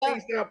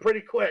spaced out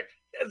pretty quick.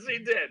 Yes, he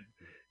did.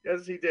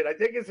 Yes, he did. I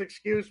think his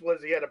excuse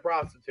was he had a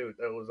prostitute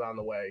that was on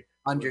the way.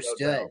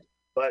 Understood.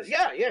 But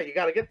yeah, you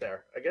got to get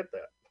there. I get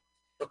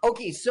that.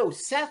 Okay, so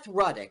Seth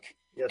Ruddick,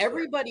 Yes,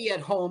 everybody at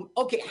home.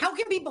 Okay, how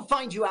can people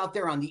find you out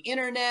there on the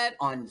internet,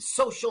 on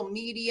social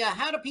media?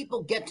 How do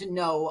people get to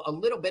know a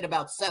little bit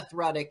about Seth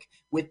Ruddick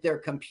with their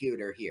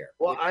computer here?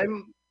 Well,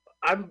 I'm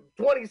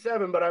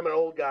 27, but I'm an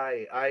old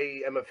guy.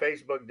 I am a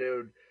Facebook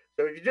dude.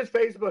 So if you just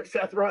Facebook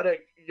Seth Ruddick,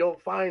 you'll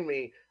find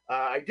me.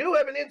 I do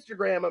have an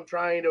Instagram. I'm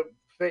trying to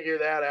figure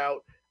that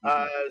out.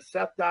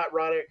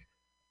 Seth.Ruddick.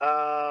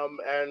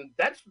 And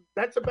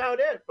that's about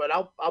it. But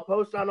I'll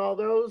post on all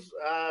those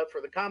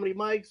for the comedy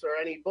mics or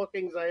any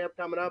bookings I have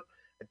coming up.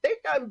 I think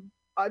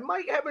I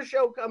might have a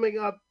show coming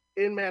up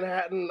in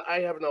Manhattan. I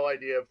have no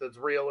idea if that's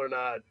real or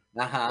not.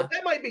 But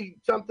that might be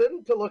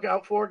something to look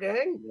out for,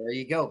 gang. There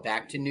you go.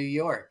 Back to New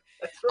York.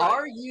 That's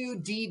right.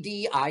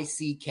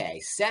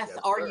 Ruddick. Seth,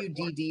 Yes,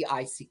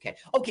 Ruddick.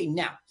 Okay,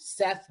 now,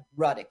 Seth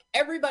Ruddick.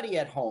 Everybody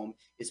at home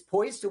is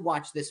poised to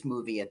watch this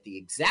movie at the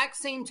exact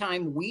same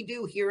time we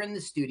do here in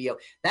the studio.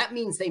 That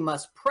means they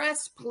must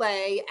press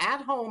play at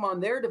home on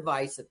their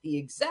device at the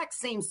exact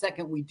same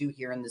second we do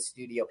here in the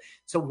studio.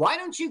 So why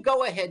don't you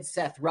go ahead,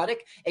 Seth Ruddick,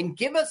 and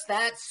give us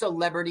that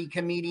celebrity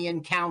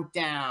comedian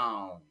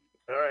countdown?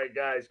 All right,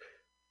 guys.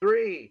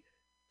 3,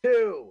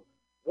 2,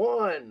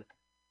 1,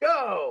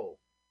 go.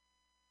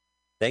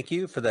 Thank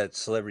you for that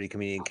celebrity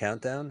comedian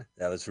countdown.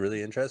 That was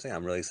really interesting.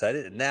 I'm really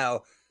excited. And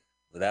now,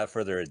 without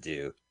further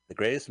ado, the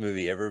greatest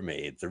movie ever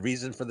made, the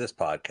reason for this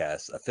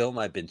podcast, a film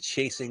I've been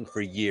chasing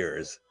for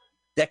years,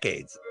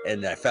 decades,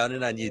 and I found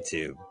it on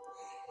YouTube,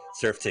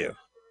 Surf 2.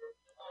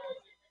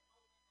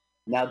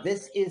 Now,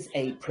 this is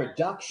a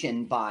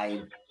production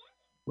by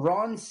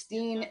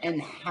Bronstein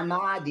and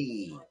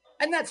Hamadi.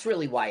 And that's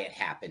really why it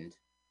happened.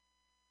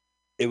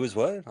 It was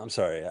what? I'm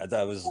sorry.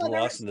 I was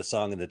lost in the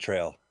song and the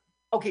trail.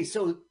 Okay,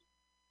 so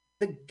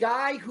the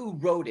guy who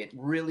wrote it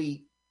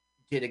really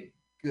did a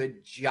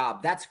good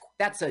job.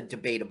 That's a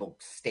debatable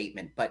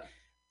statement, but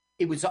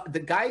it was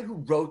the guy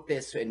who wrote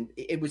this, and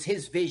it was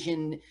his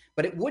vision,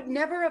 but it would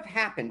never have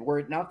happened were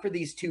it not for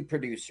these two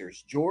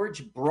producers,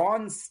 George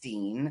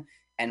Bronstein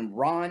and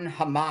Ron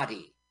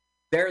Hamadi.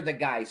 They're the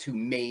guys who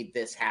made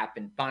this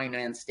happen,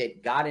 financed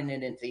it, got it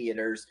in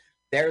theaters.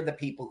 They're the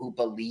people who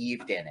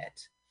believed in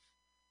it.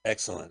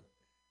 Excellent.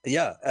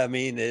 Yeah, I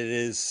mean, it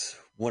is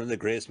one of the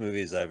greatest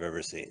movies I've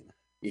ever seen.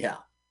 Yeah.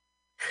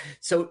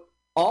 So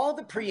all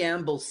the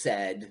preamble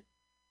said,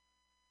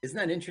 isn't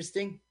that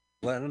interesting?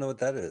 Well, I don't know what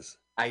that is.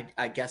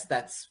 I guess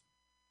that's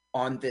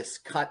on this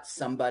cut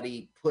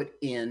somebody put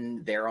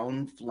in their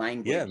own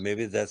language. Yeah,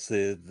 maybe that's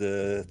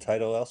the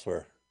title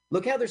elsewhere.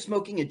 Look how they're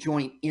smoking a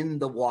joint in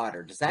the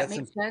water. Does that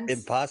make sense?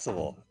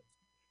 Impossible.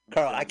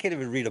 Carl, I can't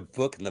even read a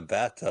book in the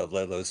bathtub,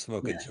 let alone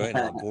smoke a joint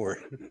on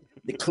board.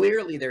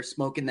 Clearly, they're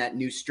smoking that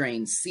new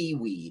strain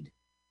seaweed.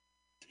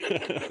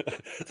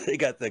 They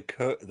got the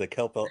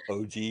kelp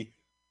OG,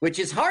 which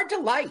is hard to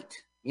light.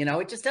 You know,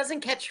 it just doesn't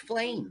catch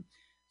flame.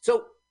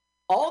 So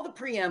all the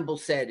preamble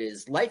said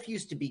is life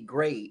used to be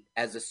great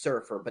as a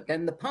surfer, but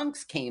then the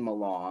punks came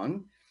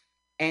along,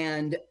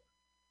 and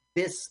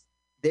this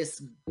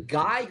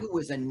guy who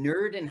was a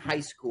nerd in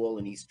high school,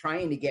 and he's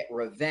trying to get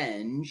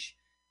revenge,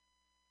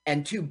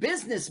 and two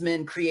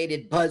businessmen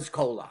created Buzz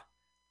Cola,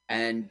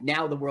 and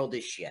now the world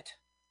is shit.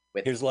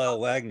 Here's Lyle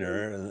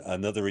Wagner,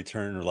 another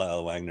return of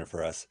Lyle Wagner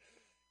for us.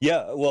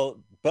 Yeah,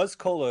 well, Buzz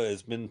Cola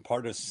has been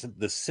part of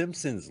the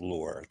Simpsons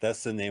lore.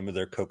 That's the name of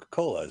their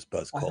Coca-Cola, is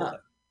Buzz Cola.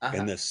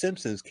 And the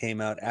Simpsons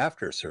came out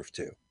after Surf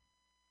 2.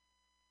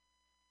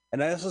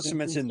 And I also should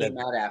mention that came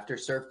out after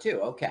Surf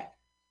 2. Okay.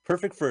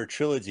 Perfect for a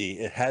trilogy.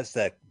 It has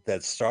that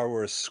Star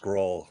Wars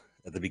scroll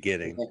at the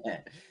beginning.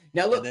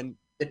 Now look,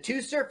 the two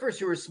surfers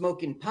who are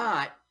smoking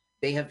pot,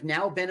 they have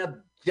now been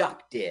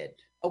abducted.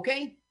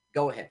 Okay?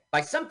 Go ahead.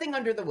 By something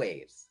under the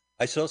waves.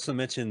 I should also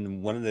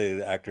mention one of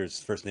the actors'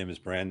 first name is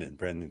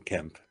Brandon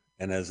Kemp.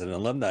 And as an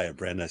alumni of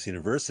Brandeis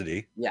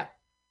University, yeah,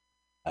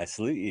 I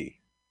salute ye.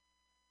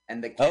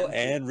 And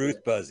and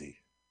Ruth Buzzy.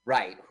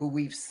 Right, who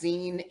we've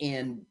seen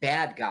in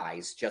Bad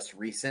Guys just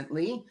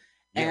recently.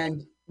 Yeah.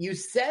 And you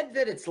said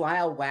that it's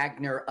Lyle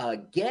Wagner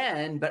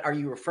again, but are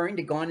you referring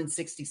to Gone in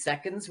 60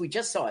 Seconds? We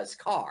just saw his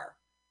car.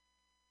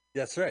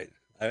 That's right.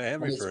 I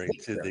am referring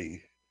to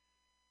the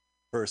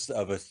first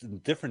of a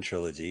different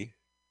trilogy,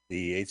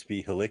 the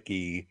H.B.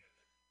 Halicki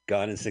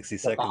Gone in 60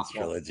 Seconds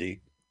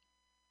trilogy.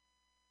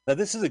 Now,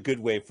 this is a good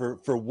way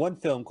for one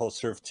film called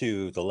Surf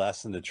 2, the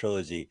last in the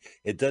trilogy.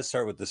 It does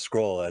start with the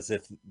scroll as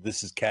if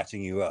this is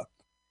catching you up.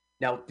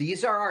 Now,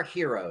 these are our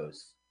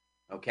heroes,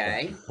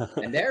 okay?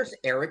 And there's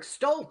Eric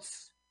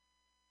Stoltz.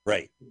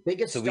 Right. The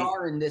biggest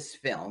star in this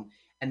film.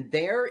 And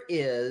there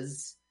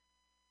is,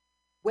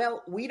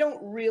 well, we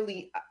don't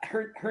really,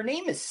 her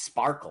name is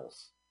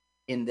Sparkles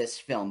in this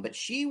film, but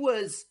she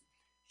was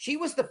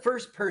the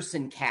first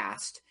person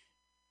cast.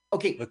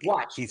 Okay, look,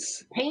 watch.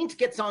 Paint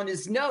gets on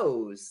his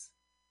nose.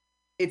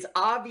 It's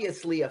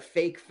obviously a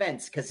fake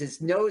fence because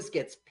his nose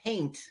gets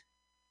paint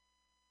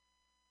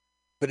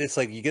But it's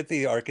like you get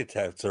the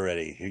archetypes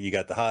already. You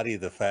got the hottie,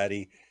 the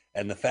fatty,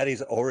 and the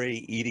fatty's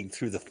already eating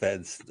through the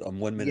fence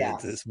 1 minute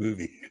into this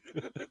movie.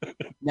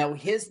 Now,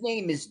 his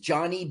name is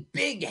Johnny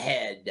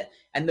Bighead.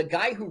 And the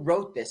guy who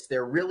wrote this,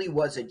 there really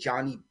was a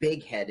Johnny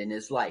Bighead in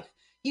his life.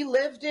 He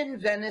lived in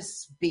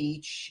Venice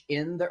Beach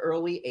in the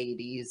early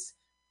 80s.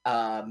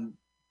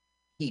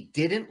 He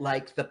didn't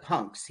like the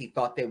punks. He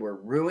thought they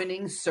were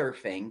ruining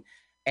surfing.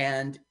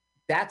 And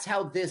that's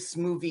how this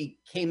movie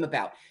came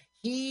about.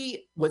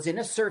 He was in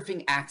a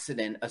surfing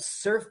accident. A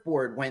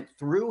surfboard went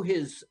through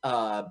his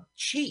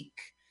cheek.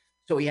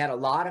 So he had a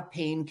lot of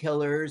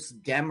painkillers,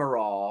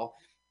 Demerol.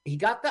 He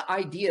got the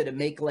idea to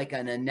make like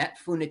an Annette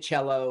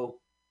Funicello,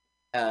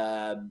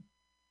 a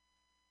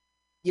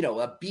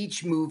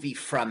beach movie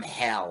from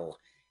hell.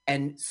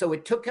 And so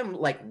it took him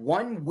like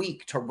 1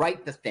 week to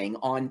write the thing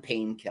on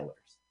painkillers.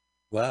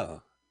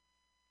 Wow.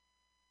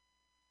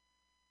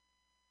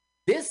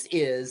 This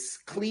is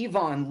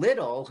Cleavon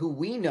Little, who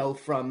we know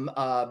from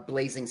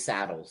Blazing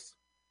Saddles.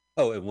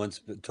 Oh, and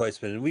twice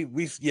been. And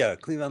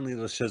Cleavon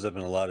Little shows up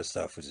in a lot of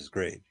stuff, which is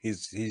great.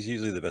 He's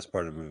usually the best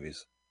part of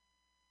movies.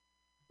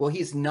 Well,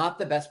 he's not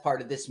the best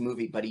part of this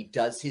movie, but he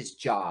does his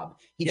job.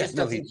 He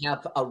doesn't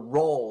have a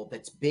role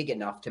that's big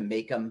enough to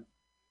make him.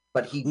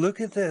 But he look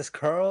at this,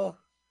 Carl.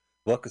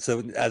 Welcome. So,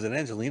 as an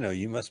Angelino,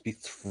 you must be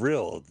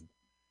thrilled.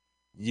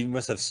 You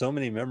must have so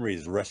many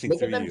memories rushing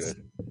through you.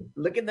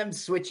 Look at them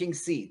switching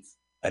seats.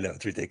 I know,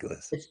 it's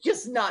ridiculous. It's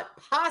just not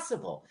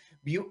possible.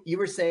 You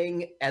were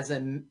saying as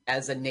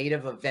a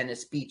native of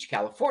Venice Beach,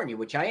 California,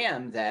 which I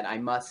am, that I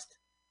must.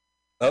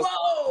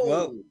 Oh,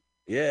 whoa!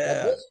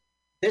 Yeah.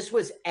 This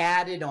was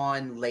added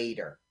on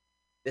later.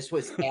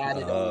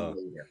 On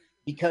later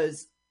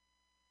because,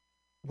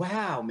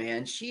 wow,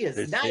 man, she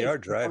is nice. They are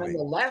driving on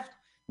the left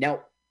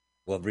now.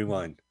 Well,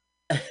 rewind.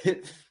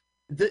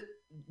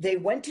 They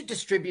went to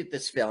distribute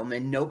this film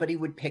and nobody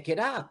would pick it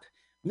up.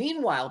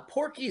 Meanwhile,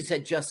 Porky's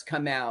had just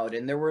come out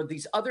and there were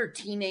these other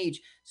teenage.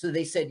 So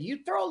they said, you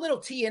throw a little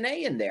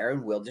TNA in there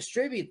and we'll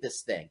distribute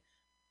this thing.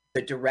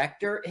 The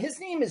director, his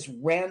name is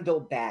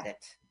Randall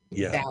Babbitt.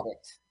 Yeah.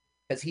 Babbitt.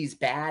 Because he's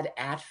bad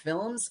at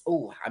films.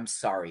 Oh, I'm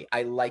sorry.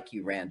 I like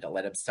you, Randall.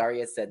 And I'm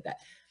sorry I said that.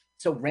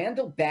 So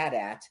Randall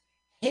Babbitt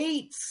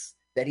hates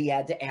that he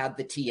had to add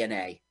the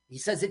TNA. He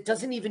says it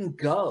doesn't even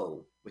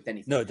go with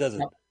anything. No, it doesn't.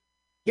 Now,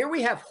 here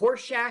we have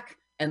Horshack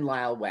and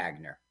Lyle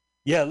Wagner.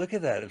 Yeah, look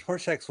at that. And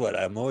Horshack's what?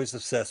 I'm always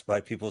obsessed by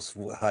people's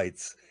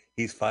heights.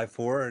 He's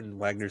 5'4" and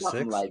Wagner's 6.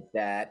 Something like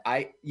that.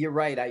 You're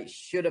right. I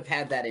should have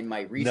had that in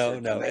my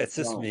research. No, it's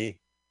just me.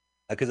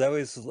 Because I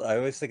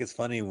always think it's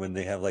funny when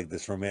they have like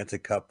this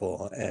romantic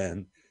couple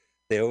and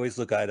they always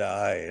look eye to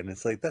eye, and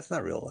it's like that's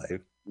not real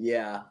life.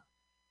 Yeah,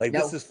 like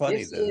now, this is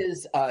funny. This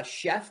is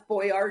Chef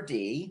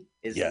Boyardee.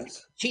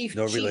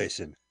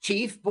 Relation.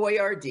 Chief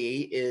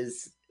Boyardee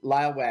is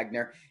Lyle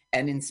Wagner,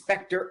 and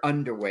Inspector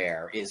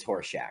Underwear is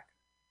Horshack.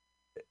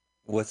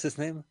 What's his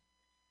name?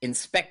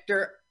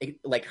 Inspector,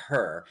 like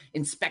her.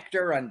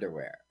 Inspector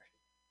Underwear.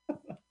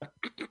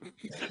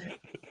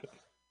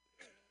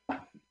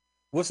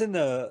 Wasn't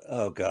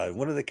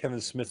one of the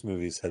Kevin Smith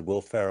movies had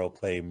Will Ferrell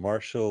play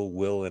Marshall,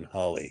 Will, and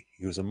Holly.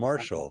 He was a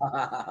marshal,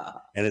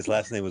 and his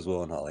last name was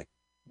Will and Holly.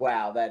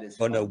 Wow, that is.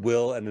 Oh no,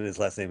 Will, and then his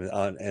last name is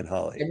and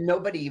Holly. And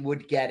nobody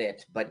would get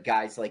it, but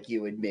guys like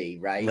you and me,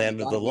 right?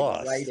 Land of the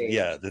Lost.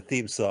 Yeah, the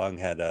theme song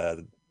had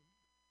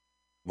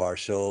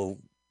Marshall,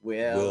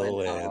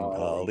 Will, and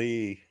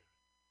Holly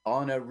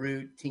on a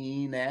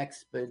routine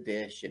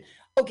expedition.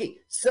 Okay,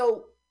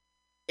 so.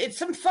 It's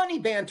some funny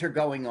banter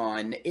going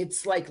on.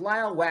 It's like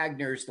Lyle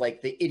Wagner's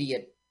like the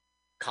idiot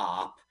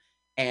cop,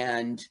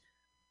 and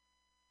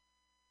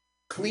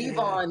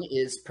Cleavon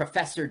is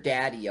Professor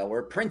Daddio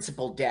or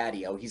Principal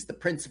Daddio. He's the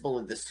principal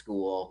of the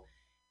school.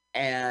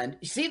 And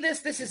you see this?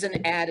 This is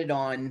an added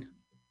on.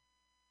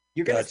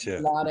 You're going to see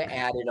a lot of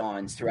added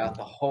ons throughout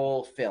the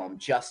whole film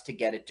just to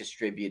get it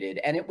distributed.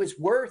 And it was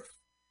worth.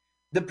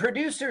 The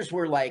producers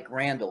were like,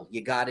 Randall,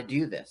 you got to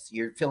do this.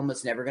 Your film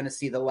is never going to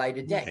see the light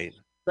of day. Right.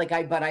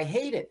 Like, but I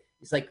hate it.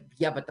 It's like,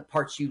 yeah, but the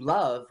parts you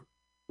love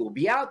will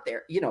be out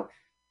there.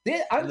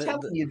 I'm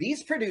telling you,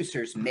 these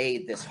producers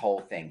made this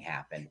whole thing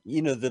happen.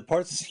 The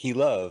parts he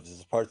loves,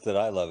 the parts that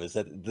I love, is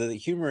that the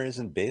humor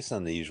isn't based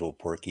on the usual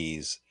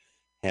Porky's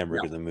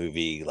hamburger the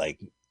movie. Like,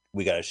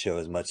 we got to show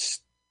as much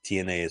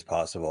TNA as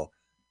possible.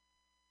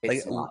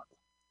 It's not.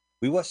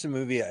 We watched a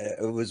movie. It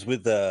was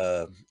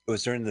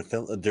during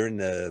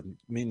the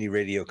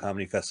MutinyRadio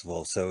Comedy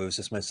Festival. So it was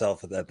just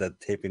myself at that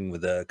taping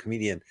with a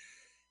comedian.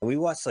 And we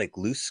watched like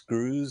Loose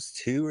Screws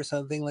 2 or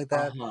something like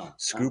that.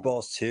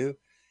 Screwballs 2.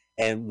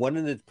 And one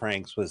of the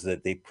pranks was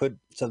that they put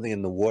something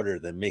in the water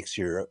that makes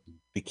your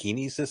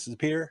bikinis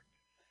disappear.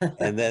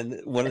 And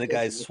then one of the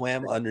guys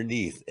swam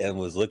underneath and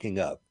was looking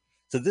up.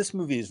 So this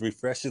movie is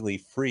refreshingly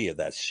free of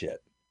that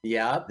shit.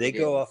 Yeah. They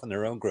go off in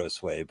their own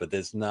gross way, but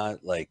it's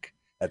not like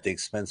at the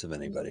expense of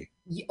anybody.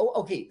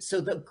 Okay.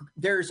 So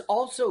there's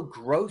also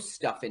gross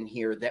stuff in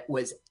here that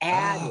was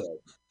added.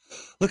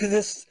 Look at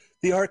this.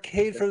 The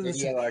arcade from the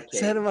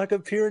Santa Monica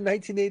Pier in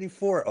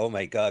 1984. Oh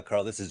my God,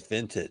 Carl, this is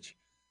vintage.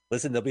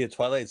 Listen, there'll be a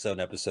Twilight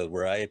Zone episode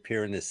where I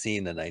appear in the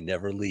scene and I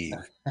never leave.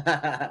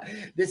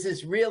 This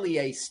is really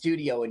a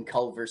studio in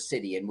Culver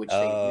City in which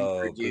they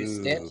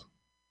reproduced it.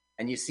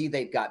 And you see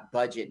they've got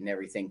budget and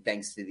everything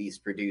thanks to these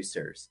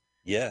producers.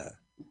 Yeah.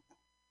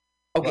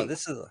 Okay. Well,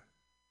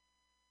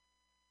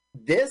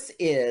 this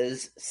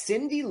is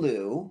Cindy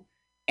Lou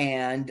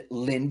and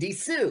Lindy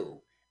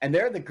Sue. And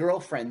they're the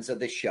girlfriends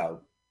of the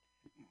show.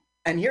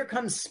 And here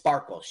comes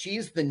Sparkle.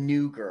 She's the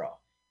new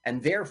girl.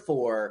 And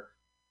therefore,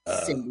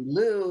 Cindy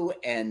Lou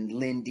and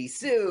Lindy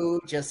Sue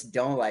just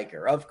don't like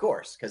her, of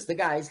course, because the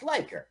guys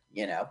like her,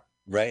 you know?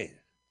 Right.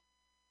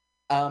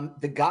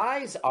 The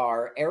guys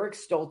are Eric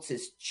Stoltz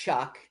is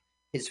Chuck,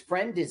 his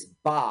friend is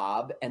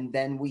Bob, and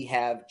then we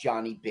have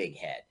Johnny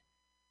Bighead.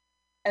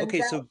 And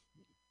okay, so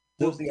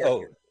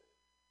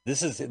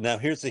this is now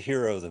here's the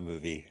hero of the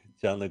movie,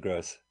 John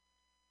LaGrosse.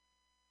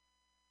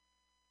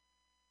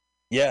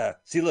 Yeah,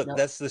 see, look,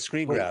 that's the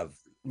screen grab.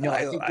 No,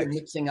 I think you're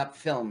mixing up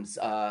films.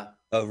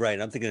 Oh,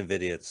 right. I'm thinking of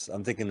idiots.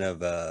 I'm thinking of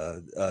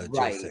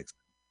joysticks.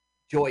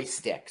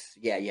 Joysticks.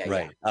 Yeah.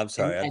 Right. I'm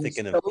sorry. I'm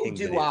thinking of King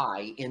So do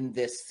I in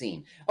this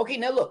scene. Okay,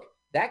 now look,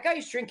 that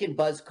guy's drinking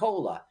Buzz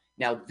Cola.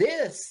 Now,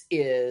 this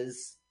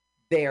is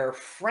their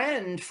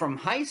friend from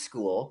high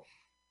school,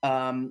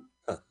 and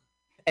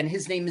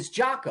his name is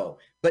Jocko.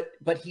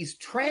 But he's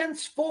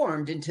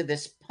transformed into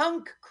this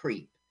punk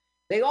creep.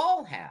 They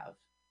all have.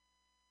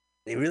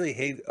 They really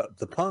hate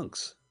the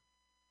punks.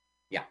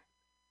 Yeah.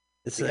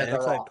 It's an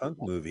anti-punk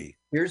movie.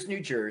 Here's New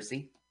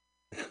Jersey.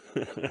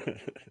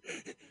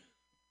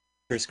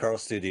 Here's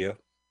Carl's studio.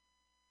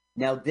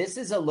 Now, this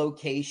is a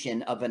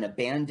location of an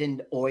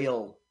abandoned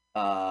oil.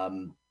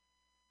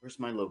 Where's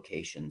my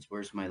locations?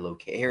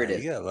 Here it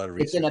is. Yeah, a lot of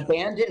it's an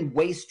abandoned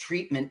waste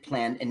treatment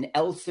plant in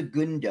El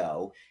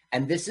Segundo.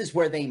 And this is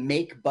where they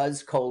make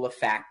Buzz Cola.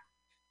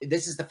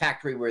 This is the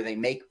factory where they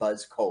make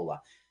Buzz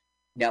Cola.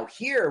 Now,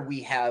 here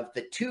we have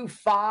the two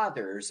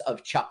fathers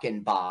of Chuck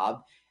and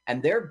Bob,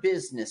 and they're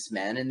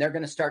businessmen, and they're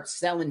going to start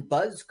selling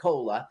Buzz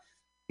Cola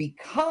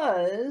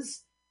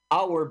because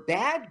our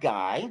bad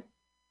guy,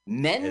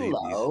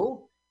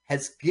 Menlo,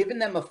 has given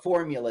them a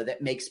formula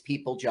that makes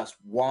people just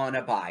want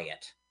to buy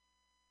it.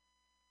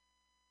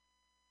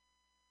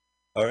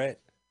 All right.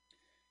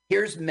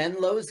 Here's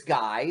Menlo's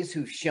guys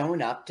who've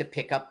shown up to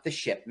pick up the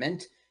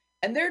shipment.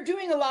 And they're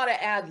doing a lot of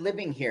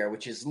ad-libbing here,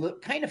 which is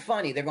kind of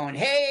funny. They're going,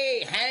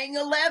 hey, hang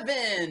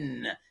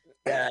 11.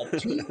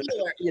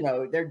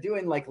 They're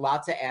doing like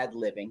lots of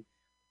ad-libbing,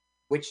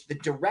 which the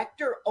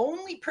director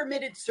only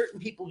permitted certain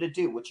people to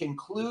do, which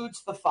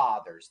includes the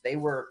fathers. They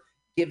were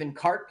given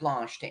carte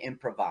blanche to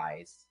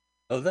improvise.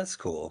 Oh, that's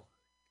cool.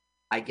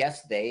 I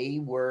guess they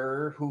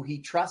were who he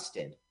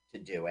trusted to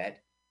do it.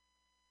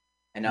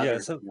 And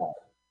others no.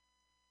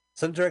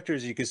 Some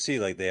directors you can see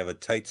like they have a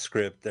tight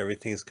script,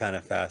 everything's kind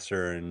of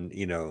faster and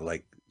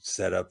like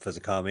set up for the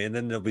comedy, and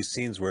then there'll be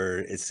scenes where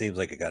it seems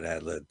like it got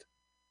ad-libbed.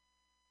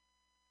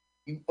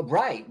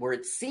 Right, where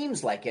it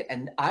seems like it.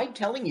 And I'm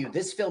telling you,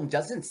 this film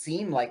doesn't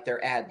seem like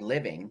they're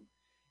ad-libbing.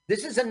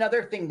 This is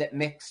another thing that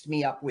mixed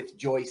me up with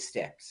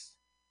joysticks.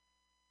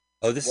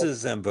 Oh, this is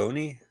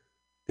Zamboni?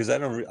 Because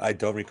I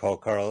don't recall,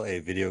 Carl, a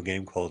video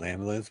game called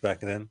Ambulance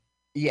back then.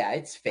 Yeah,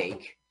 it's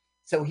fake.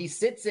 So he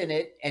sits in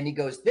it and he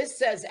goes, this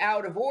says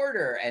out of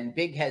order. And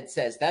Big Head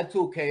says, that's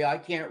okay, I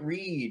can't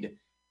read.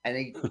 And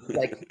he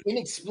like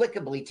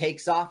inexplicably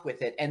takes off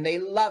with it, and they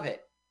love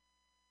it.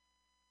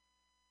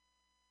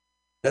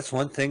 That's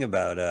one thing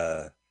about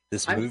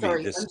this movie.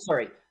 I'm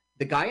sorry.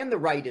 The guy on the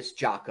right is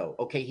Jocko.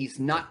 Okay, he's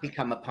not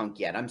become a punk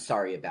yet. I'm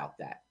sorry about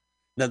that.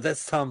 No,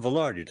 that's Tom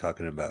Villard you're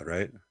talking about,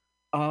 right?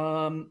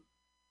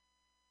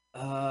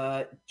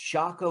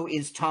 Jocko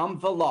is Tom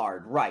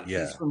Villard, right?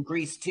 Yeah. He's from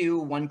Grease 2,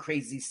 One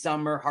Crazy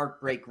Summer,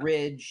 Heartbreak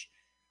Ridge.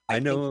 I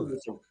know.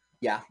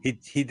 Yeah.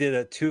 He did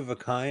a Two of a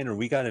Kind, or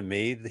We Got It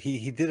Made.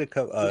 He did a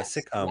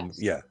sitcom. Yes.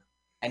 Yeah.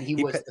 And he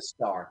was the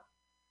star.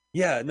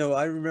 Yeah, no,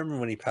 I remember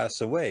when he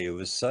passed away. It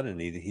was sudden.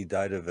 He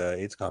died of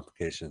AIDS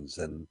complications,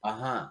 and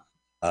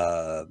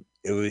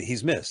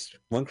he's missed.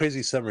 One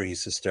Crazy Summer,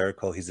 he's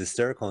hysterical. He's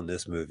hysterical in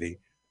this movie,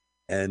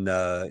 and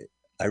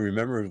I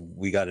remember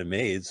We Got It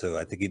Made, so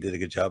I think he did a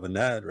good job in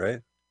that, right?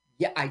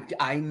 Yeah,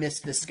 I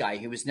missed this guy.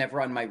 He was never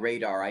on my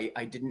radar.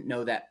 I didn't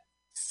know that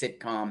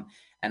sitcom,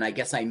 and I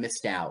guess I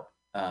missed out.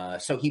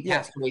 So he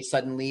passed away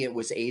suddenly. It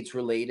was AIDS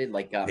related,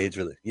 like AIDS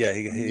related. Yeah,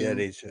 he had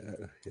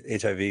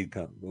HIV.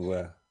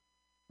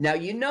 Now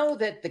you know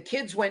that the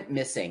kids went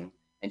missing,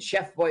 and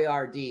Chief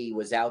Boyardee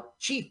was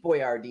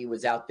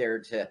out there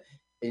to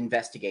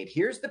investigate.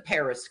 Here's the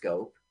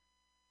periscope,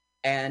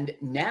 and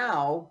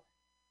now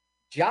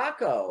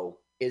Jocko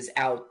is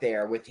out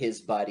there with his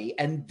buddy,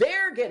 and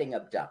they're getting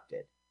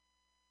abducted.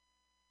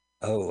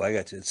 Oh, I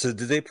got you. So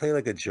did they play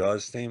like a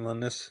Jaws theme on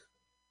this?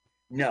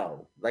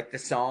 No, like the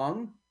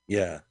song?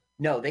 Yeah.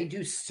 No, they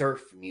do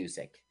surf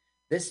music.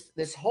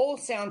 This whole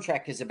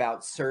soundtrack is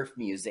about surf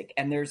music,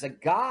 and there's a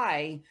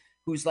guy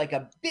who's like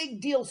a big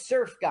deal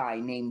surf guy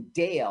named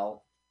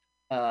Dale.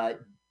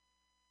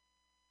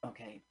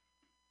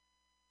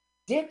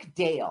 Dick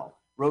Dale,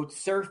 wrote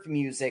surf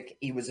music.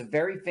 He was a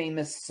very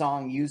famous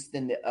song used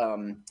in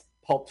the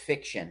Pulp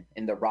Fiction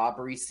in the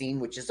robbery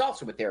scene, which is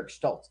also with Eric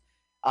Stoltz.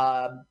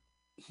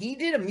 He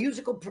did a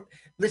musical.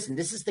 Listen,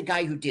 this is the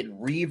guy who did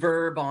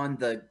reverb on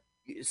the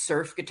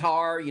surf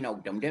guitar. You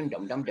know, dum dum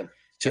dum dum dum.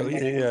 So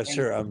yeah,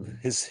 sure.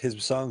 His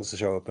songs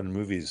show up in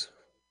movies.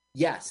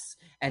 Yes,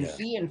 and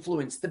he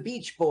influenced the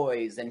Beach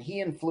Boys, and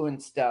he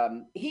influenced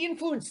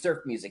surf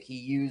music. He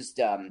used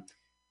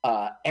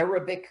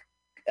Arabic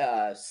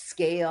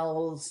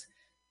scales.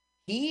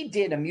 He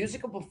did a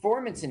musical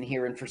performance in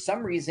here, and for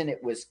some reason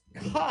it was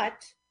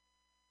cut,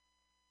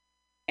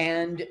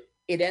 and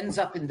it ends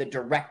up in the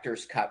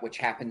director's cut, which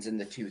happens in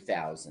the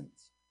 2000s.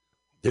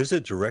 There's a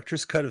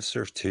director's cut of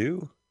Surf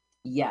 2?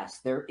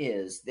 Yes, there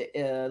is.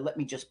 Let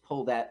me just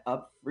pull that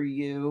up for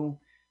you.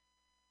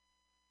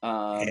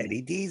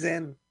 Eddie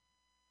Deason.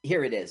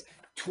 Here it is.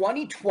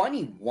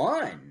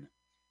 2021.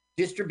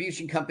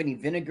 Distribution company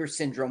Vinegar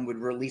Syndrome would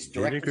release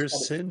Vinegar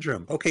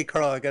Syndrome. Okay,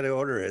 Carl, I got to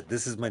order it.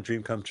 This is my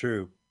dream come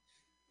true.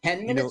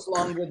 10 minutes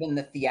longer than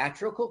the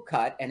theatrical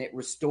cut, and it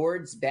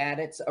restores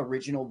Babbitt's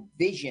original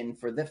vision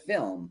for the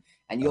film.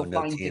 And you'll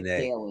find Dick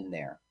Dale in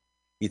there.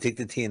 You think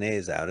the TNA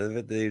is out of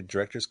it, the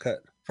director's cut?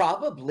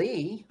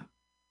 Probably.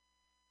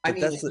 I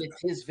mean, it's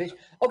his vision.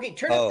 Okay,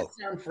 turn up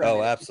the sound for a minute.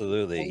 Oh,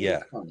 absolutely,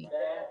 yeah. What's the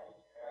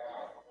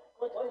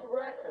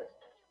record?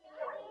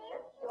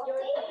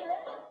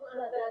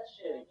 That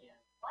shit again.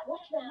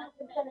 What's the house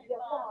in front of your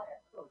father?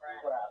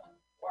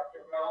 Watch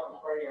your mouth in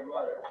front of your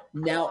mother.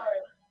 Now,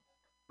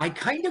 I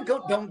kind of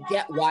don't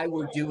get why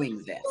we're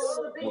doing this,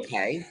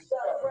 okay?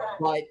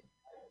 But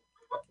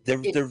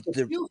it's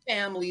the two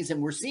families,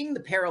 and we're seeing the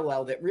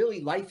parallel that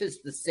really life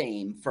is the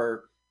same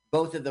for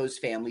both of those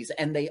families,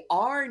 and they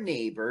are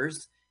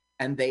neighbors,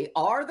 and they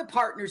are the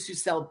partners who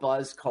sell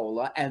Buzz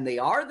Cola, and they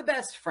are the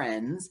best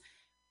friends.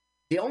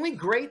 The only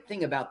great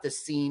thing about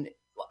this scene,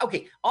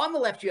 okay, on the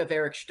left you have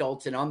Eric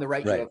Stoltz, and on the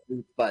right you have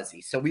Ruth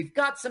Buzzy. So we've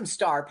got some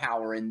star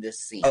power in this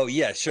scene. Oh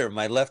yeah, sure.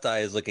 My left eye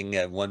is looking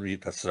at one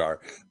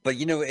star, but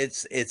you know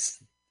it's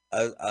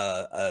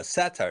a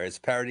satire. It's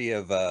a parody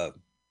of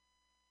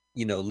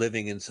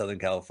living in Southern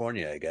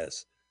California, I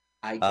guess.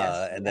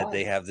 And that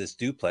they have this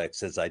duplex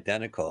that's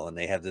identical, and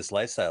they have this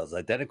lifestyle that's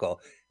identical,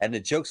 and the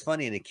joke's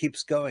funny, and it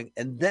keeps going,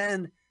 and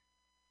then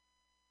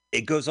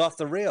it goes off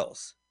the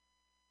rails.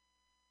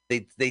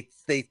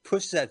 They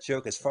push that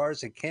joke as far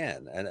as it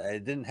can, and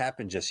it didn't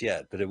happen just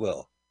yet, but it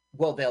will.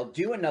 Well, they'll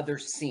do another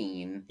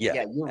scene.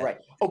 Yeah, you're right.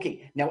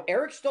 Okay, now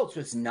Eric Stoltz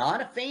was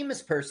not a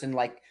famous person.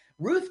 Like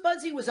Ruth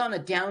Buzzy was on a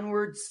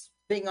downwards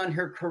thing on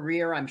her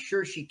career. I'm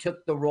sure she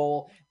took the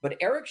role, but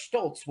Eric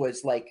Stoltz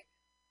was like,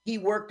 he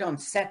worked on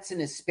sets in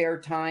his spare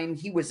time.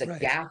 He was a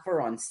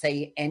gaffer on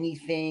Say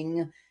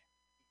Anything.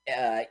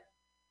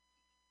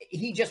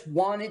 He just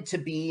wanted to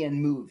be in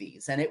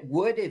movies, and it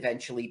would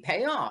eventually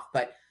pay off,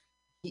 but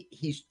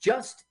he's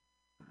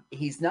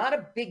not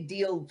a big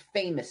deal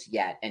famous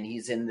yet, and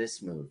he's in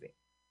this movie.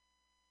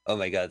 Oh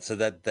my God! So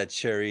that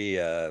cherry,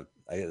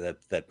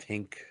 that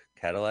pink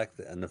Cadillac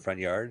in the front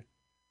yard.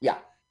 Yeah,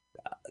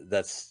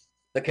 that's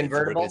the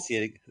convertible.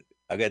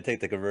 I'm gonna take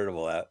the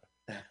convertible out.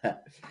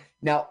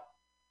 Now,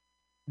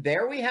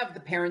 there we have the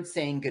parents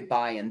saying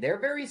goodbye, and they're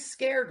very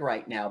scared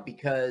right now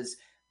because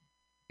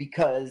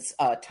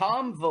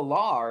Tom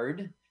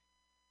Villard,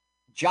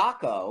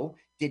 Jocko,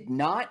 did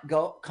not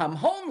come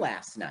home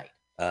last night.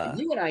 And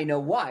you and I know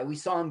why. We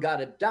saw him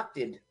got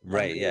abducted.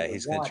 Right, yeah.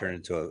 He's going to turn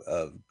into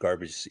a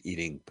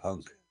garbage-eating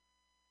punk.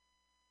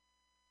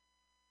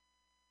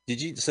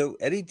 So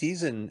Eddie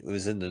Deason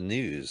was in the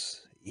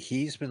news.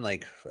 He's been,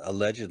 like,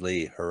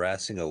 allegedly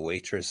harassing a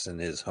waitress in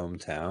his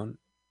hometown,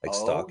 like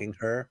stalking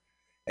her.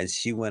 And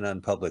she went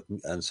on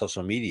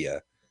social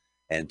media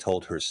and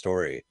told her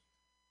story,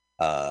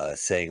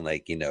 saying,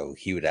 like,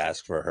 he would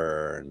ask for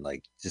her and,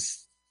 like,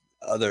 just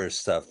other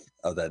stuff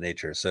of that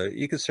nature. So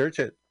you can search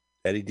it.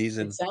 Eddie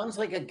Deason. It sounds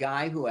like a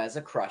guy who has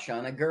a crush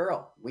on a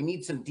girl. We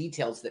need some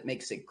details that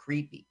makes it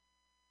creepy.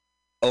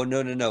 Oh,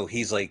 no.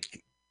 He's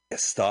like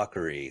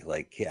stalkery.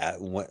 Like, he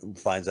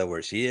finds out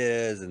where she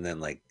is and then,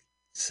 like,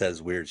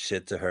 says weird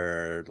shit to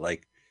her.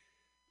 Like,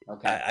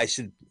 okay. I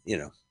should,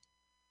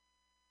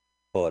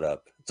 pull it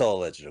up. It's all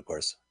alleged, of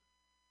course.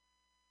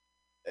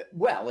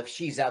 Well, if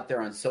she's out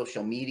there on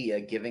social media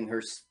giving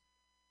her,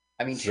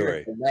 I mean, sure,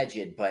 it's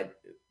alleged, but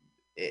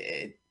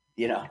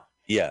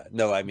Yeah,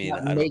 no, I mean,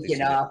 I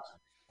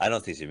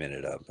don't think she made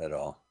it up at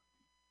all.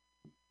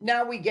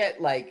 Now we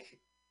get like,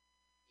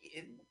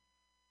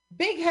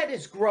 Big Head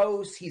is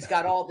gross. He's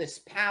got all this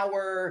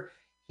power.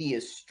 He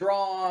is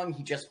strong.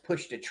 He just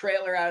pushed a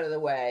trailer out of the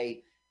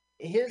way.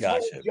 His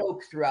whole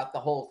joke throughout the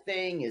whole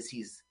thing is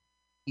he's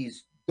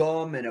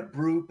dumb and a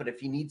brute, but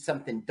if you need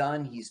something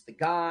done, he's the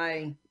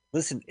guy.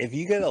 Listen, if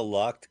you get a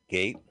locked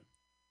gate,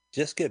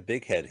 just get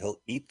Big Head.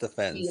 He'll eat the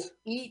fence. He'll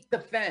eat the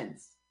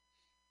fence.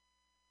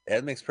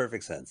 That makes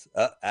perfect sense.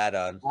 Add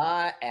on.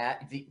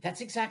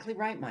 That's exactly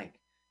right, Mike.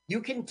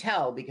 You can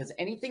tell because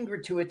anything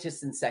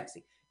gratuitous and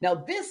sexy. Now,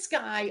 this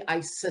guy,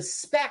 I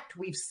suspect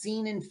we've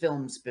seen in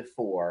films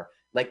before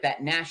like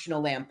that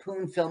National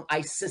Lampoon film.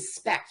 I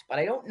suspect, but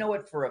I don't know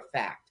it for a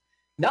fact.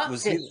 Not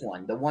Was this he-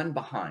 one, the one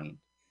behind.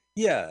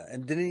 Yeah,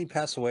 and didn't he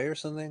pass away or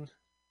something?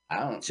 I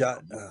don't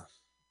John, know.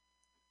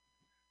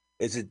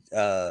 is it?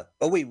 Oh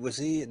wait, was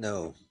he?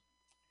 No.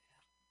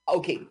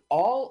 Okay,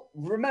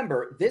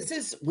 remember,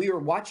 we were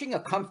watching a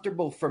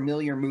comfortable,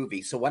 familiar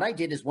movie. So what I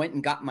did is went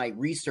and got my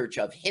research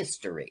of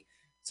history.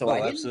 So Oh, I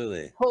didn't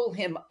absolutely. pull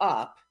him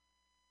up,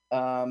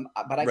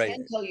 but I Right.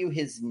 can tell you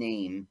his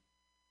name.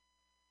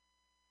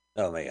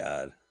 Oh my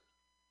God.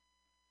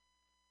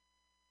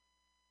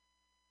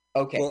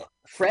 Okay, Well,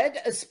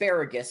 Fred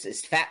Asparagus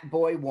is Fat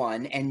Boy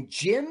 1, and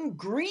Jim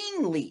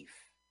Greenleaf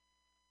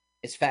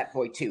is Fat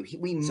Boy 2.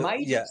 We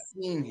might have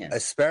seen him.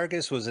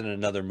 Asparagus was in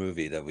another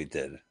movie that we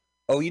did.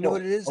 Oh, you know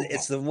what it is? Okay.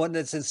 It's the one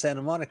that's in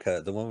Santa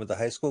Monica, the one with the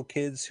high school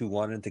kids who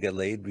wanted to get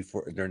laid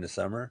during the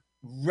summer.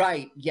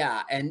 Right,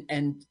 yeah,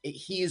 and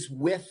he's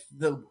with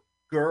the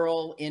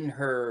girl in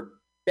her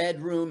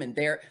bedroom, and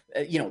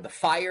the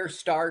fire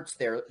starts.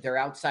 They're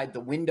outside the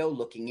window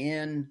looking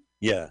in.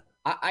 Yeah.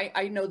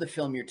 I know the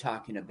film you're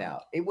talking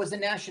about. It was a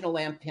National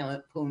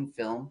Lampoon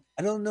film.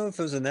 I don't know if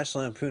it was a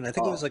National Lampoon. I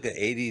think it was like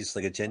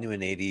a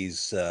genuine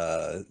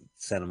 80s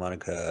Santa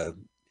Monica.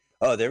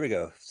 Oh, there we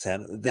go.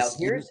 Now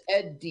here's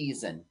Ed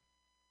Deason.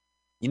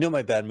 You know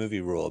my bad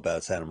movie rule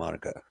about Santa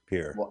Monica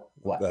Pier,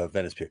 What?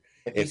 Venice Pier.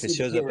 If it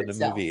shows up in a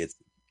movie,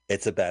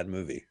 it's a bad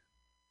movie.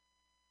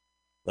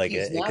 Like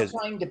he's now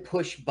trying to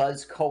push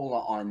Buzz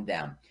Cola on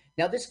them.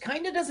 Now this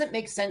kind of doesn't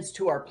make sense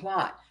to our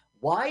plot.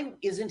 Why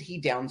isn't he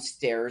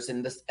downstairs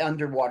in the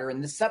underwater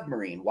in the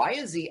submarine? Why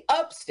is he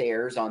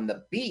upstairs on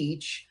the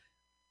beach?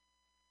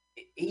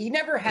 He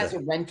never has a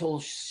rental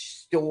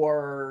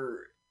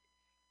store,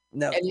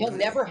 and he'll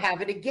never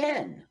have it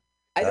again.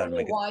 I don't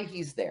know why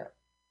he's there.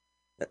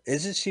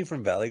 Isn't she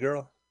from Valley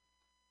Girl?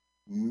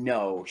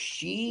 No,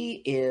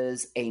 she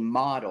is a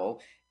model,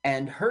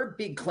 and her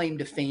big claim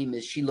to fame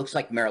is she looks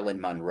like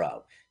Marilyn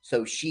Monroe.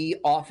 So she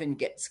often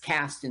gets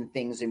cast in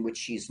things in which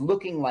she's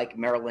looking like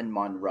Marilyn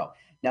Monroe.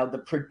 Now, the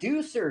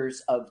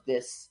producers of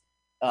this,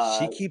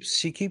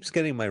 she keeps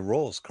getting my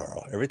roles,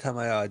 Carl. Every time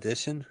I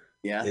audition,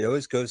 yeah, it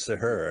always goes to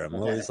her. I'm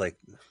always like,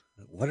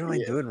 what am I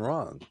doing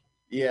wrong?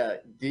 Yeah,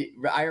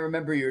 I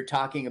remember you were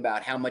talking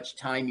about how much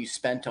time you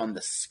spent on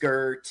the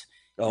skirt.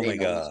 Oh my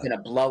God! It was going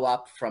to blow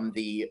up from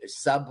the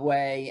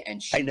subway,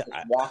 and she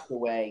walked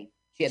away.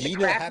 She had the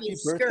crappiest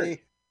skirt.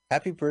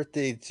 Happy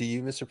birthday to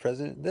you, Mr.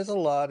 President. There's a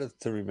lot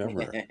to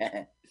remember.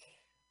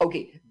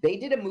 Okay, they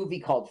did a movie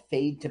called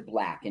Fade to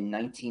Black in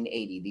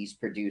 1980, these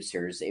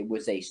producers. It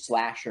was a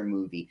slasher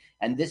movie.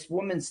 And this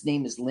woman's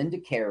name is Linda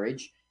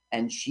Carriage,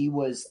 and she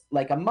was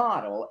like a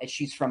model, and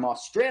she's from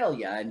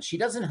Australia, and she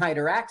doesn't hide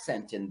her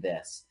accent in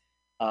this.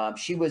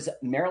 She was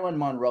Marilyn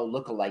Monroe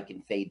lookalike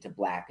in Fade to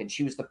Black, and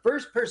she was the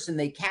first person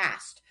they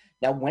cast.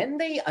 Now, when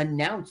they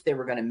announced they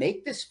were going to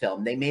make this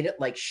film, they made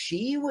it like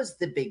she was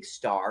the big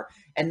star,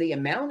 and they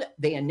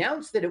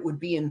announced that it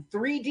would be in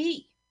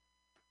 3D.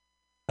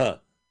 Huh.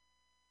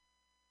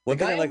 What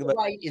the guy on the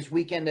right is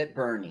Weekend at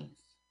Bernie's.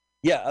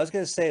 Yeah, I was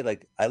going to say,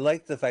 like, I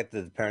like the fact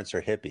that the parents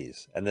are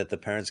hippies and that the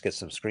parents get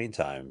some screen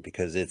time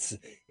because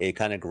it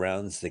kind of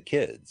grounds the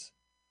kids.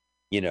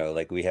 You know,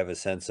 like we have a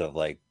sense of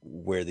like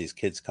where these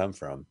kids come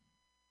from.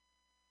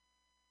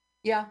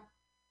 Yeah.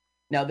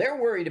 Now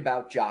they're worried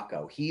about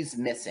Jocko. He's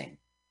missing.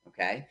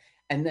 Okay.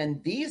 And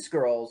then these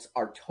girls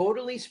are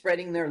totally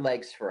spreading their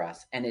legs for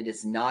us. And it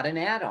is not an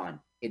add-on.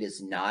 It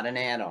is not an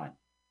add-on.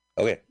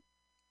 Okay.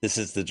 This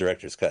is the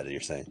director's cut,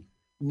 you're saying?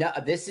 No,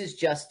 this is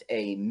just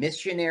a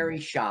missionary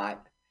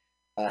shot.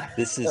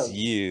 This is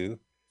you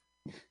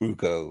who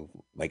go,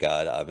 my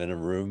God, I'm in a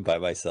room by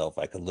myself.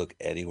 I can look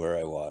anywhere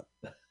I want.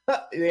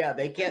 Yeah,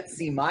 they can't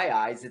see my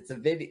eyes. It's a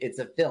video. It's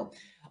a film.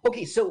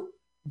 Okay, so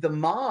the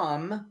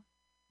mom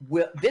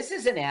this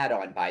is an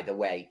add-on, by the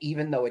way,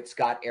 even though it's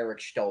got Eric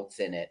Stoltz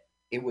in it.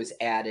 It was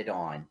added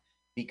on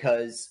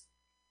because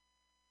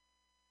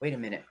wait a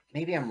minute,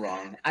 maybe I'm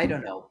wrong. I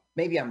don't know.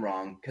 Maybe I'm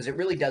wrong because it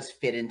really does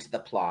fit into the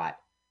plot.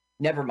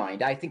 Never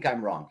mind. I think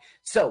I'm wrong.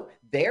 So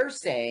they're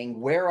saying,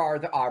 where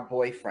are our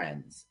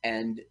boyfriends?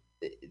 And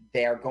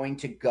they're going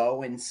to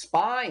go and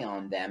spy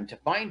on them to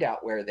find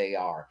out where they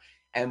are.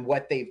 And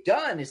what they've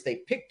done is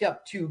they picked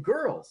up two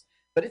girls,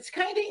 but it's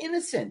kind of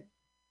innocent.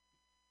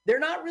 They're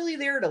not really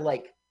there to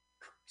like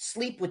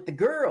sleep with the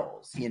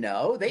girls, you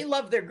know? They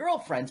love their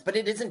girlfriends, but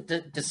it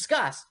isn't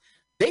discussed.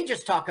 They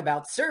just talk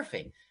about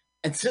surfing.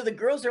 And so the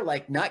girls are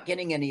like not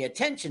getting any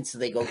attention, so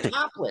they go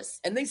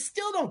topless, and they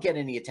still don't get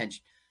any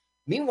attention.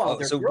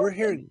 Meanwhile, so we're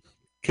here.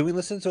 Can we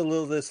listen to a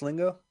little of this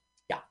lingo?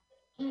 Yeah.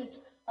 I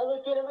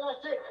looked at him and I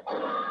said,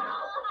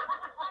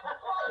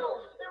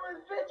 there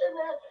was fish in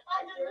there.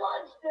 I just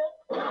launched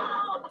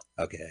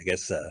it. Okay, I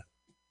guess.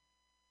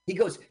 He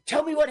goes,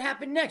 tell me what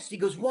happened next. He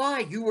goes,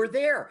 why? You were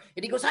there.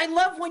 And he goes, I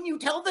love when you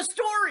tell the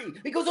story.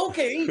 He goes,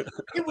 okay,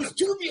 it was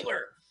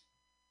tubular.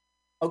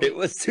 Okay. It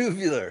was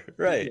tubular,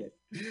 right.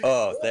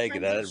 Oh, thank you.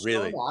 That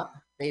really.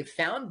 They've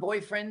found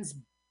boyfriend's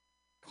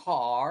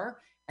car,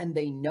 and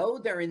they know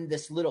they're in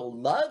this little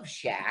love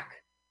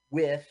shack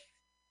with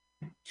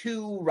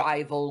two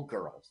rival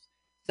girls.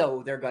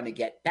 So they're going to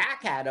get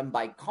back at him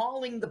by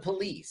calling the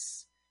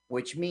police,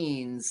 which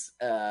means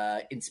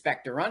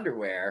Inspector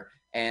Underwear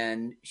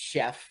and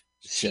Chief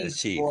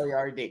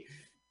Boyardee,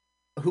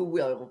 who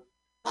will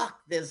fuck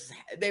this.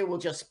 They will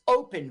just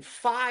open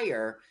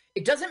fire.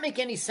 It doesn't make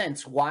any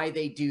sense why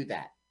they do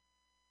that.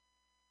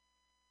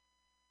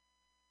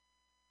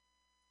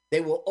 They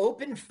will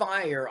open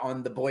fire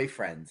on the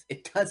boyfriends.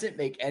 It doesn't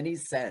make any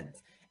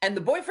sense. And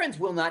the boyfriends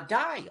will not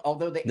die,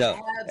 although they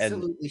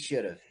absolutely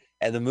should have.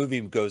 And the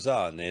movie goes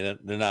on. They're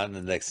not in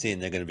the next scene.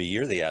 They're going to be,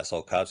 you're the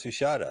asshole cops who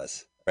shot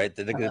us, right?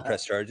 They're going to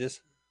press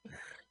charges?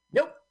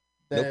 Nope.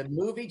 The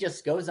movie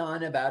just goes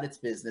on about its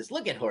business.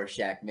 Look at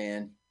Horseshack,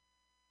 man.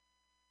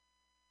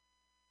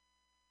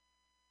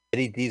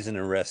 Eddie Deason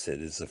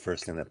arrested is the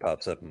first thing that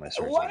pops up in my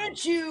search. Why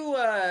don't you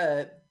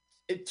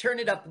turn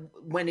it up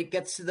when it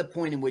gets to the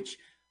point in which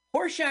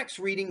Horseshack's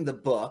reading the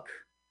book.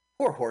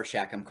 Poor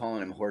Horseshack. I'm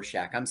calling him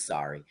Horseshack. I'm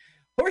sorry.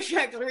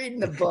 Horseshack's reading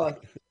the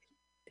book,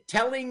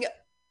 telling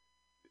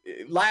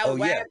Lyle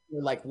Wagner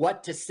like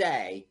what to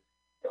say.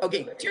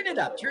 Okay, turn it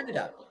up. Turn it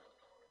up.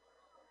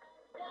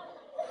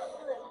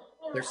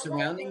 They're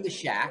surrounding the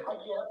shack.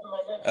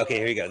 Okay,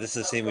 here you go. This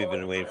is the scene we've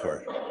been waiting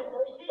for.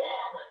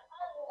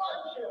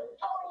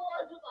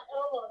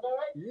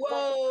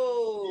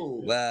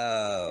 Whoa!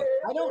 Wow.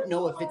 I don't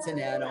know if it's an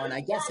add-on.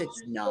 I guess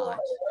it's not.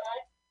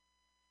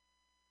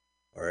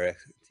 Or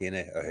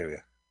TNA. Oh, here we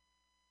go.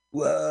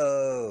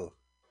 Whoa.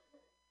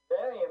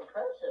 Very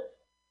impressive.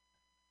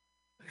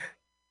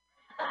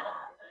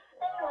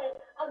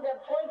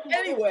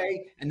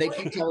 Anyway, and they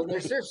keep telling their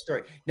search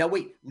story. Now,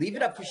 wait. Leave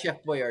it up for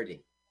Chef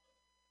Boyardee.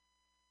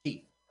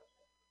 Keith.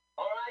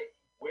 All right.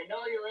 We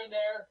know you're in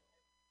there.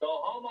 Go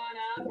home on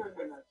out.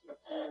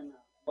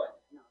 What?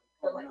 No.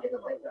 Come on out.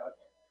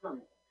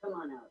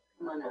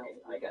 Come on out.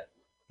 I got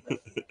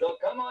it. So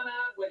come on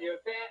out with your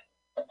fan.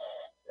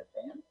 The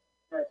fan?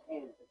 No, it's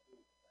hands.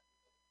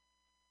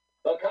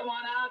 So come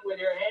on out with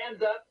your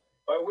hands up,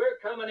 or we're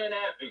coming in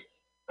after you.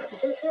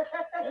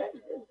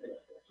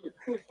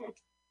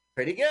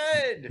 Pretty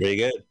good. Pretty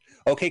good.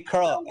 Okay,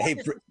 Carl. Hey,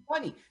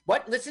 funny.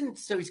 What? Listen.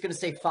 So he's going to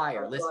say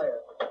fire. Listen.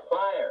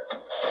 Fire.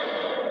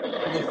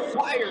 The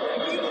fire.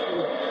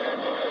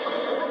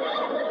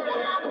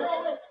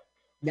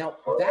 Now,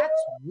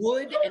 that's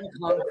wood and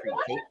concrete.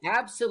 They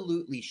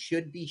absolutely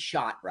should be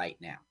shot right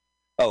now.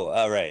 Oh,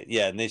 all right.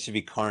 Yeah, and they should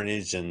be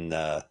carnage and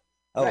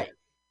right.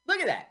 Look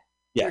at that.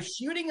 Yeah. They're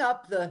shooting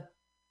up the.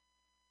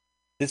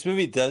 This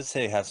movie does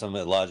have some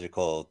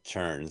illogical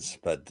turns,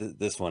 but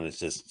this one is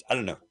just, I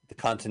don't know, the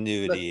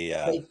continuity.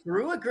 Look, they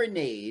threw a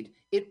grenade.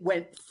 It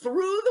went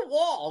through the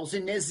walls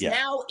and is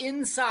now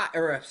inside.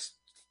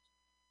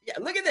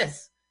 Look at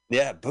this.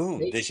 Yeah,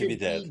 boom. They should be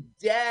dead.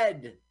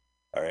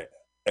 All right.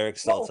 Eric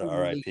Stelter,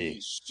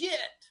 R.I.P. Shit.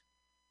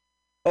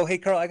 Oh, hey,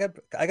 Carl, I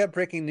got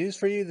breaking news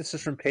for you. This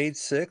is from Page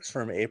 6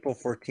 from April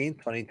 14th,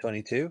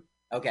 2022.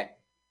 Okay.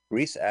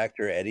 Grease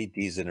actor Eddie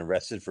Deason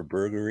arrested for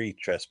burglary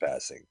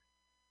trespassing.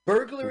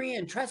 Burglary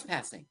and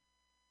trespassing.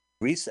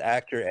 Grease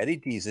actor Eddie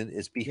Deason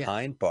is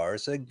behind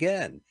bars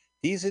again.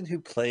 Deason, who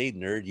played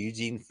nerd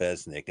Eugene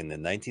Fesnick in the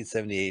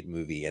 1978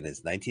 movie and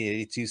his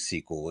 1982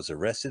 sequel, was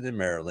arrested in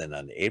Maryland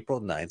on April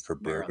 9th for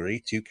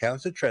burglary, 2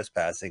 counts of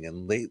trespassing,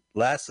 and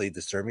lastly,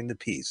 disturbing the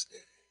peace,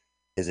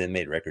 his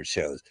inmate record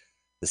shows.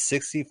 The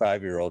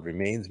 65-year-old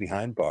remains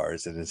behind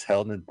bars and is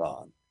held in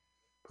bond.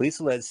 Police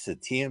alleged to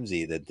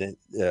TMZ that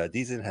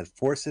Deason had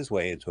forced his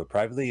way into a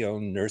privately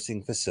owned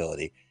nursing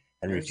facility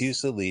and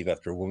refused to leave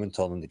after a woman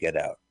told him to get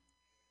out.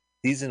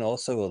 Deason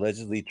also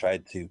allegedly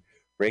tried to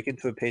break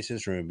into a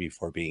patient's room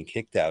before being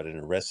kicked out and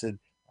arrested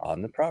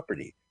on the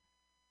property.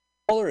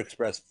 Polar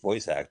Express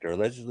voice actor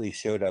allegedly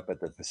showed up at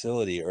the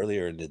facility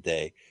earlier in the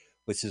day,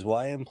 which is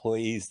why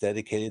employees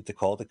dedicated to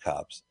call the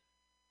cops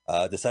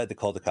decided to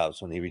call the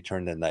cops when he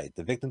returned at night.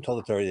 The victim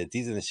told authorities that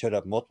Deason has showed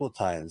up multiple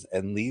times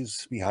and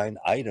leaves behind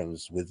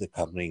items with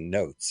accompanying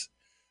notes.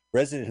 A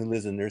resident who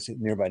lives in a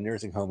nearby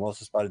nursing home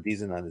also spotted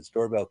Deason on his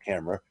doorbell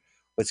camera,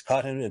 which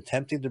caught him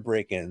attempting to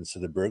break in, so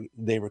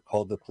they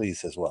called the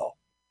police as well.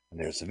 And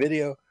there's the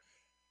video.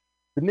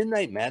 The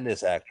Midnight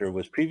Madness actor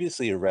was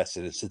previously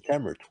arrested in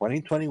September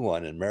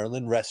 2021 in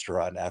Maryland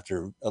restaurant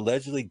after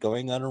allegedly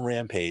going on a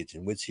rampage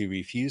in which he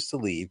refused to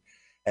leave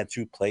and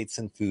threw plates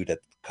and food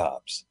at the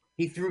cops.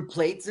 He threw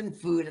plates and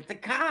food at the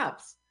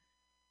cops.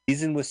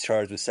 Deason was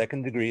charged with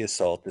second-degree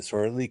assault,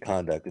 disorderly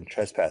conduct, and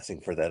trespassing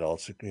for that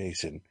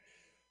altercation.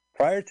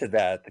 Prior to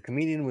that, the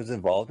comedian was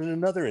involved in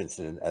another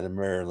incident at a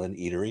Maryland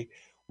eatery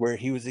where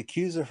he was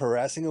accused of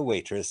harassing a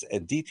waitress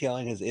and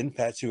detailing his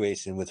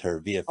infatuation with her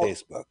via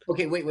Facebook.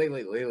 Okay, wait.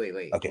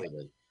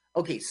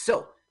 Okay,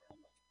 so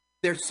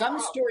there's some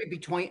story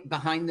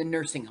behind the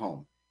nursing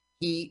home.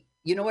 You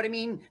know what I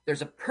mean?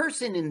 There's a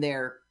person in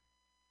there,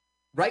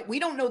 right? We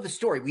don't know the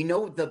story. We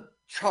know the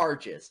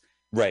charges.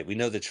 Right, we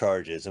know the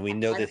charges, and we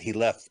know that he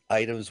left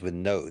items with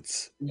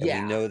notes. And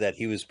we know that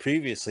he was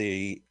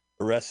previously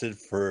arrested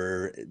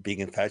for being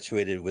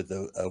infatuated with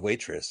a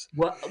waitress.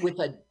 Well, with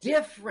a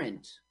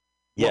different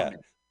woman.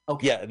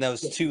 Okay. Yeah, and that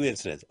was 2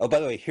 incidents. Oh, by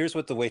the way, here's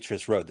what the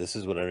waitress wrote. This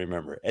is what I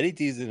remember. Eddie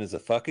Deason is a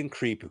fucking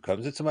creep who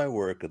comes into my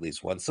work at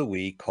least once a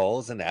week,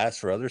 calls and asks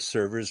for other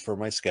servers for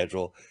my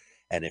schedule,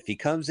 and if he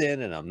comes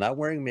in and I'm not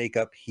wearing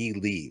makeup, he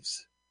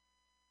leaves.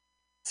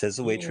 Says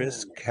the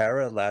waitress.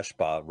 Kara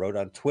Lashbaugh wrote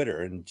on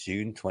Twitter in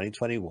June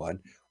 2021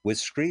 with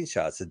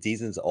screenshots of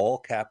Deason's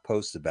all-cap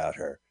post about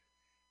her.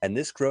 And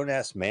this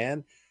grown-ass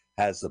man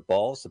has the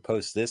balls to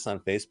post this on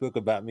Facebook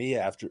about me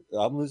after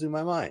I'm losing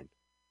my mind.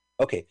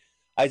 Okay,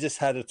 I just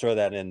had to throw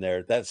that in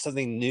there. That's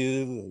something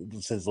new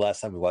since the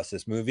last time we watched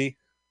this movie.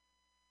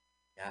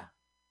 Yeah.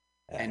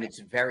 And it's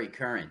very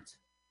current.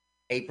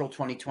 April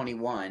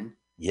 2021.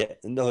 Yeah,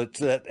 no, it's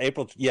that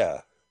April.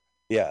 Yeah,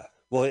 yeah.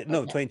 Well,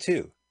 no, Okay.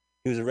 22.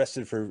 He was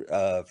arrested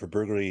for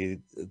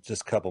burglary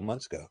just a couple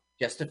months ago.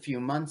 Just a few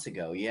months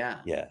ago,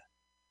 yeah. Yeah,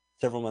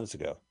 several months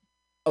ago.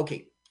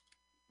 Okay,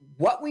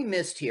 what we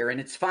missed here, and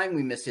it's fine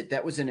we missed it.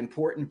 That was an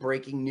important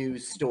breaking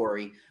news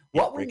story.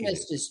 Yeah, What we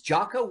missed is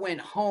Jocko went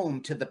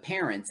home to the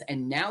parents,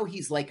 and now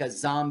he's like a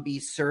zombie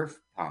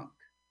surf punk.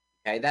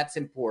 Okay, that's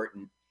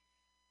important.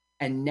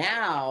 And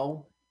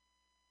now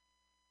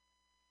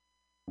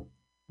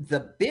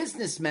the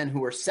businessmen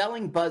who are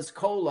selling Buzz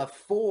Cola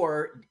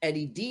for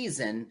Eddie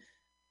Deason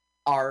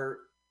are,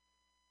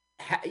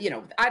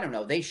 I don't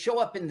know, they show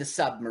up in the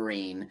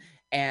submarine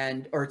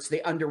or it's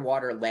the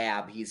underwater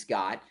lab he's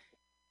got.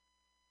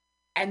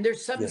 And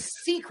there's some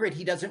secret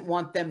he doesn't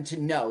want them to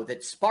know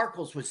that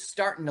Sparkles was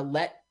starting to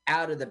let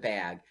out of the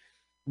bag.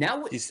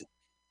 Now, look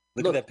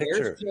at that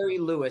picture. There's Jerry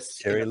Lewis.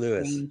 Jerry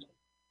Lewis.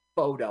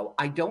 Photo.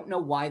 I don't know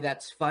why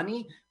that's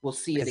funny. We'll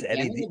see it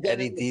again.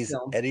 Eddie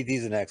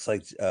Deason acts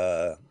like,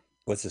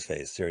 what's his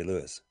face? Jerry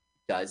Lewis.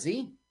 Does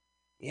he?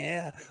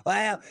 Yeah.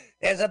 Wow,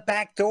 there's a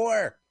back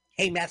door.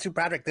 Hey, Matthew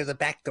Broderick, there's a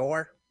back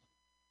door.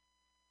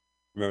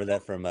 Remember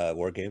that from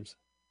War Games?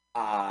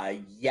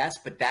 Yes,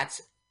 but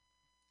that's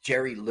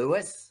Jerry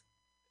Lewis?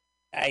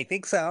 I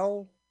think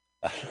so.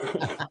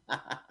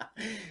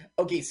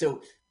 Okay,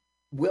 so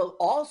we'll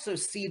also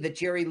see the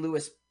Jerry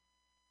Lewis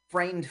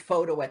framed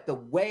photo at the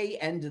way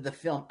end of the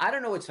film. I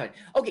don't know what's fine.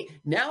 Okay,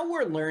 now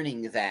we're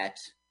learning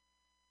that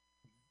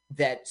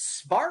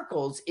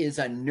Sparkles is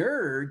a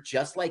nerd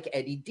just like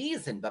Eddie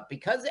Deason, but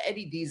because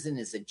Eddie Deason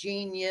is a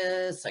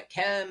genius, a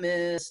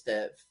chemist,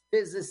 a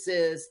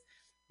physicist,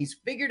 he's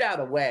figured out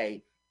a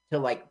way to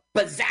like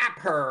bazap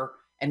her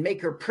and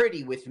make her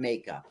pretty with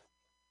makeup.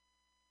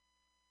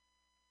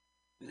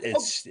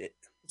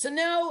 So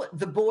now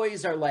the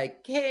boys are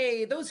like,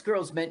 hey, those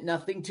girls meant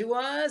nothing to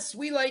us.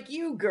 We like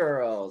you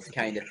girls,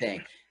 kind of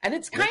thing. And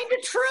it's kind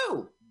of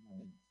true.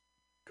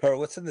 Carl,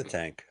 what's in the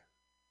tank?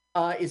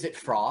 Is it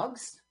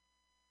frogs?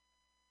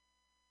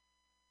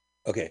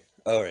 Okay.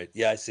 All right.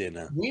 Yeah, I see it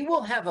now. We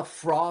will have a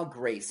frog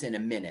race in a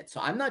minute. So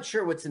I'm not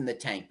sure what's in the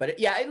tank. But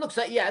it looks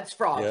like, it's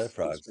frogs. Yeah,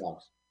 frogs. It's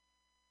frogs.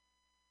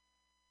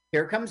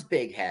 Here comes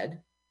Big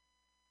Head.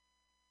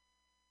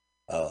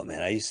 Oh,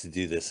 man. I used to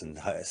do this in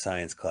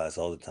science class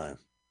all the time.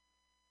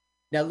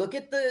 Now look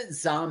at the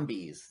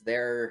zombies.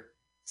 They're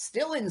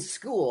still in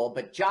school,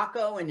 but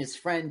Jocko and his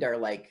friend are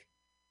like...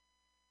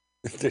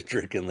 They're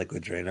drinking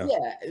liquid Drano.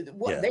 Yeah.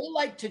 They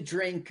like to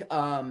drink...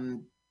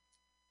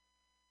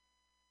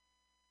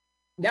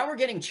 Now we're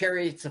getting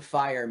Chariots of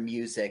Fire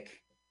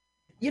music.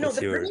 The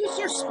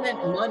producer spent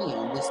money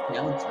on this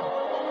soundtrack.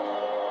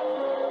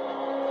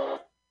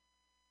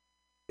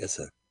 Yes,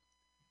 sir.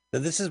 Now,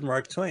 this is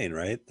Mark Twain,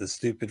 right? The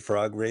stupid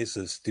frog race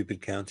of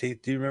Stupid County.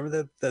 Do you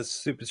remember that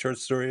stupid short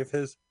story of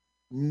his?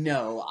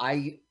 No,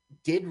 I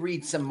did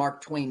read some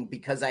Mark Twain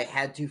because I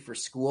had to for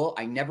school.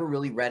 I never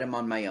really read him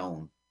on my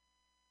own.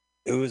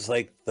 It was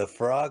like the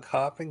frog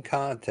hopping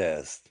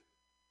contest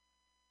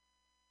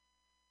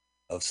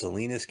of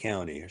Salinas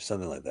County or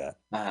something like that.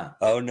 Uh-huh.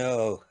 Oh,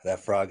 no, that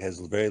frog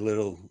has very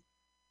little.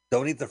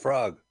 Don't eat the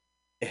frog.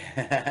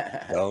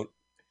 Don't.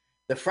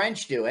 The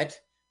French do it,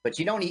 but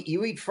you don't eat.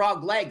 You eat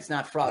frog legs,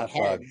 not frog head.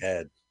 Frog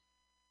head.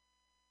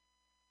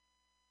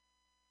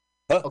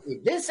 Oh. Okay,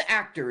 this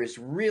actor is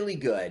really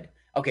good.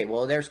 Okay,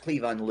 well, there's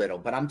Cleavon Little,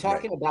 but I'm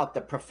talking about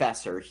the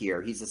professor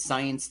here. He's a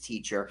science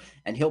teacher,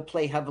 and he'll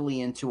play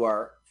heavily into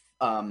our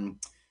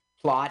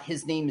plot.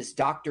 His name is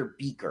Dr.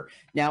 Beaker.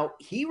 Now,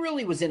 he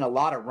really was in a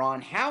lot of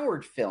Ron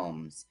Howard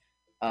films.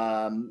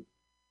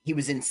 He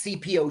was in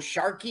CPO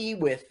Sharky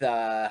with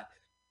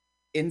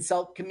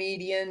Insult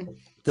Comedian.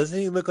 Doesn't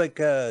he look like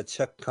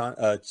Chuck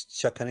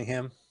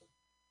Cunningham?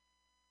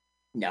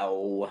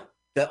 No.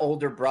 The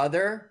older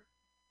brother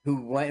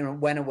who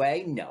went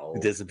away? No.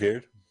 Who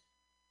disappeared?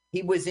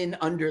 He was in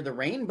Under the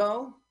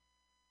Rainbow.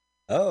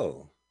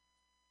 Oh.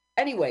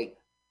 Anyway,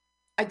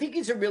 I think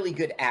he's a really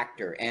good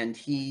actor, and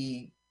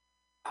he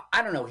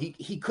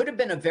could have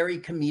been a very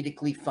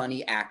comedically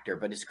funny actor,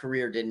 but his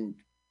career didn't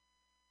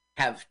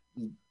have...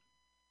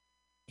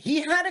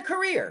 He had a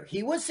career.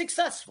 He was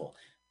successful,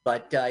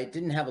 but it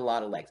didn't have a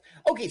lot of legs.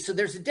 Okay, so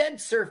there's a dead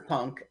surf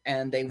punk,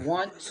 and they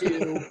want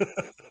to...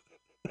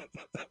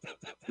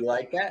 You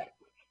like that?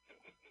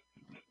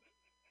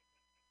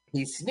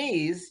 He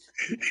sneezed.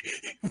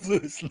 He blew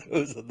his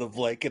nose on the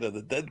blanket of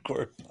the dead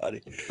corpse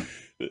body.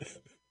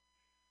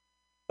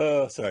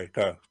 Oh, sorry,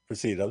 Carl.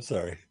 Proceed. I'm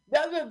sorry.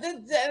 No,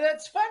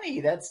 that's funny.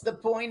 That's the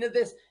point of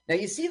this. Now,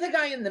 you see the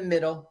guy in the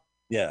middle?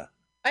 Yeah.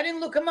 I didn't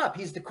look him up.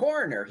 He's the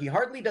coroner. He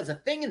hardly does a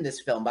thing in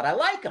this film, but I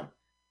like him.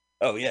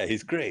 Oh, yeah,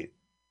 he's great.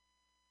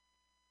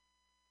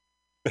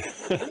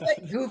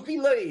 That goofy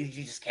look. You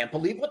just can't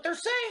believe what they're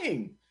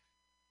saying.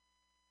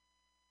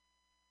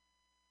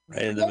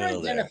 Right in the They're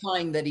middle there.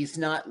 identifying that he's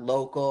not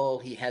local.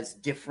 He has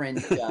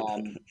different.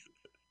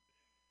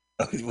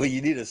 Well,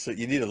 you need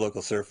a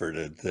local surfer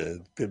to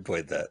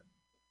pinpoint that.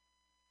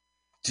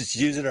 Just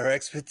using our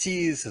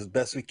expertise as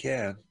best we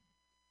can.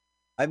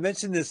 I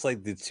mentioned this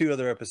like the 2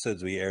 other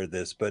episodes we aired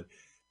this, but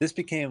this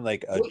became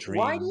like a dream.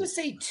 Why do you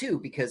say 2?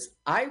 Because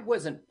I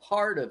wasn't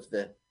part of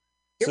the.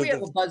 Here So we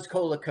have a Buzz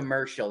Cola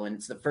commercial, and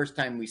it's the first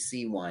time we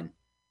see one.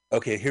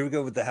 Okay, here we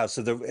go with the house.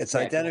 So it's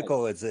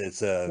identical. It's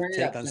a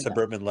take on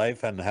suburban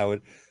life and how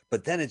it,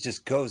 but then it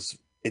just goes.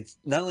 It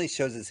not only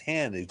shows his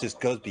hand, it just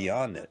goes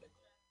beyond it.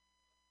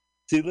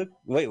 See, look.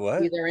 Wait,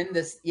 what? See, they're in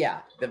this.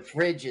 Yeah, the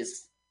fridge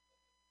is.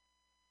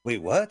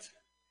 Wait, what?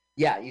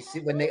 Yeah, you see,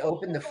 when they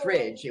opened the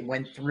fridge, it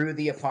went through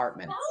the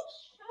apartments. Don't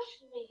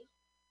shush me.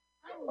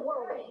 I'm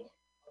worried.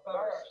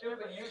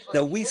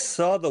 Now we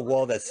saw the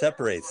wall that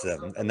separates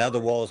them, and now the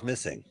wall is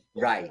missing.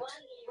 Right.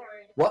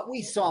 What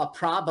we saw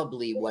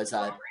probably was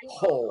a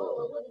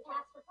hole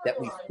that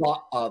we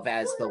thought of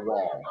as the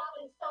wall.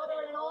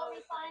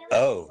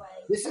 Oh.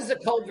 This is a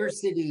Culver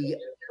City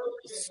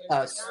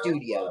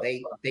studio.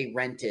 They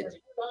rented.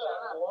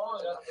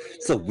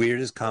 It's the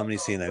weirdest comedy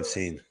scene I've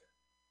seen.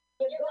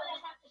 You're going to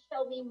have to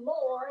show me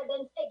more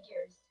than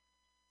figures.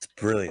 It's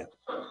brilliant.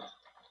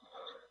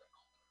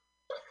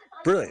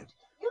 Brilliant.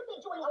 You'd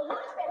be doing a lot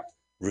better.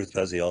 Ruth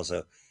Buzzy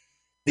also.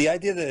 The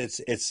idea that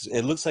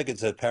it looks like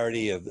it's a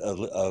parody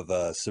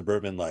of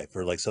suburban life,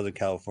 or like Southern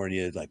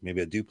California, like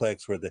maybe a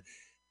duplex where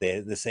they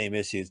have the same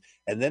issues,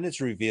 and then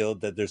it's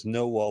revealed that there's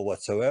no wall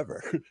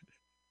whatsoever.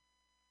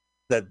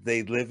 That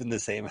they live in the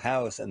same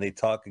house and they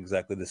talk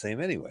exactly the same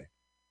anyway.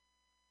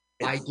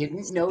 I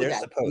didn't know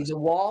that. See the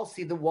wall?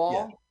 See the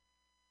wall? Yeah.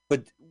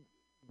 But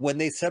when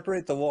they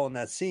separate the wall in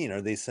that scene,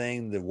 are they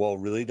saying the wall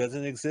really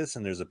doesn't exist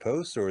and there's a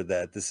post, or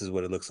that this is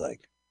what it looks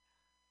like?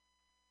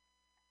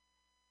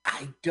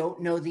 I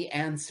don't know the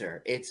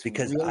answer. It's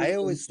because really I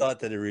always thought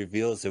that it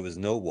reveals there was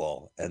no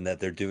wall and that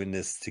they're doing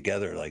this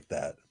together like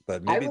that.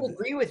 But maybe I would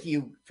agree with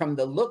you from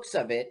the looks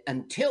of it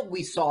until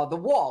we saw the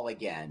wall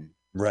again.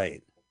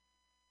 Right.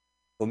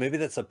 Well, maybe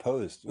that's a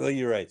post. Well,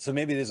 you're right. So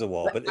maybe it is a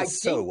wall, but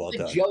it's so well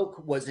done. The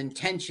joke was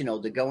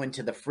intentional to go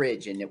into the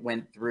fridge and it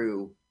went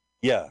through.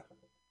 Yeah.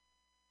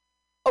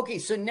 Okay,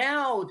 so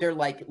now they're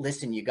like,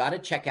 listen, you got to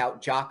check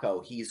out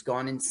Jocko. He's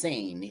gone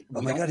insane.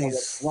 Oh my God,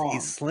 he's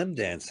slim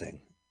dancing.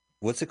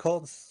 What's it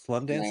called?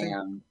 Slam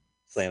dancing?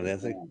 Slam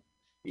dancing?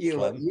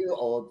 You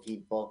old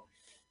people.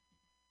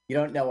 You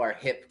don't know our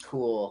hip,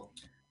 cool.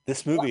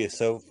 This movie is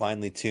so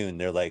finely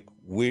tuned. They're like,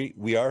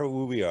 we are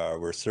who we are.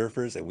 We're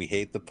surfers and we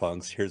hate the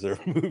punks. Here's our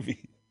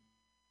movie.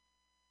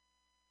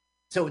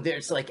 So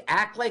there's like,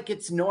 act like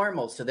it's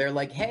normal. So they're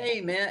like,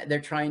 hey, man,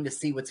 they're trying to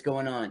see what's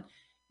going on.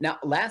 Now,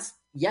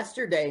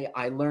 yesterday,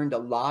 I learned a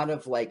lot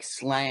of like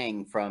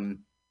slang from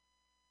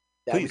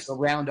that was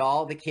around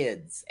all the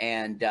kids.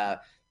 And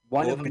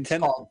one of them is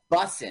called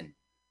bussin'.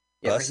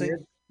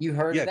 Bussin'? You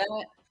heard of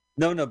that?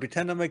 No,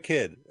 pretend I'm a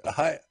kid.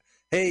 Hi.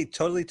 Hey,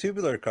 totally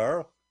tubular,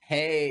 Carl.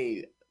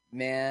 Hey,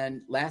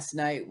 man, last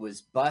night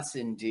was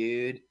bussin',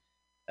 dude.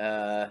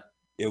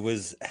 It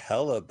was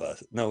hella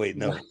bus. No, wait,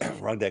 no,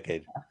 wrong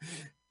decade.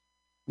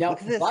 Now,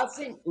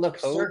 bussin', look,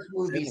 surf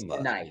movies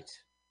tonight.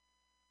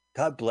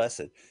 God bless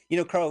it. You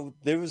know, Carl,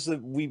 there was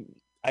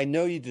I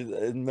know you did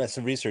a mess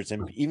of research,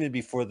 and even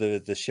before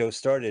the show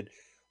started,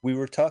 we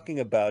were talking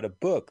about a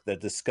book that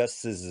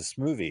discusses this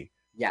movie.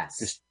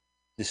 Yes.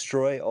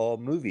 Destroy All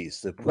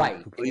Movies.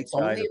 Right. It's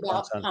only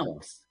about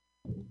punks.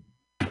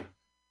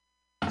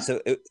 So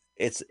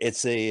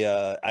it's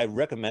a I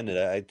recommend it.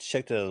 I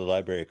checked it out of the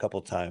library a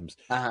couple times,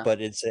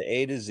 but it's an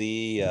A to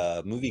Z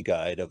movie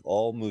guide of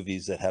all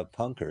movies that have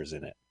punkers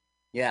in it.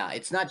 Yeah,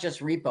 it's not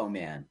just Repo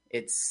Man.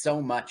 It's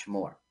so much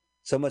more.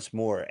 So much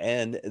more.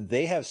 And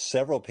they have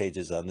several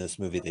pages on this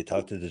movie. They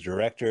talk to the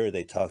director,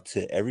 they talk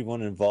to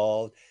everyone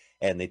involved,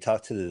 and they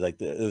talk to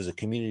there was a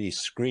community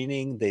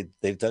screening.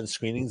 They've done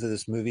screenings of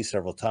this movie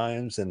several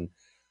times, and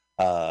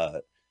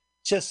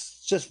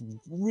just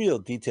real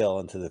detail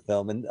into the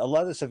film. And a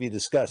lot of the stuff you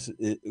discuss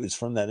is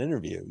from that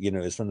interview,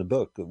 is from the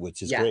book,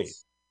 which is great.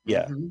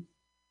 Yeah. Mm-hmm.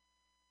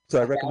 So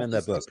I recommend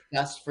that book.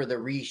 Discussed for the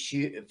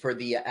reshoot, for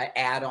the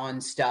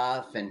add-on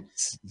stuff. And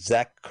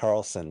Zach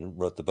Carlson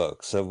wrote the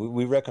book. So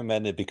we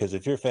recommend it because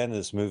if you're a fan of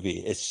this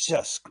movie, it's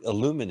just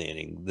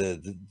illuminating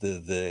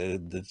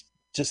the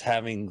just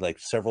having like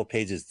several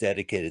pages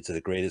dedicated to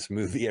the greatest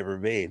movie ever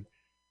made.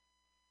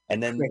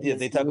 And then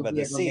they talk about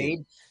the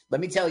scene. Let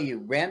me tell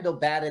you, Randall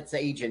Babbitt's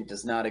agent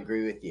does not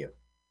agree with you.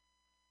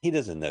 He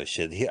doesn't know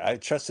shit. I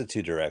trust the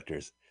two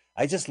directors.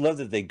 I just love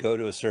that they go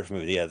to a surf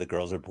movie. Yeah, the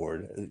girls are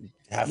bored.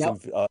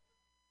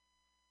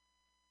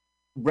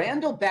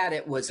 Randall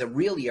Babbitt was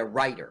really a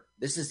writer.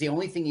 This is the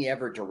only thing he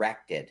ever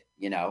directed,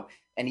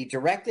 and he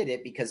directed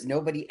it because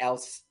nobody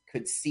else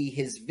could see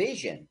his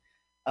vision.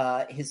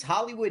 His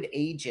Hollywood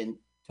agent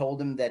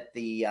told him that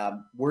the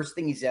worst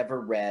thing he's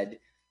ever read.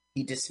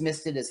 He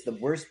dismissed it as the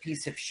worst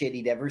piece of shit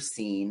he'd ever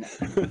seen.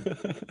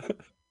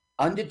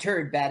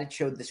 Undeterred, Babbitt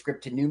showed the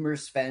script to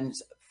numerous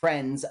friends,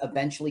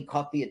 eventually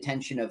caught the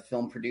attention of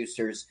film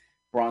producers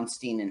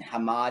Bronstein and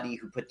Hamadi,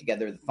 who put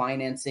together the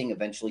financing,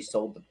 eventually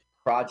sold the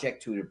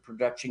project to a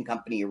production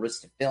company,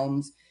 Arista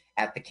Films,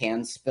 at the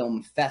Cannes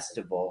Film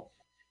Festival.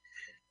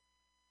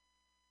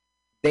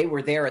 They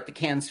were there at the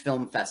Cannes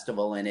Film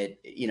Festival, and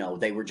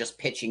they were just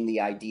pitching the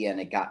idea, and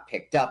it got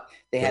picked up.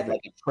 They had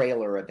like a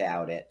trailer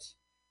about it.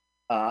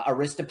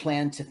 Arista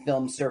planned to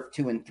film Surf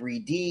 2 in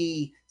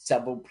 3D.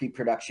 Several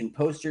pre-production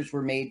posters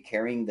were made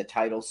carrying the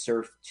title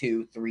Surf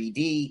 2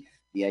 3D.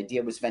 The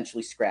idea was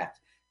eventually scrapped.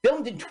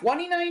 Filmed in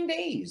 29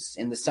 days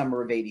in the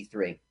summer of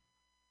 '83.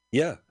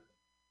 Yeah.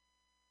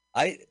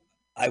 I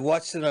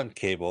watched it on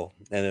cable,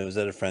 and it was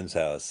at a friend's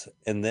house.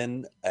 And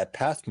then at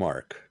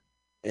Pathmark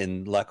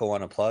in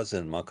Lackawanna Plaza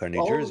in Montclair,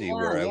 New Jersey,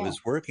 where I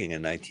was working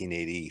in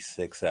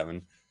 1986,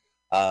 7,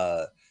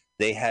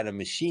 they had a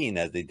machine,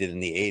 as they did in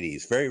the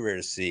 80s, very rare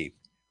to see,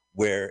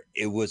 where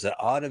it was an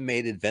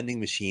automated vending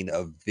machine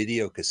of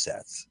video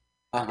cassettes.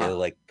 It'll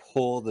like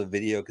pull the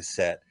video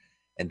cassette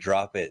and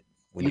drop it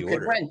when you order. You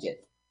could rent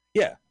it.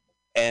 Yeah.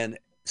 And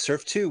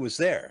Surf 2 was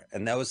there.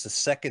 And that was the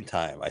second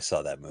time I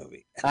saw that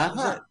movie.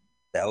 And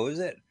that was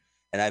it.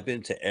 And I've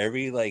been to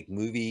every like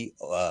movie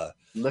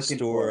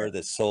store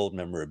that sold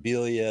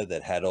memorabilia,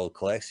 that had old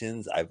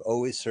collections. I've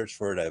always searched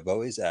for it. I've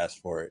always asked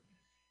for it.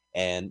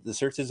 And the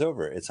search is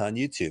over. It's on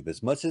YouTube.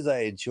 As much as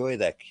I enjoy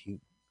that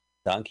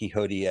Don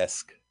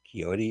Quixote-esque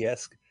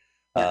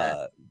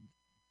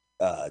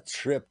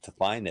trip to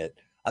find it,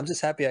 I'm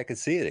just happy I could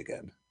see it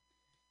again.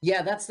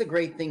 Yeah, that's the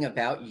great thing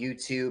about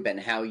YouTube, and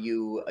how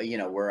you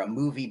were a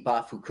movie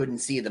buff who couldn't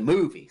see the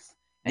movies.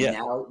 And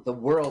now the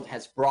world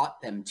has brought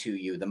them to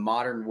you. The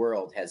modern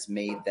world has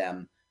made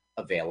them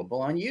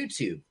available on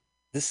YouTube.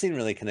 This scene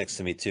really connects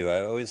to me too.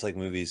 I always like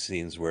movie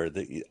scenes where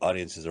the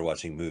audiences are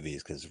watching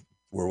movies, because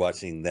we're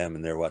watching them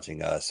and they're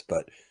watching us.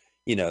 But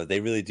they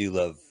really do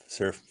love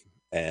surf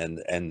and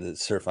the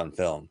surf on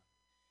film.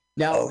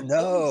 Now, it's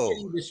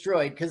getting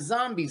destroyed because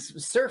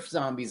surf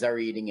zombies are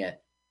eating it.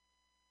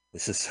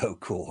 This is so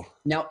cool.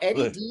 Now,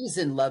 Eddie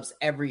Deason loves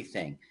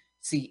everything.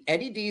 See,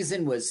 Eddie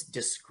Deason was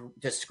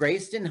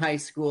disgraced in high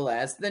school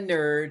as the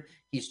nerd.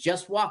 He's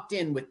just walked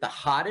in with the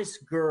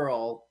hottest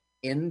girl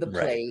in the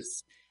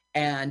place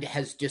and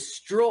has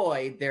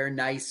destroyed their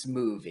nice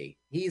movie.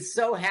 He's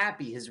so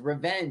happy. His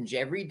revenge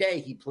every day.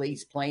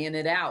 He's playing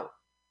it out.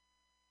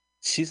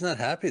 She's not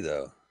happy,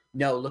 though.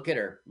 No, look at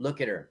her.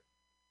 Look at her.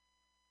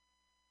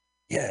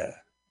 Yeah.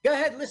 Go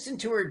ahead, listen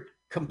to her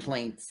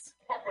complaints.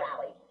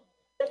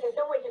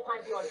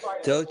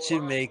 Don't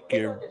you make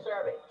your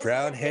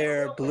brown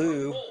hair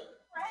blue.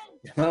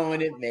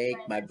 Don't it make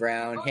my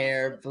brown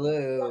hair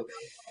blue?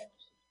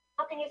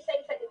 How can you say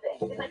such a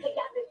thing? Because I take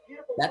out this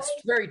beautiful That's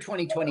very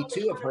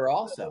 2022 of her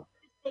also.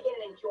 Dig in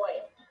and enjoy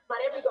it. Not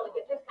every girl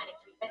gets this kind of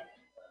treatment.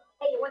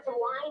 Hey, you want some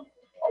wine?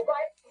 Oh,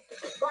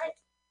 right.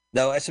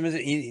 No,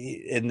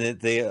 in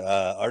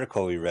the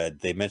article we read,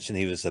 they mentioned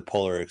he was a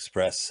Polar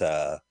Express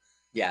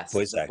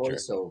voice actor.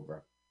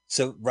 Voiceover.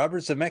 So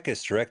Robert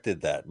Zemeckis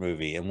directed that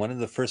movie, and one of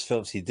the first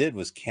films he did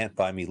was Can't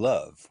Buy Me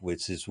Love,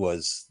 which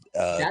was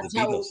that's the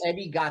how Beatles.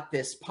 Eddie got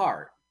this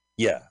part.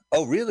 Yeah.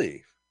 Oh,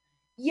 really?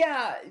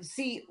 Yeah.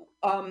 See,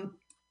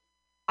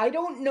 I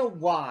don't know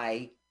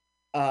why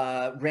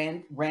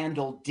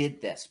Randall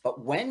did this,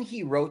 but when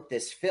he wrote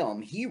this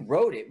film, he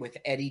wrote it with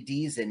Eddie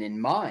Deason in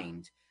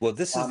mind. Well,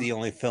 this is the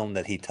only film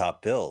that he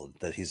top billed,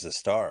 that he's a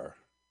star.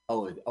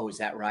 Oh, is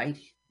that right?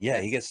 Yeah,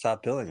 he gets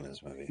top billing in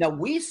this movie. Now,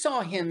 we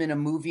saw him in a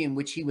movie in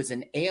which he was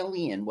an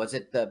alien. Was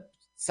it the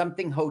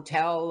something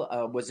hotel?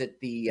 Was it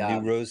the New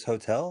Rose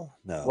Hotel?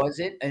 No. Was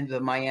it in the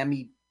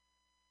Miami?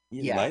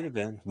 It might have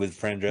been with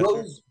Fran Drescher.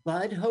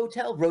 Rosebud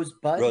Hotel?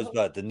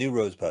 Rosebud, the new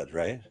Rosebud,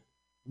 right?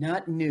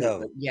 Not new,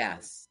 but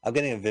yes. I'm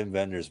getting a Wim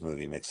Wenders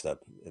movie mixed up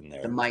in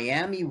there. The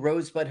Miami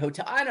Rosebud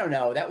Hotel. I don't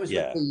know. That was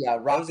with the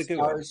rock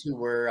stars who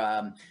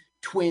were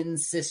twin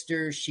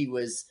sisters. She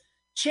was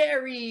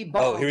Cherry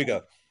Bomb. Oh, here we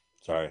go.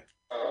 Sorry.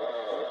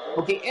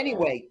 Okay,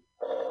 anyway,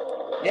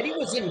 Eddie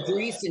was in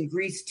Grease and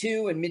Grease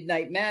 2 and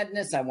Midnight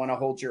Madness. I Want to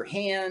Hold Your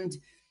Hand.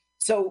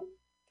 So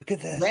look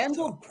at this.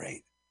 Randall,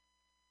 great.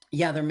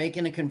 Yeah, they're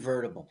making a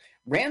convertible.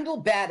 Randall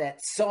Babbitt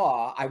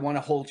saw I Want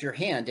to Hold Your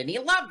Hand, and he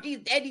loved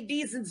Eddie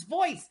Deason's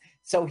voice.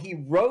 So he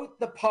wrote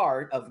the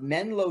part of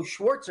Menlo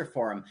Schwartzer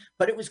for him,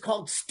 but it was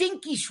called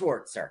Stinky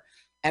Schwartzer.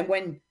 And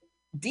when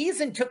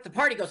Deason took the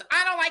part, he goes,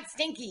 I don't like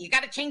Stinky. You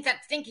got to change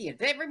that Stinky.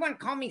 Everyone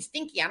call me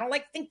Stinky. I don't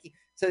like Stinky.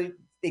 So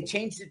they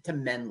changed it to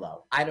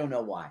Menlo. I don't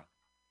know why.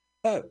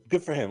 Oh,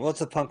 good for him. Well,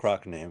 it's a punk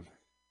rock name.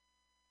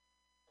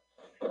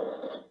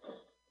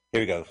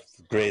 Here we go.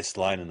 The greatest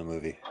line in the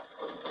movie.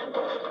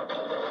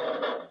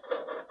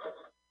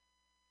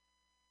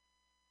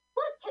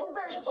 What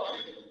convertible?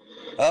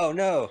 Oh,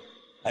 no.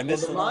 I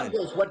missed the mom line.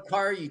 goes, "What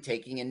car are you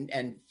taking?"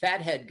 And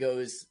Fathead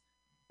goes,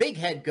 Big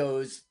Head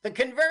goes, "The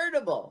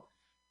convertible."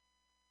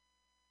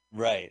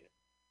 Right.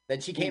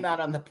 Then she came out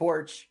on the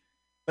porch,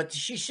 but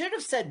she should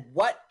have said,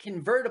 "What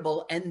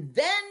convertible?" And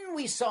then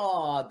we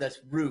saw the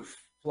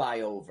roof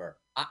fly over,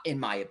 in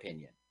my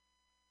opinion.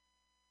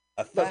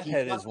 A Look, he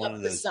fathead is fucked one up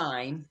of the those.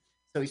 sign,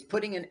 so he's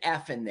putting an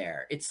F in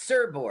there. It's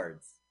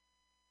surboards.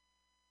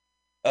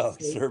 Oh,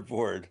 So-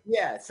 surfboard.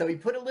 Yeah, so he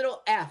put a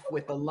little F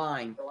with a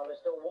line. The weather's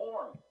still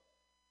warm.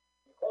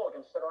 The cold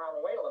can sit around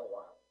and wait a little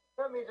while.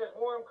 That means there's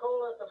warm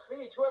coal at the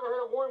beach. Who ever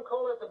heard of warm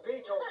coal at the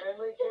beach, old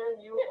Finley?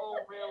 Can you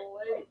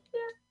relate?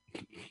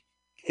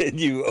 Can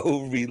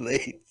you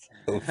relate?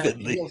 Oh,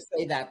 Finley. He'll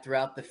say that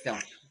throughout the film.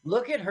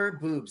 Look at her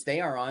boobs. They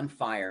are on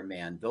fire,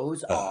 man.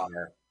 Those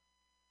are.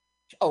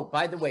 Oh,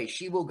 by the way,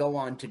 she will go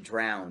on to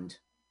Drowned.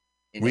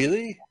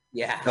 Really?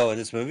 Yeah. Oh, in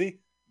this movie?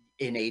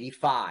 In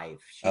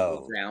 85. She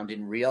was drowned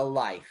in real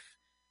life.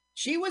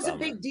 She was a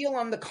big deal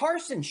on the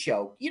Carson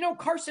show. You know,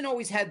 Carson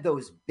always had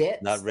those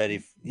bits. Not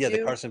ready. Yeah,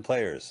 the Carson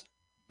Players.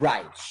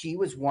 Right. She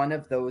was one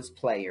of those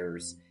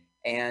players.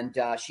 And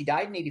she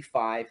died in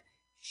 85.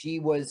 She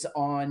was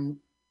on.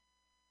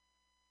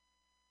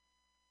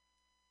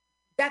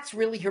 That's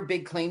really her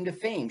big claim to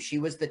fame. She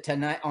was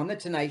on the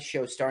Tonight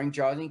Show starring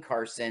Johnny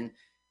Carson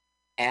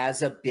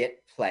as a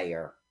bit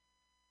player.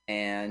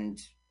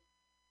 And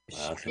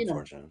That's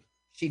unfortunate.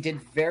 She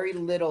did very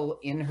little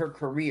in her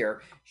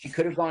career. She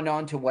could have gone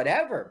on to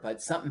whatever,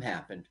 but something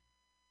happened.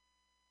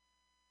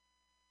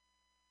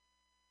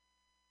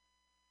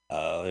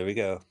 Oh, there we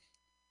go.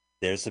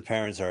 There's the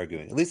parents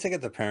arguing. At least I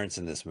get the parents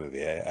in this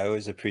movie. I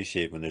always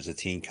appreciate when there's a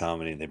teen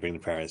comedy and they bring the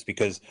parents,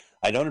 because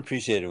I don't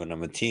appreciate it when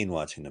I'm a teen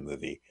watching the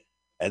movie.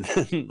 And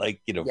then,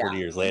 40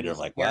 years later, I'm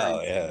like,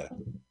 wow, yeah.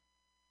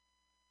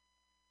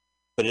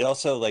 But it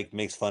also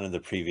makes fun of the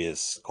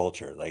previous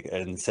culture,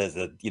 and says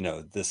that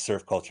this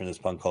surf culture and this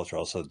punk culture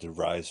also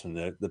derives from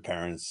the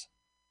parents.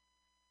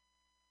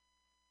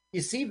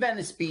 You see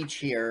Venice Beach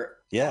here.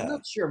 Yeah, I'm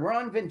not sure. We're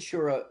on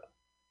Ventura.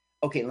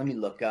 Okay, let me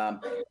look.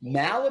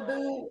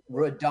 Malibu,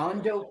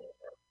 Redondo.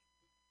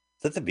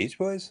 Is that the Beach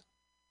Boys?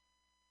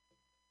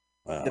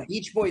 Wow. The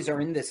Beach Boys are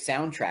in this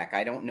soundtrack.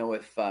 I don't know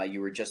if you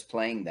were just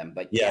playing them,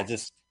 but yeah,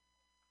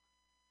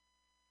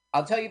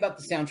 I'll tell you about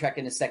the soundtrack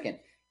in a second.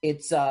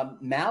 It's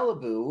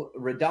Malibu,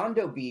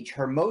 Redondo Beach,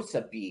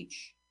 Hermosa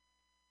Beach,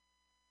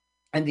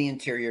 and the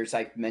interiors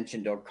I've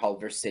mentioned are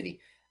Culver City.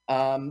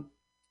 The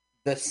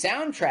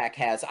soundtrack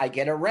has "I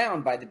Get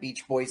Around" by the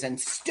Beach Boys and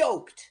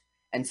 "Stoked"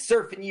 and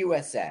 "Surfin'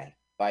 USA"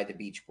 by the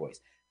Beach Boys.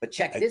 But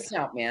check this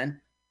out,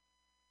 man.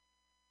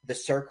 The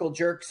Circle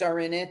Jerks are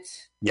in it.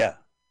 Yeah.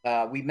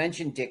 We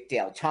mentioned Dick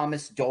Dale.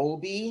 Thomas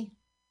Dolby.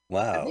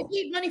 Wow. They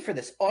paid money for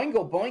this.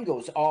 Oingo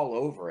Boingo's all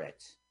over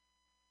it.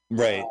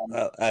 Right,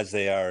 as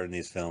they are in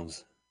these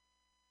films.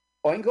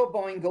 Oingo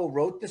Boingo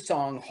wrote the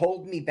song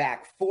 "Hold Me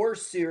Back" for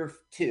Surf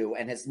 2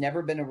 and has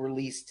never been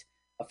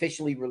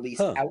officially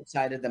released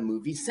outside of the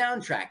movie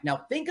soundtrack.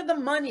 Now, think of the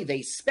money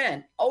they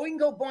spent.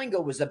 Oingo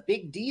Boingo was a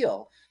big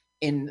deal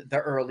in the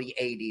early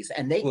 80s,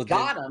 and they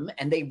got him,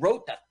 and they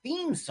wrote the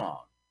theme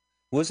song.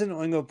 Wasn't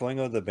Oingo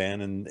Boingo the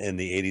band in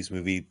the 80s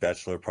movie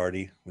Bachelor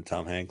Party with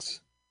Tom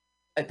Hanks?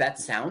 That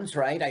sounds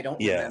right. I don't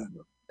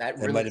remember. That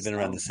really might have been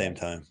around the same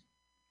time.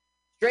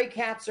 Stray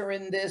Cats are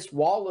in this.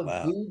 Wall of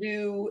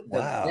Voodoo,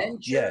 The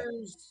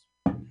Ventures.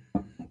 Yeah.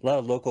 A lot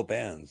of local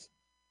bands.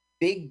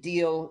 Big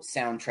deal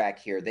soundtrack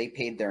here. They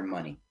paid their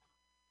money.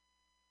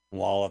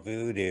 Wall of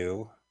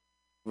Voodoo.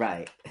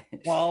 Right.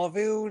 Wall of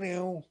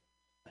Voodoo.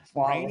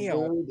 Wall of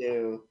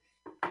Voodoo.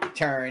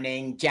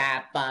 Turning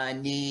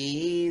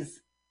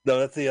Japanese. No,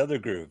 that's the other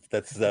group.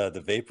 That's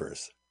the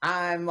Vapors.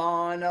 I'm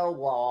on a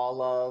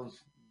wall of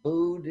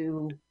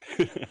voodoo.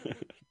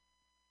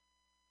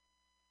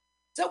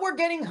 So we're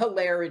getting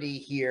hilarity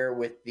here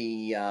with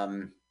the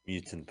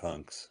Mutant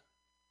Punks.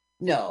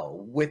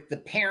 No, with the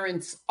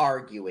parents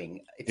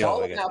arguing. It's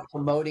all about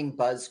promoting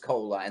Buzz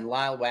Cola and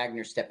Lyle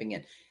Wagner stepping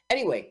in.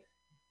 Anyway,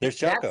 there's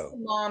Jocko. That's the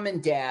mom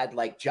and dad.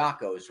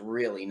 Jocko's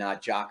really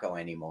not Jocko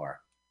anymore.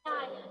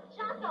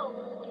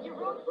 Jocko, your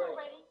room's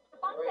ready. The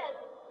bunk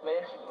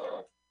bed.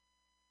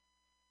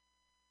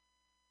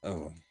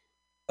 Oh,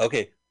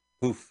 okay.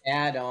 Poof.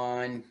 Add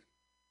on.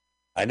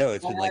 I know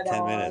it's been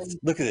 10 minutes.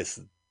 Look at this.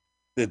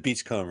 The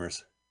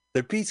beachcombers.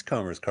 They're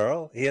beachcombers,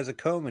 Carl. He has a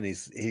comb and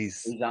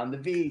he's on the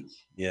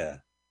beach. Yeah.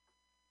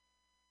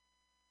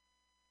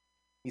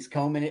 He's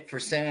combing it for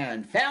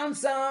sand. Found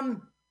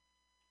some.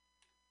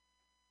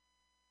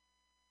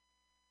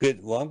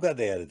 Good. Well, I'm glad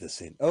they added this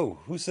scene. Oh,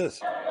 who's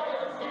this?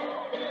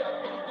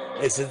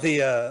 Is it the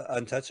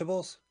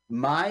Untouchables?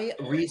 My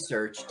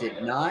research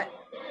did not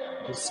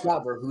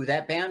discover who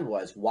that band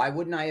was. Why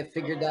wouldn't I have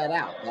figured that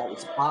out? That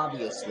was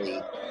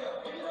obviously.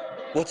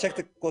 We'll check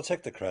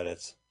the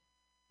credits.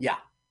 Yeah.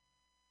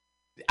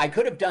 I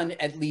could have done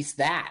at least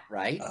that,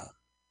 right?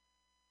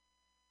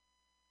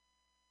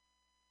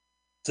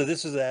 So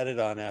this was added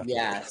on after.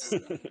 Yes.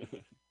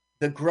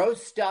 The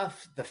gross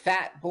stuff, the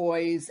fat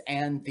boys,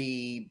 and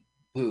the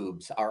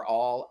boobs are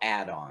all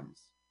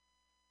add-ons.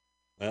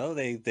 Well,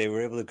 they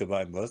were able to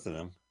combine both of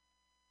them.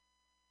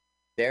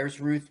 There's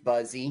Ruth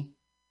Buzzy.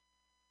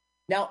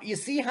 Now, you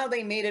see how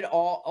they made it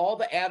all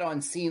the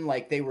add-ons seem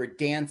like they were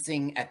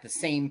dancing at the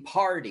same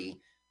party.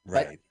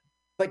 Right.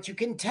 But you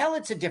can tell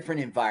it's a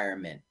different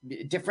environment,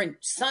 different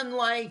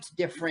sunlight,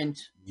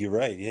 different. You're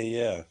right. Yeah,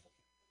 yeah.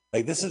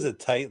 Like this is a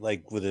tight,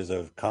 like where there's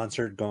a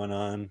concert going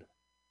on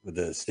with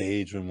the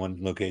stage in one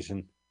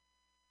location.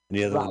 And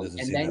the other one doesn't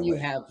seem that way. And then you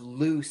have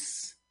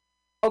loose.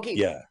 Okay.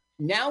 Yeah.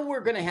 Now we're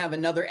going to have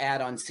another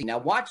add-on scene. Now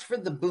watch for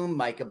the boom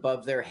mic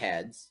above their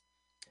heads.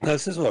 Now,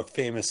 this is a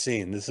famous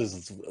scene. This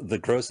is the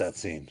gross out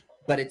scene.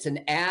 But it's an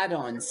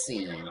add-on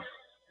scene.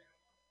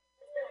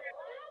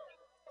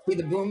 See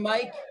the boom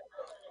mic?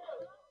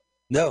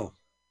 No.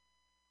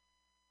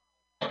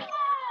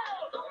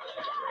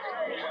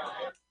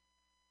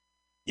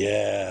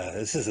 Yeah,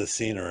 this is a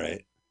scene,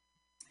 right?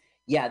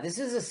 Yeah, this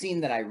is a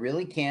scene that I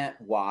really can't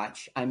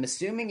watch. I'm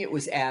assuming it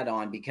was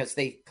add-on because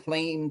they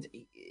claimed,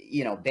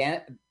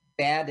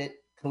 Bandit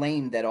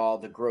claimed that all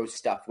the gross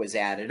stuff was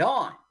added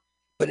on.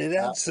 But it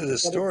adds to the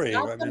story. It's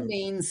not the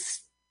main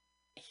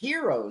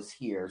heroes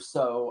here,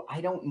 so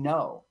I don't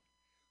know.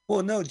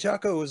 Well, no,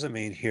 Jocko was a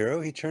main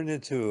hero. He turned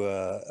into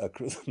a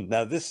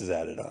now this is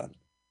added on.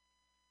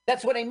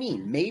 That's what I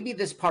mean. Maybe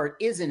this part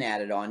isn't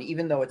added on,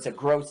 even though it's a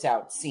gross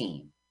out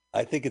scene.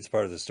 I think it's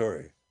part of the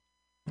story.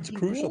 It's a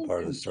crucial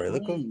part of the story.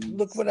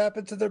 Look what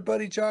happened to their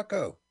buddy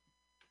Jocko.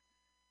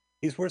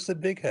 He's worse than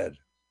Big Head.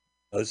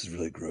 Oh, this is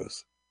really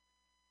gross.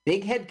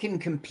 Big Head can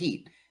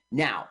compete.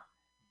 Now,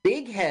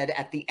 Big Head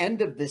at the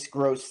end of this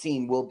gross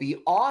scene will be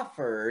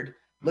offered,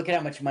 look at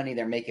how much money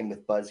they're making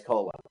with Buzz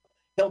Cola.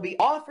 He'll be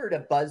offered a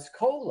Buzz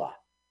Cola,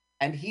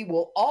 and he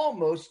will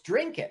almost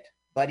drink it,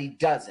 but he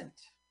doesn't.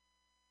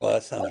 Well,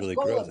 that sounds really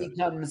gross. Buzz Cola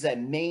becomes a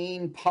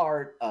main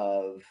part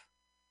of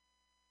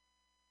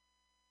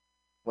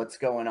what's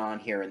going on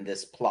here in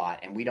this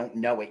plot, and we don't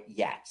know it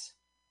yet.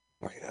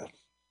 Oh, yeah.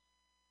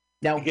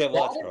 Now,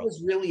 Bandit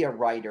was really a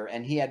writer,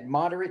 and he had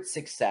moderate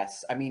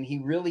success. I mean, he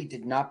really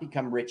did not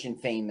become rich and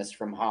famous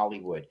from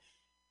Hollywood.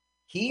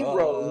 He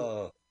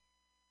wrote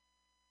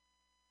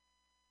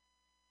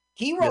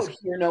Hear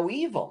No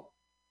Evil.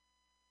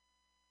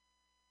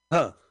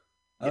 Huh.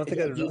 I don't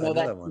think I know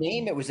that one.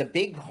 Name? It was a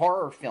big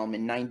horror film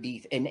in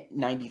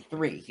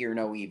 93, Hear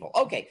No Evil.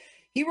 Okay.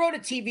 He wrote a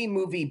TV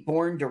movie,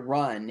 Born to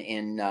Run,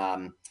 in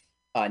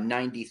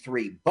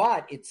 93,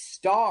 but it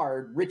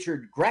starred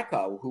Richard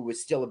Greco, who was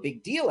still a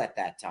big deal at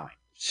that time.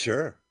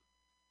 Sure.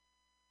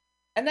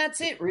 And that's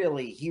it,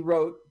 really. He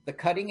wrote The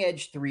Cutting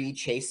Edge 3,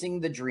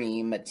 Chasing the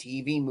Dream, a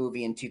TV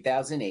movie in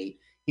 2008.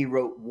 He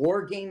wrote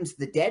War Games: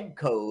 The Dead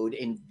Code,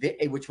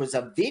 which was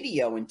a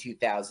video in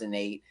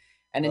 2008.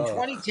 And in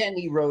 2010,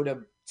 he wrote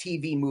a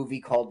TV movie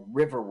called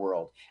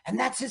Riverworld. And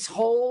that's his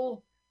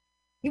whole...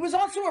 He was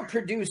also a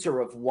producer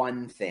of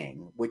one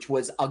thing, which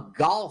was a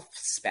golf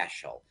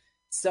special.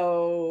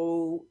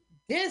 So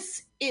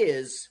this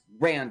is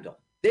Randall.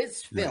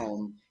 This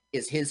film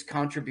is his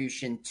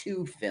contribution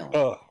to film.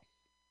 Oh,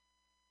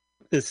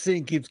 this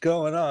scene keeps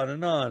going on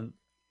and on.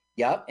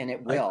 Yep, and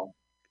it will.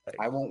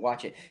 I won't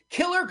watch it.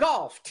 Killer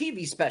Golf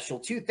TV special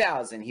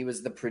 2000. He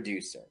was the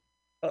producer.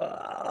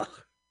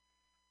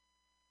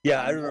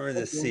 Yeah, I remember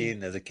this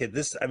scene as a kid.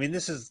 This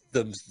is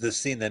the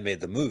scene that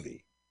made the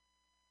movie.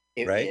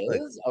 It right?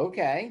 is?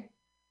 Okay.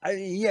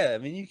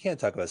 You can't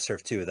talk about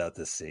Surf 2 without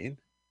this scene.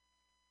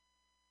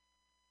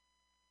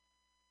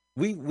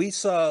 We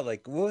saw,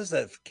 like, what was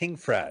that? King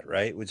Frat,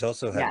 right? Which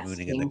also had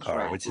mooning in the car,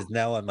 Frat. Which is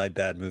now on my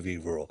bad movie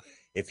rule.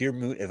 If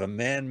a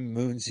man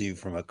moons you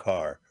from a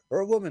car,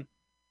 or a woman,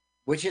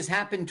 which has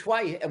happened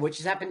twice, which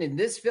has happened in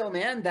this film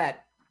and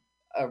that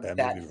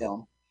film.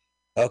 Rule.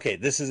 Okay,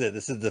 this is it.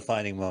 This is the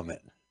defining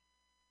moment.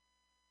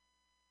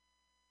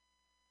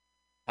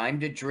 Time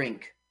to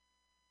drink.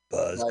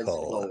 Buzz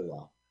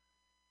Cola.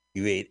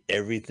 You ate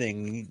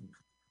everything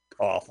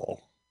awful.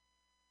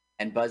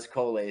 And Buzz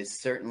Cola is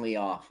certainly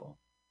awful.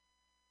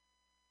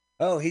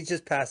 Oh, he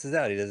just passes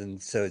out. He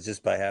doesn't, so it's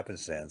just by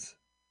happenstance.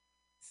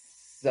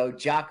 So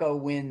Jocko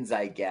wins,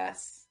 I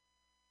guess.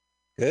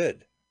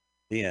 Good.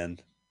 The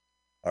end.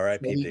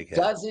 R.I.P. Big Head.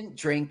 He doesn't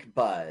drink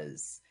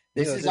Buzz.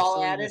 This is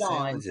all added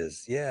on.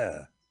 Yeah.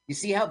 You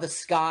see how the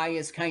sky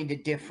is kind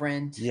of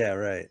different? Yeah,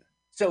 right.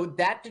 So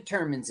that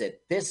determines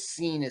it. This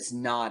scene is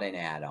not an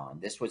add-on.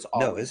 This was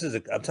all. No,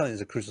 I'm telling you,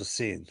 it's a crucial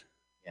scene.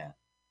 Yeah.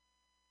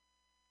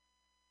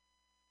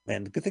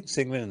 Man, good thing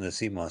Sigmund and the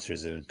Sea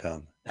Monsters didn't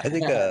come. I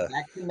think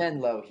back to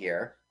Menlo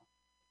here.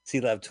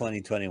 Sea Lab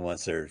 2020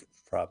 wants their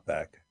prop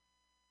back.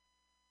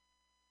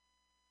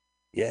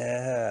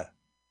 Yeah.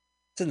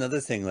 It's another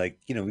thing, like,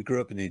 we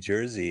grew up in New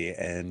Jersey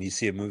and you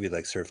see a movie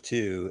like Surf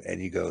 2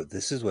 and you go,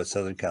 this is what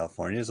Southern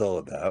California is all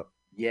about.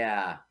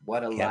 Yeah,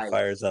 what a life.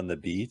 Campfires on the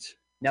beach.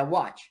 Now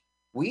watch.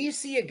 We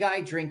see a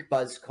guy drink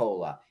Buzz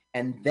Cola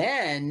and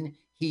then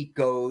he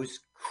goes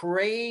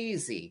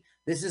crazy.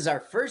 This is our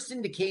first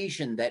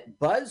indication that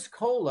Buzz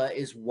Cola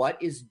is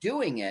what is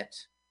doing it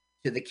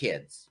to the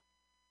kids.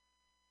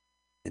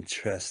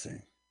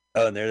 Interesting.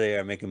 Oh, and there they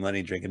are making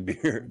money drinking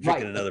beer,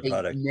 drinking another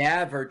product.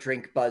 Never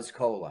drink Buzz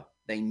Cola.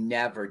 They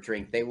never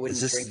drink. They wouldn't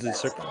drink that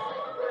stuff.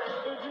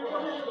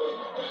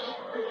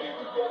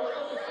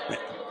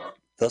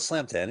 They'll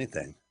slam to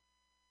anything.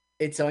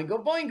 It's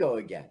Oingo Boingo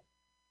again.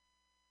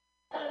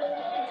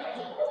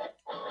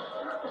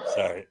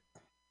 Sorry.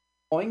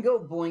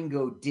 Oingo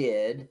Boingo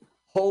did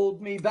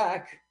Hold Me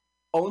Back,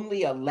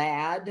 Only a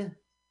Lad.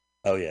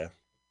 Oh, yeah.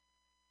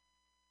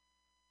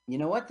 You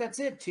know what? That's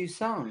it. 2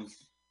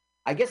 songs.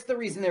 I guess the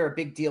reason they're a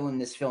big deal in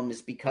this film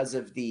is because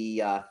of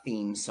the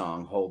theme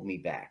song, Hold Me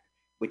Back,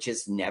 which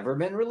has never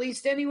been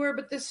released anywhere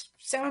but this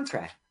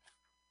soundtrack.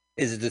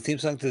 Is it the theme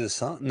song to the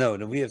song? No,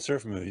 we have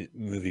surf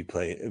music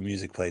play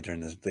during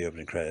the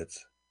opening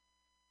credits.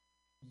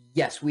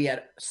 Yes, we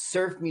had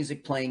surf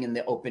music playing in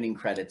the opening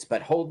credits,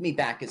 but Hold Me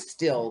Back is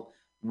still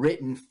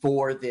written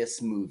for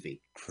this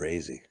movie.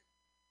 Crazy.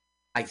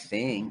 I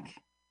think.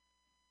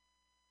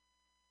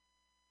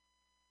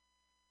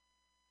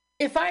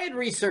 If I had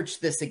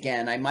researched this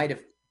again, I might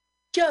have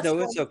just... No,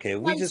 it's okay.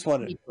 We just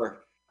want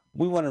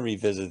to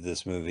revisit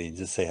this movie and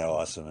just say how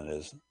awesome it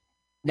is.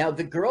 Now,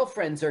 the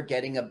girlfriends are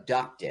getting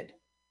abducted.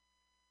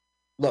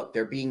 Look,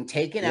 they're being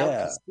taken out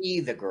to see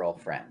the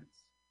girlfriends.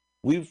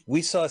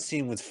 We saw a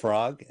scene with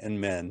frog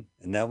and men,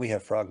 and now we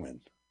have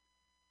frogmen.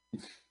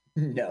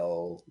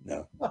 No.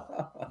 Look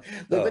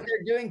what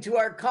they're doing to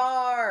our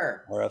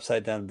car. Our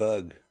upside down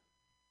bug.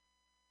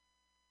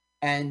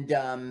 And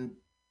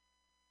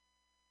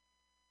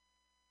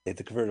take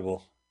the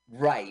convertible.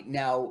 Right.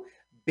 Now,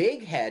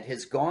 Big Head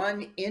has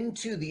gone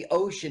into the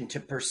ocean to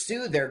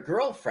pursue their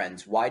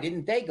girlfriends. Why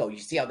didn't they go? You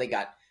see how they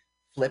got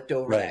flipped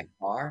over that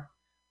car?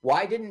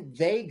 Why didn't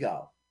they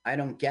go? I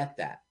don't get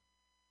that.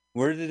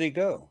 Where did they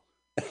go?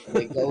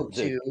 They go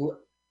to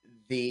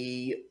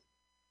the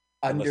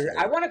under...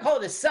 I want to call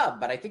it a sub,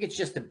 but I think it's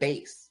just the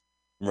base.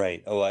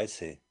 Right. Oh, I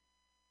see.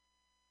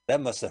 That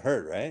must have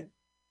hurt, right?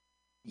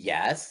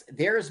 Yes.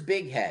 There's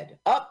Big Head.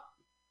 Up.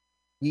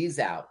 He's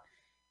out.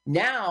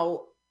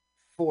 Now,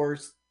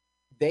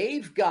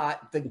 they've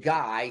got the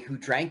guy who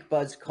drank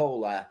Buzz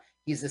Cola.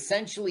 He's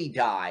essentially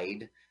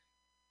died.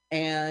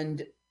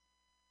 And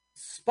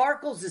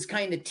Sparkles is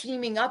kind of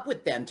teaming up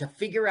with them to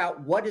figure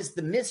out what is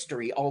the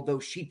mystery, although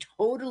she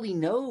totally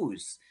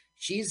knows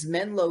she's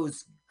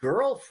Menlo's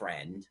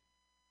girlfriend.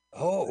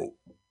 Oh,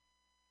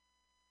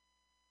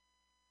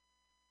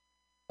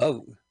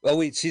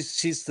 wait,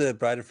 she's the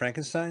Bride of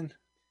Frankenstein?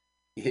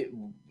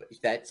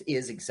 That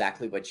is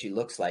exactly what she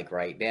looks like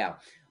right now.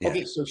 Yeah.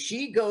 Okay, so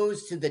she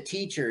goes to the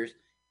teachers,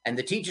 and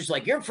the teacher's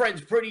like, your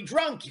friend's pretty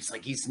drunk. He's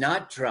like, he's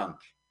not drunk.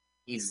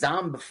 He's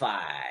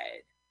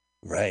zombified.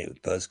 Right,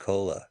 with Buzz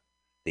Cola,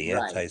 the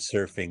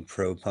anti-surfing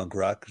pro-punk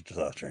rock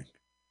drink.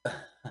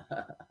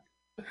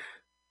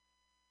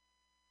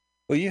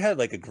 Well, you had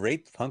like a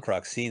great punk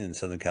rock scene in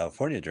Southern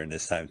California during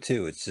this time,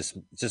 too. It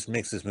just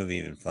makes this movie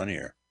even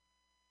funnier.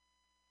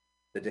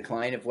 The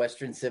decline of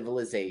Western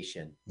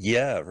civilization.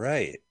 Yeah,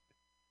 right.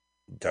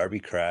 Darby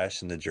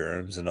Crash and the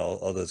Germs and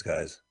all those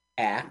guys.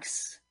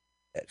 Axe.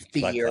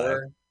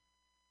 Fear.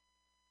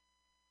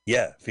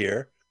 Yeah,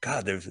 Fear.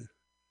 God, there's...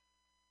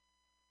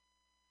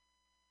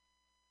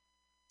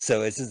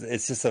 So it's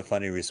just a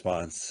funny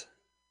response.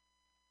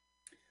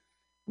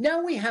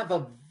 Now we have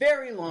a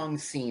very long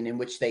scene in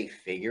which they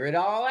figure it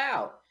all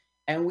out.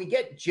 And we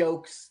get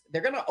jokes.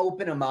 They're going to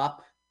open him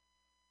up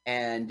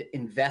and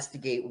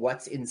investigate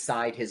what's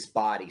inside his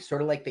body,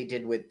 sort of like they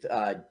did with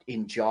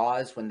in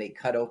Jaws when they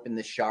cut open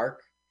the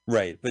shark.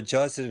 Right, but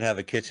Jaws didn't have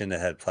a kitchen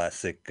that had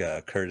plastic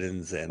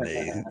curtains and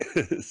a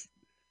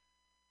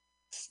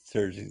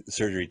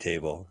surgery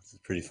table. It's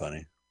pretty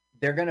funny.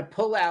 They're going to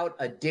pull out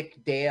a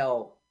Dick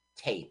Dale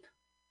tape,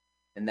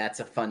 and that's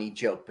a funny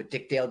joke. But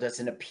Dick Dale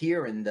doesn't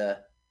appear in the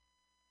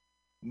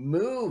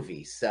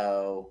movie,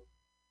 so...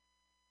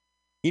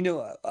 You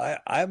know,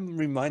 I'm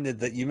reminded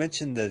that you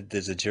mentioned that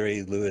there's a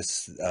Jerry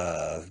Lewis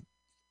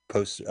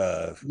picture.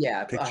 A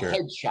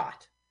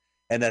headshot.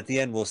 And at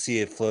the end, we'll see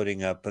it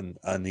floating up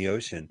on the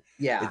ocean.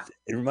 Yeah.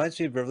 It reminds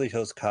me of Beverly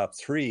Hills Cop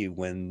 3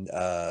 when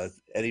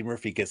Eddie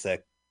Murphy gets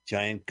that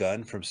giant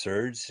gun from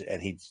Surge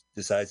and he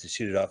decides to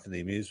shoot it off in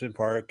the amusement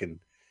park and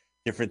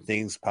different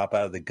things pop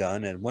out of the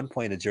gun. And at one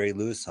point, a Jerry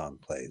Lewis song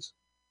plays.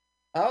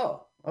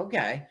 Oh,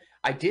 okay.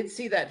 I did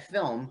see that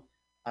film.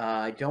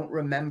 I don't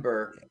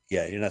remember.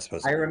 Yeah, you're not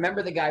supposed to. I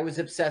remember the guy was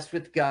obsessed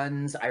with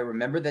guns. I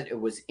remember that it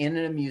was in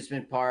an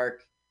amusement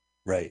park.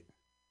 Right.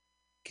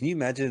 Can you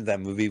imagine if that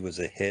movie was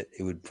a hit?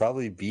 It would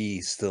probably be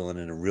still in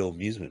a real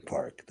amusement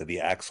park. There'd be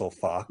Axel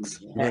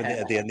Fox. Remember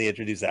at the end they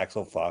introduced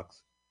Axel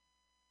Fox?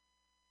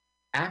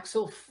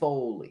 Axel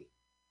Foley.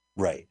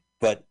 Right.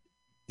 But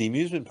the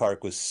amusement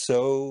park was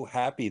so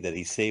happy that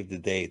he saved the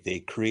day.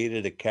 They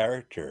created a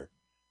character.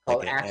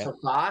 Called Axel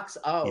Fox?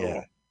 Oh.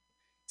 Yeah.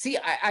 See,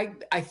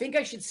 I think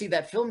I should see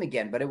that film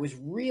again, but it was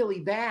really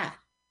bad.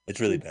 It's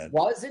really bad.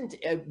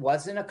 It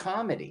wasn't a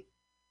comedy.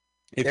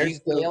 There's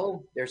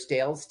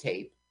Dale's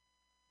tape.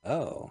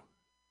 Oh,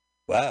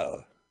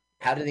 wow.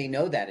 How do they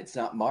know that? It's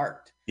not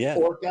marked. Yeah.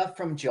 Orca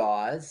from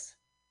Jaws.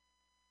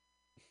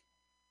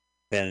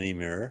 Vanity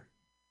Mirror.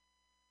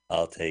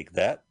 I'll take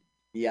that.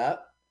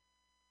 Yep.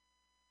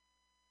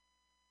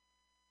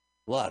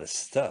 A lot of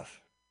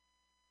stuff.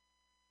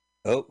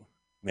 Oh,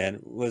 man,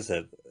 what was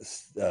that?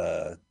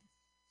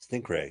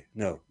 Stingray.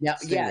 No, Now,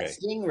 yeah, stingray.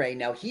 stingray.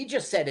 Now, he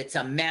just said it's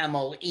a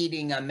mammal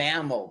eating a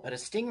mammal, but a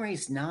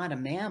stingray's not a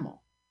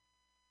mammal.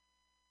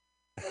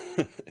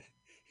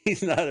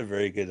 He's not a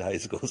very good high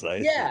school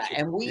science Yeah, teacher.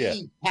 and we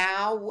eat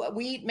cow.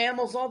 We eat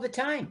mammals all the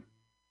time.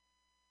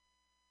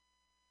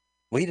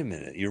 Wait a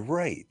minute. You're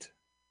right.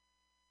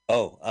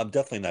 Oh, I'm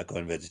definitely not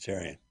going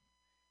vegetarian.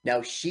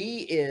 Now, she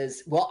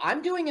is, well,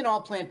 I'm doing an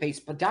all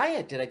plant-based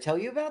diet. Did I tell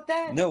you about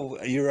that? No,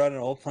 you're on an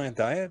all plant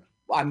diet?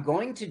 I'm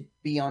going to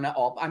be on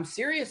I'm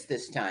serious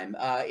this time.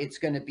 It's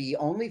going to be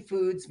only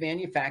foods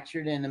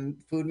manufactured in a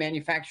food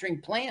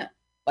manufacturing plant,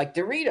 like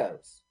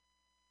Doritos.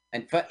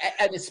 And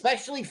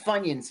especially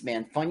Funyuns,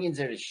 man. Funyuns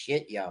are the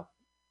shit, yo.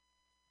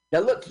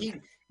 Now, look,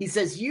 he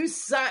says,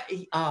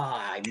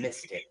 I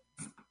missed it.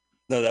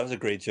 No, that was a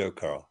great joke,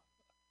 Carl.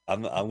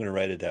 I'm going to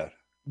write it down.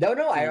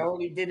 No, I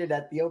already did it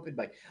at the open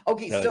mic.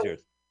 Okay, No, so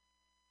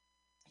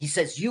he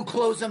says, you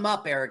close them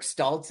up, Eric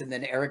Stoltz. And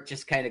then Eric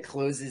just kind of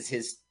closes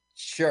his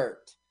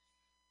shirt.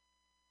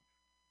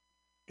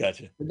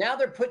 Gotcha. But now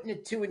they're putting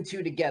it 2 and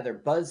 2 together.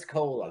 Buzz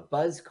Cola.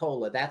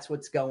 That's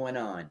what's going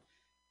on.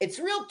 It's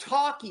real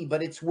talky,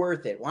 but it's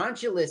worth it. Why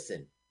don't you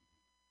listen?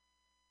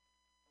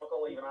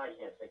 Uncle, even I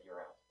can't figure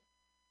out.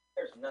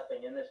 There's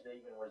nothing in this that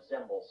even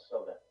resembles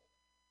soda.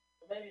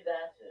 Maybe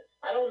that's it.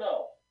 I don't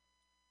know.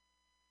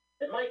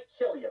 It might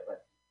kill you,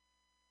 but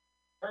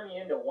turn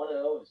you into one of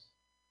those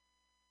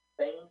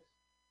things.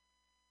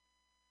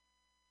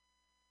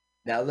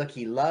 Now look,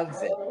 he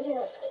loves it.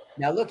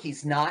 Now look,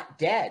 he's not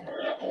dead.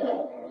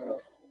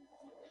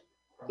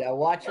 Now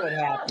watch what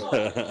happens.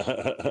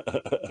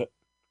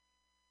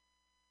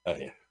 Oh,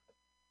 yeah.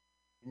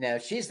 Now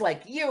she's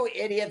like, you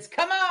idiots,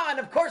 come on.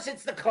 Of course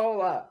it's the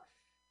cola.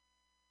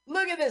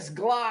 Look at this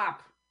glop.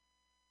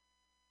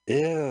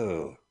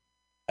 Ew.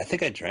 I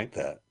think I drank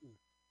that.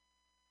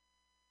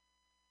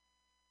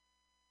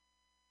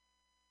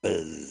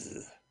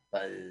 Buzz.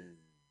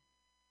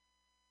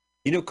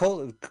 You know,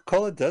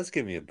 cola does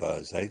give me a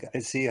buzz. I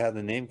see how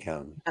the name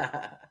counts.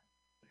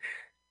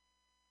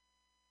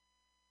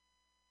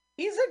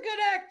 He's a good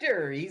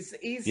actor. He's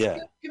a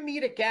good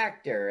comedic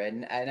actor,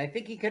 and I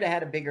think he could have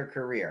had a bigger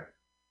career.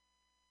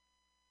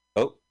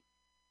 Oh,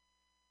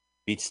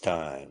 Beach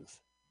Times.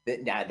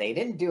 Now, they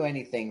didn't do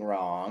anything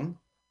wrong.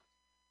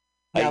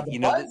 Now, the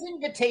Buzz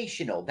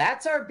Invitational,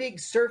 that's our big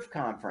surf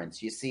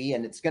conference, you see,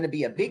 and it's going to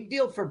be a big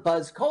deal for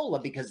Buzz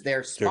Cola because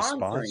they're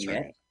sponsoring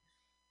it.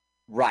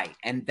 Right,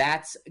 and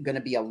that's going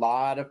to be a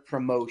lot of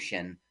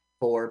promotion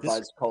for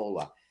Buzz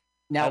Cola.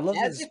 Now,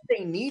 if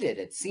they need it,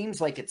 it seems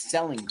like it's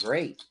selling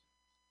great.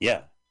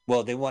 Yeah,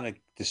 well, they want to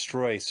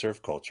destroy surf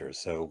culture,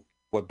 so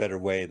what better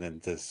way than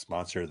to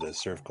sponsor the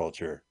surf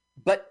culture?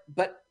 But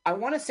I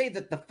want to say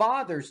that the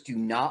fathers do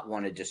not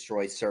want to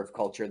destroy surf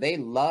culture. They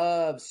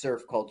love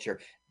surf culture.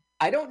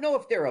 I don't know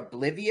if they're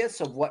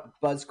oblivious of what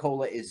Buzz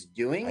Cola is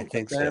doing. I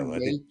think they're so.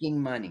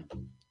 making money.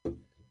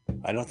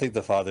 I don't think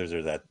the fathers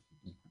are that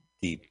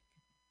deep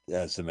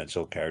as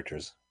dimensional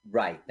characters.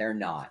 Right, they're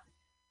not.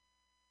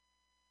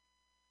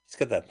 He's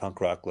got that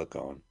punk rock look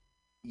on.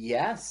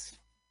 Yes,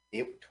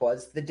 it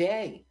was the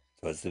day.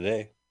 Twas the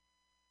day.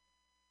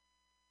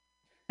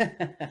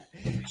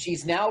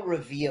 She's now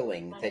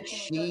revealing that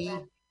she...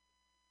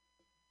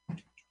 I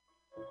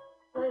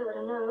ought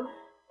to know.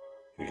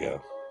 Here we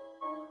go.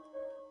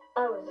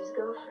 I was his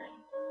girlfriend.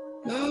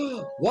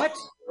 What?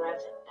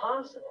 That's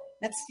impossible.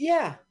 That's,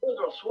 yeah. The only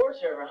girl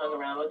Schwarzer ever hung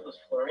around with was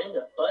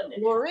Florinda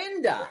Budnick.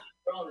 Florinda.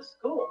 From the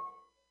school.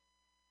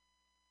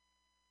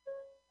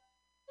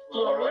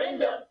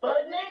 Florinda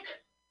Budnick?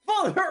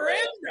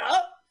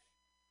 Florinda?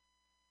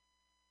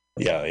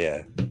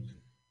 Yeah.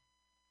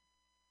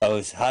 Oh,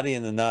 it's Hottie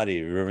and the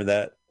Naughty. Remember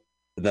that?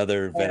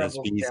 Another Venice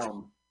Beach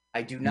film.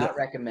 I do not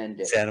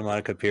recommend it. Santa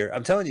Monica Pier.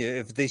 I'm telling you,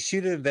 if they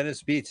shoot it in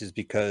Venice Beach, it's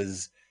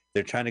because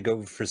they're trying to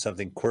go for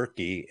something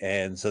quirky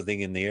and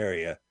something in the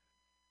area.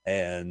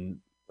 And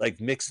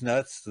like Mixed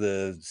Nuts,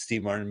 the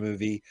Steve Martin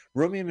movie,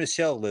 Romeo and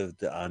Michelle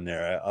lived on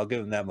there. I'll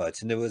give him that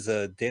much. And there was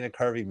a Dana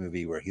Carvey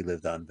movie where he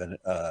lived on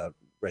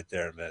right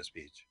there in Venice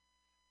Beach.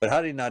 But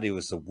Hottie and Naughty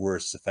was the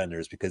worst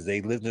offenders because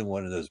they lived in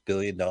one of those $1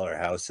 billion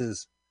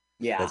houses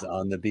that's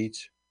on the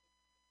beach.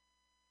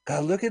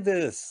 God, look at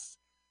this.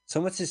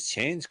 So much has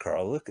changed,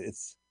 Carl. Look,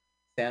 it's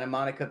Santa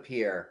Monica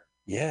Pier.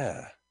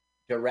 Yeah.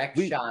 Direct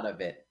shot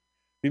of it.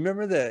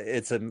 Remember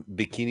It's a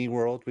Bikini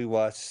World we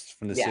watched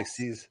from the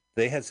 60s?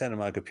 They had Santa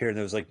Monica Pier and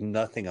there was like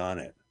nothing on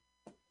it.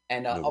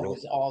 And I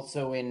was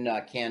also in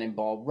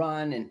Cannonball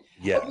Run. And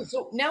okay,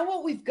 so now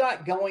what we've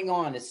got going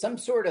on is some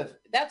sort of,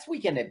 that's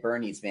Weekend at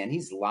Bernie's, man.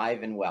 He's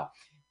live and well.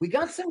 We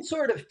got some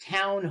sort of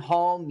town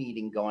hall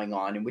meeting going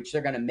on in which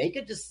they're going to make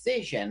a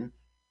decision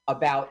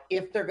about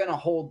if they're going to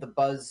hold the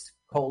Buzz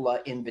Cola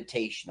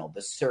Invitational,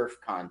 the surf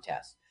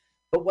contest.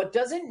 But what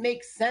doesn't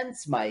make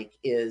sense, Mike,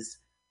 is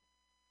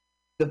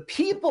the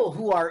people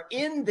who are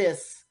in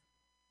this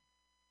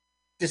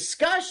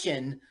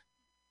discussion,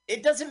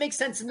 it doesn't make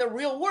sense in the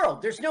real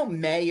world. There's no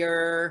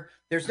mayor,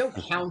 there's no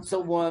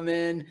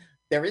councilwoman,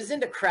 There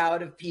isn't a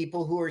crowd of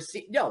people who are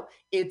no,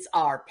 it's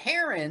our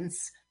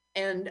parents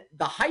and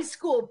the high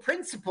school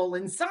principal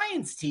and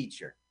science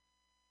teacher.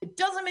 It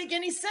doesn't make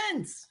any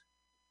sense.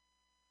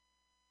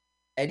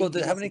 Well,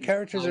 how many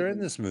characters are in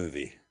this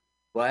movie?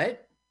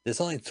 What? There's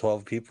only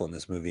 12 people in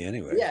this movie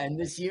anyway. Yeah, in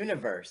this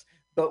universe.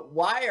 But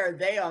why are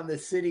they on the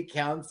city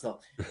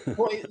council?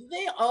 Boy,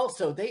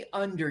 they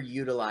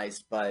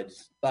underutilized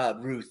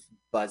Ruth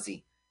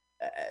Buzzy.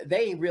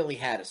 They really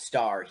had a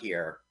star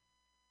here.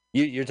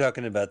 You're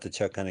talking about the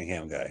Chuck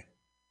Cunningham guy.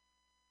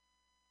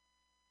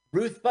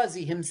 Ruth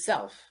Buzzy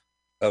himself.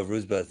 Oh,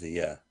 Ruth Buzzy,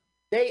 yeah.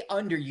 They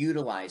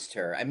underutilized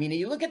her. I mean,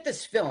 you look at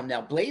this film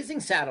now. Blazing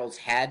Saddles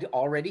had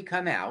already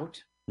come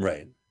out,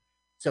 right?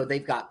 So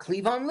they've got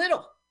Cleavon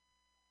Little,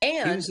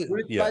 and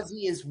Ruth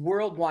Buzzy is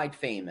worldwide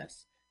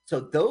famous.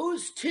 So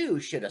those two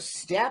should have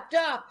stepped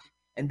up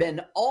and been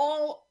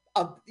all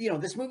of.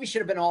 This movie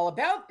should have been all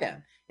about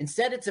them.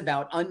 Instead, it's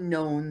about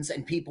unknowns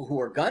and people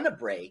who are gonna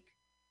break.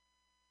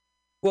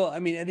 Well, I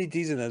mean, Eddie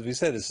Deason, as we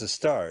said, is the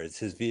star. It's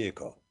his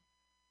vehicle,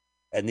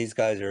 and these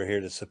guys are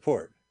here to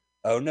support.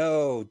 Oh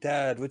no,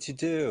 Dad, what'd you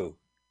do?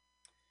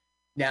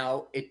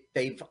 Now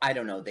I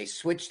don't know, they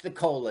switched the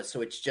cola,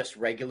 so it's just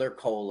regular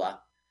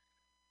cola.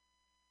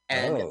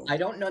 And I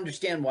don't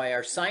understand why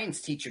our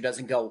science teacher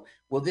doesn't go,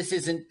 well, this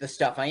isn't the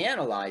stuff I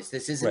analyzed.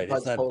 This isn't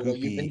Buzz Cola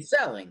you've been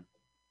selling.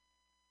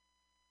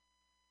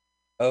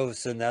 Oh,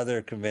 so now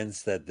they're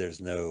convinced that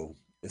there's no...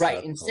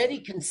 Right, instead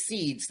he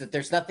concedes that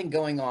there's nothing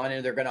going on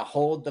and they're going to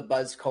hold the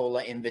Buzz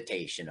Cola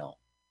Invitational.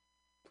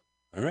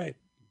 All right.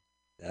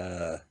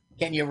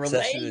 Can you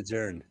relate? Session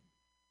adjourned.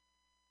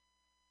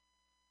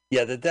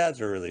 Yeah, the dads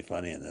are really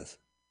funny in this.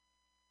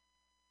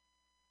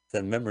 It's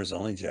a members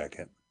only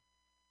jacket.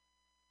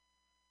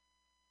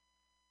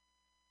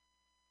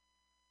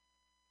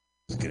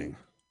 Just kidding.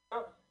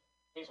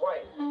 He's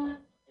white.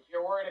 If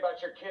you're worried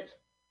about your kids,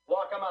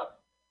 lock them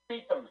up.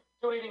 Beat them.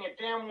 Do anything you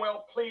damn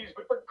well please,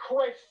 but for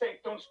Christ's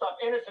sake, don't stop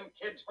innocent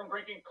kids from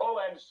drinking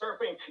cola and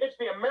surfing. It's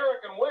the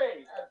American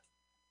way.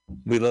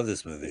 We love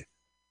this movie.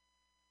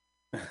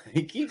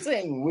 He keeps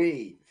saying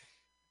we.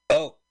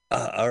 Oh,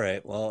 all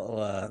right.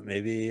 Well,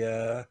 maybe.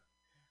 I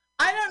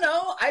don't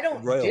know. I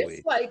don't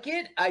dislike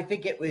it. I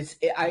think it was.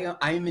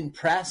 I'm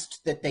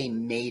impressed that they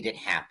made it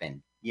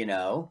happen.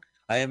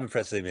 I am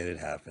impressed they made it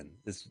happen.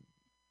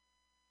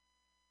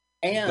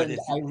 And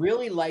I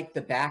really like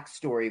the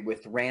backstory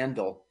with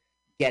Randall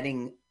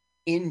getting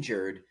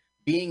injured,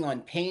 being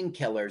on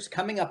painkillers,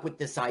 coming up with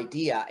this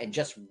idea and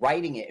just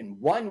writing it in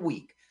 1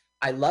 week.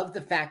 I love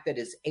the fact that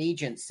his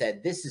agent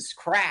said, this is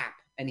crap,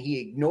 and he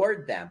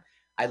ignored them.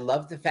 I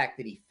love the fact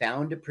that he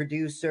found a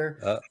producer,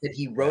 that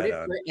he wrote it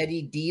for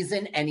Eddie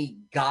Deason, and he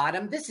got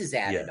him. This is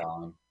added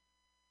on.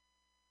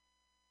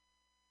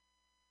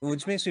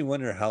 Which makes me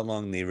wonder how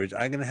long the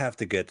original... I'm going to have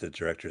to get the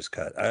director's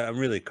cut. I'm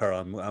really,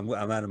 Carl, I'm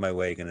out of my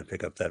way going to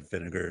pick up that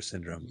Vinegar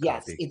Syndrome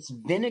copy. It's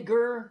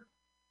Vinegar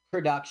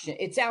Production.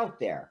 It's out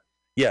there.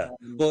 Yeah.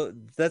 Well,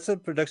 that's a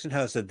production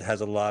house that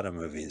has a lot of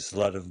movies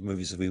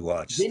that we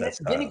watch.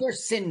 Vinegar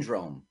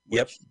Syndrome.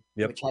 Which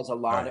has a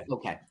lot of...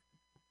 Okay.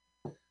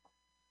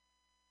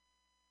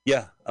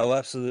 Yeah. Oh,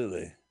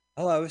 absolutely.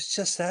 Oh, I was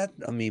just at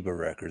Amoeba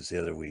Records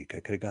the other week. I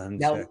could have gone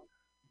and checked.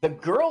 The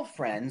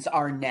girlfriends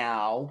are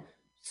now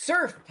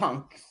surf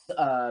punks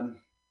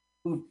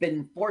who've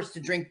been forced to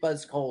drink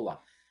Buzz Cola.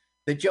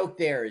 The joke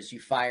there is you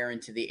fire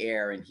into the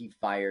air, and he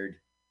fired.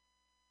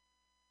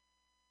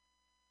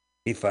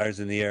 He fires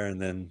in the air and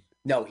then...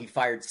 No, he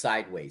fired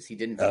sideways. He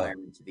didn't fire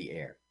into the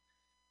air.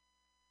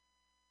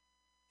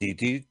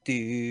 It's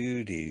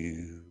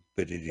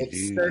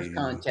surf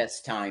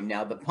contest time.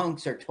 Now, the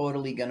punks are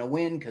totally going to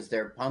win because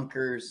they're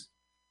punkers.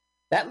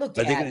 That looked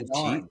added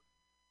on,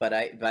 but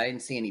I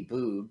didn't see any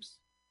boobs.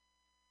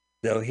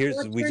 No,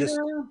 we just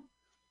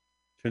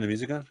turn the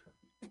music on?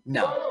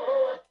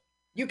 No.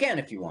 You can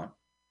if you want.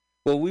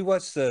 Well, we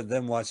watched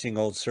them watching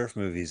old surf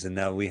movies, and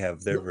now we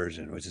have their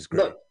version, which is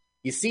great. Look,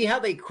 you see how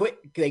they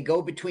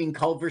go between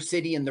Culver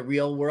City and the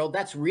real world?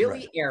 That's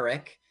really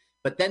Eric,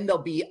 but then they'll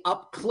be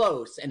up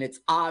close, and it's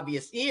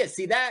obvious. Yeah,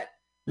 see that?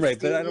 Right,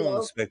 but I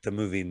don't expect the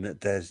movie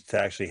to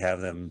actually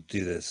have them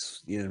do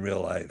this in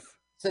real life.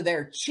 So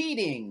they're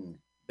cheating.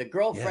 The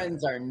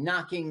girlfriends are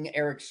knocking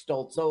Eric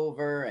Stoltz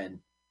over, and...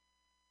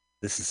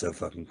 This is so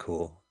fucking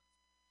cool.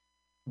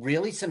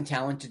 Really some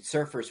talented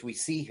surfers we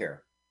see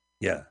here.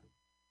 Yeah.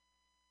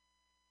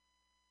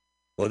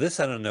 Well, this,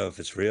 I don't know if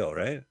it's real,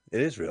 right?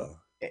 It is real.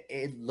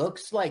 It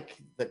looks like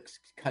the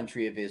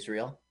country of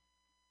Israel.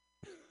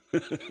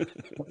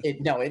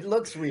 It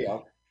looks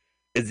real.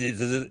 Does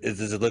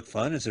it look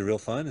fun? Is it real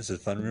fun? Is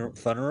it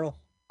funeral?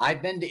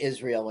 I've been to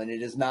Israel, and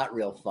it is not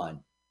real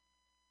fun.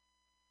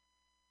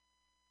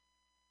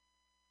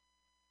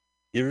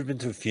 You ever been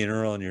to a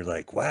funeral and you're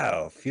like,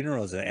 wow,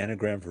 funeral is an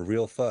anagram for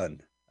real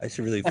fun. I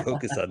should really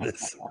focus on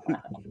this.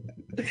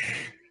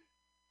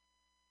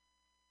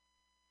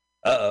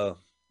 Uh-oh.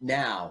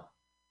 Now.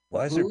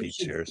 Why is there beach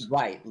chairs?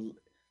 Right.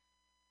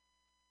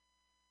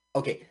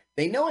 Okay,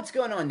 they know what's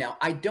going on now.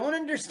 I don't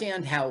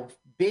understand how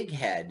Big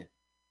Head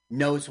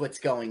knows what's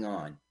going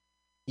on.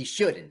 He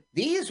shouldn't.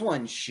 These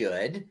ones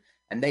should,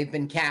 and they've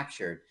been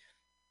captured.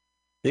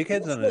 Big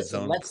Head's on his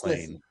own Let's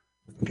plane.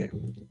 Okay.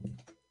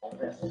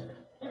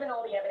 Given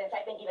all the evidence,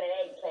 I think even an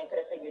eggplant could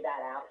have figured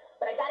that out.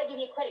 But I gotta give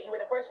you credit. You were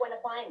the first one to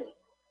find me.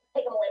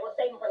 Take them away. We'll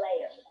save them for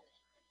later.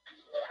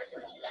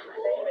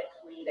 Save it,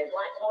 sweetie. There's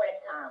lots more to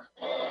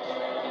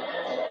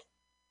come.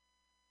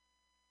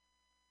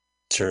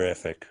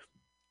 Terrific.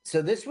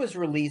 So this was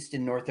released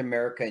in North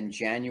America in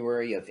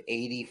January of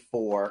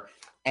 '84.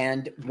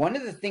 And one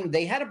of the things,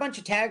 they had a bunch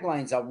of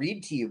taglines I'll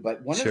read to you,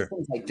 but one of the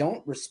things I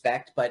don't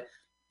respect, but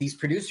these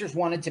producers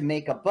wanted to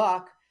make a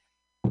buck.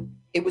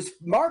 It was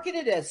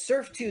marketed as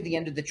Surf 2, the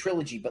end of the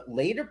trilogy, but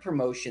later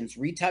promotions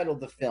retitled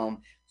the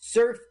film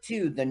Surf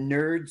 2, The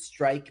Nerds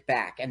Strike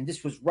Back. And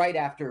this was right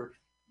after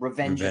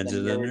Revenge of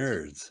the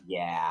Nerds.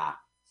 Yeah.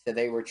 So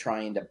they were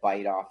trying to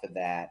bite off of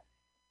that.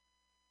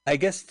 I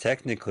guess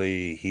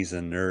technically he's a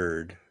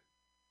nerd.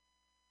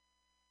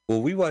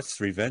 Well, we watched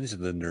Revenge of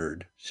the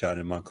Nerd, shot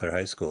in Montclair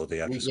High School,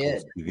 the after-school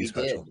TV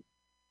special. Did.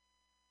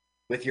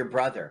 With your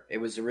brother. It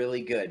was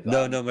really good.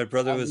 No, my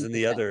brother was in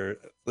the other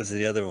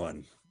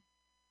one.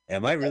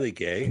 Am I really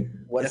gay?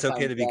 It's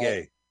okay to be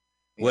gay.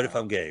 What if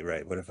I'm gay?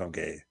 Right. What if I'm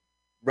gay?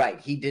 Right.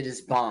 He did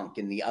his bonk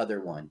in the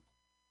other one.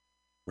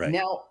 Right.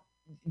 Now,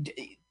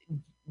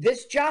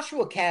 this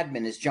Joshua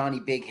Cadman is Johnny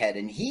Bighead,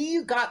 and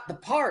he got the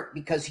part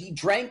because he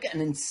drank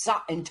an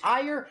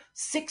entire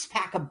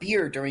 6-pack of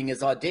beer during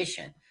his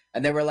audition.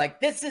 And they were like,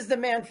 this is the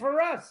man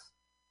for us.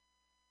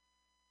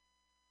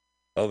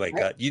 Oh, my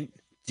God. Do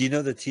you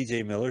know the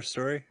T.J. Miller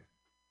story?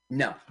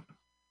 No.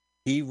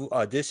 He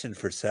auditioned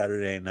for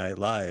Saturday Night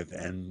Live,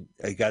 and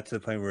it got to the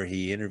point where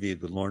he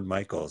interviewed with Lorne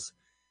Michaels,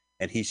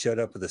 and he showed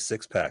up with a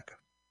 6-pack.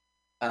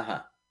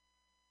 Uh-huh.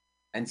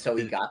 And so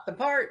he got the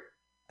part.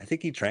 I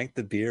think he drank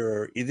the beer,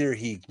 or either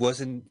he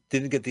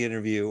didn't get the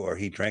interview, or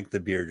he drank the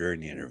beer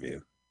during the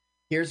interview.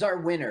 Here's our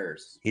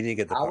winners. He didn't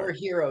get the part. Our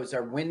heroes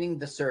are winning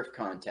the surf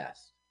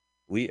contest.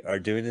 We are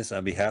doing this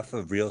on behalf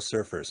of real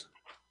surfers.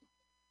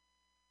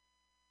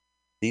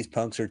 These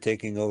punks are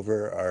taking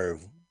over our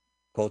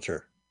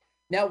culture.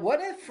 Now,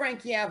 what if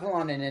Frankie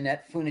Avalon and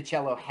Annette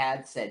Funicello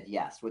had said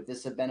yes? Would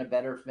this have been a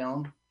better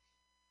film?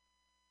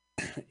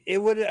 It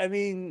would. I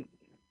mean,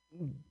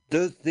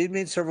 they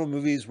made several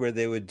movies where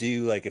they would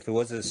do, like, if it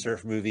wasn't a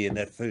surf movie,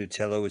 Annette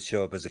Funicello would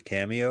show up as a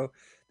cameo.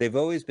 They've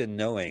always been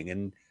knowing.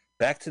 And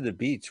Back to the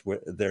Beach,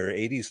 where their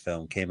 80s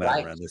film came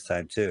out around this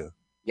time too.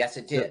 Yes,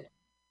 it did. So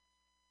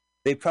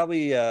they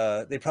probably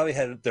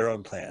had their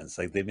own plans.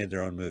 Like, they made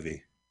their own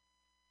movie.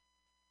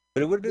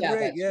 But it would have been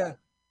great, yeah. Right.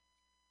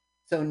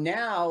 So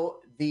now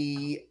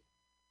the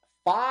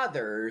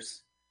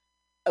fathers,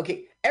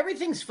 okay,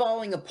 everything's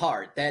falling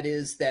apart. That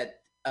is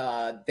that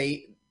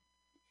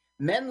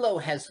Menlo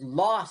has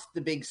lost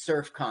the big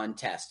surf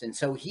contest, and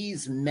so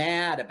he's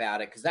mad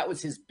about it because that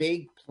was his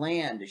big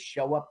plan, to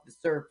show up the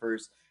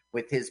surfers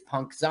with his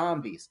punk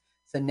zombies.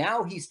 So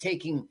now he's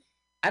taking,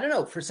 I don't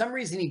know, for some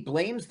reason he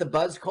blames the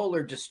Buzz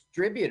Kohler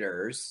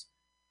distributors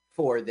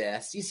for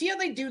this. You see how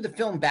they do the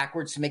film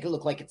backwards to make it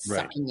look like it's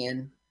sucking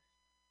in?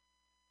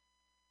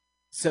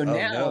 So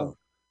now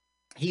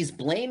he's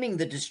blaming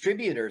the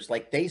distributors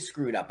like they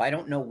screwed up. I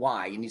don't know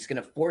why. And he's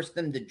going to force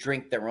them to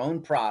drink their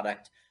own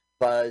product,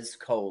 Buzz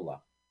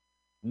Cola.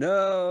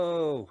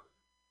 No.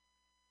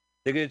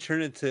 They're going to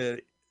turn into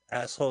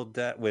asshole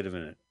dad. Wait a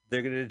minute.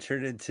 They're going to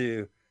turn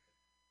into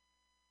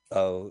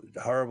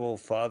horrible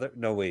father.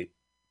 No, wait.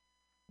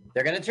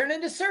 They're going to turn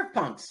into surf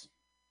punks.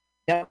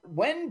 Now,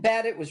 when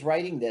Badditt was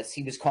writing this,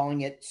 he was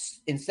calling it,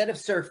 instead of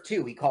Surf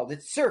 2, he called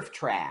it Surf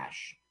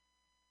Trash.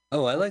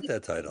 Oh, I like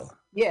that title.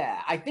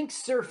 Yeah, I think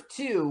Surf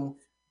 2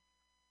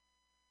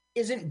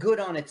 isn't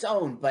good on its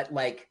own, but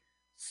like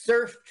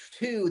Surf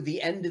 2,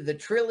 the end of the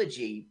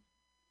trilogy,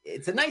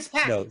 it's a nice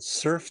package. No,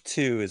 Surf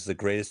 2 is the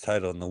greatest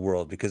title in the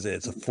world because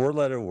it's a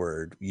 4-letter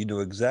word. You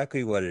know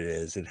exactly what it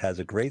is. It has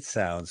a great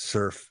sound,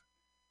 surf.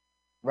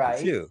 Right.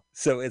 2.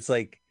 So it's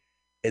like,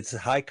 it's a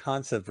high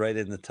concept right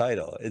in the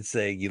title. It's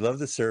saying, you love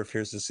the surf,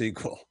 here's the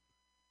sequel.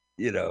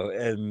 You know,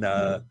 and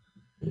I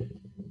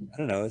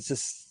don't know, it's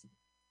just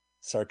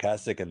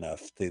sarcastic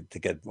enough to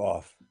get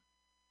off.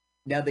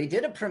 Now, they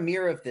did a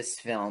premiere of this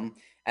film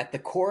at the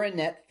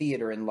Coronet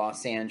Theater in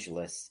Los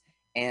Angeles,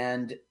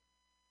 and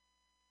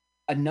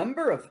a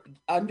number of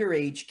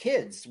underage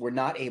kids were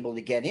not able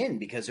to get in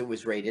because it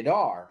was rated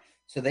R.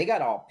 So they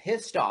got all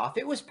pissed off.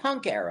 It was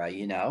punk era,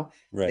 you know.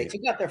 Right. They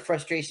took out their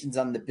frustrations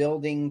on the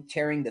building,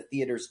 tearing the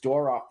theater's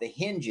door off the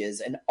hinges,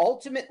 and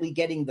ultimately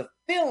getting the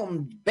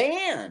film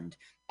banned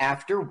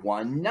after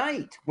one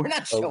night. We're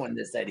not showing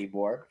this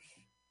anymore.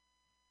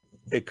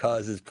 It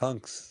causes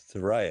punks to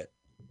riot.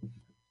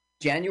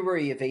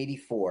 January of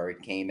 '84,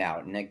 it came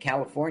out. And in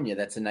California,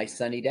 that's a nice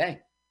sunny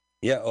day.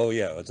 Yeah. Oh,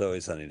 yeah. It's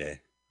always sunny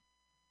day.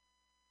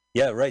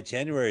 Yeah, right.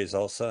 January is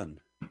all sun.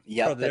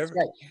 Yeah, that's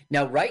right.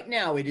 Now, right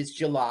now, it is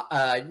July.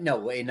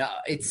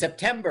 It's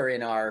September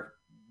in our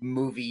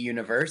movie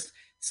universe.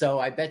 So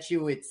I bet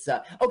you it's...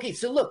 okay,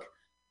 so look.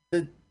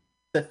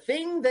 The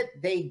thing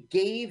that they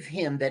gave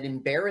him that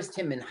embarrassed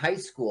him in high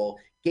school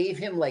gave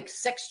him like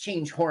sex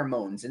change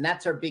hormones, and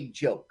that's our big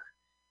joke.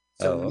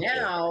 So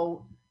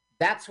now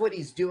that's what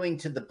he's doing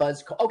to the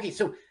Buzz. Okay,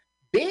 so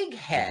Big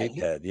Head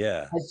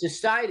has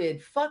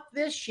decided, fuck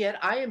this shit.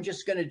 I am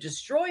just going to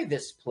destroy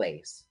this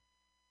place.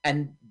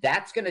 And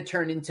that's going to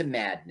turn into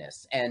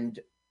madness. And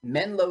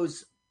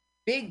Menlo's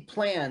big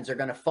plans are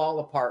going to fall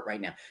apart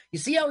right now. You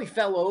see how he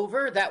fell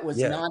over? That was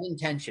not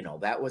intentional.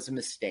 That was a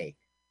mistake.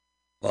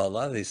 Well, a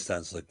lot of these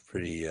stunts look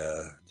pretty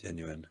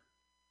genuine.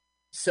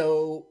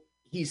 So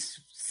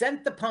he's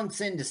sent the punks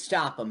in to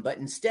stop him, but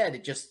instead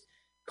it just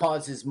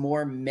causes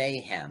more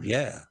mayhem.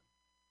 Yeah.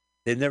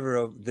 They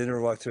never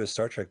walked through a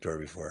Star Trek door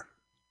before.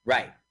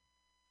 Right.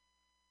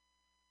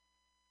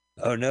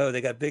 Oh, no,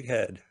 they got Big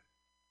Head.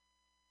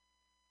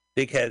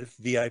 Big Head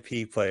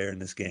VIP player in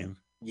this game.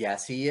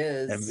 Yes, he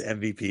is.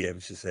 MVP, I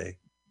should say.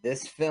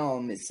 This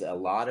film is, a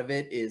lot of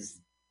it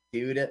is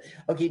due to...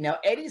 Okay, now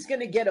Eddie's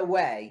going to get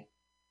away.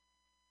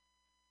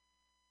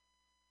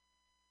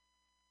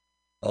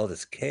 All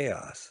this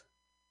chaos.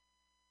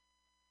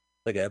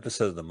 Like an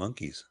episode of The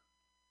Monkees.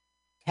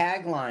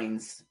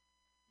 Taglines.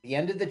 The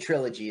end of the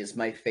trilogy is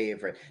my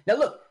favorite. Now,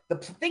 look, the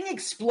thing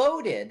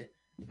exploded,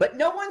 but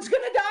no one's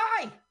going to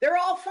die. They're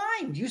all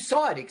fine. You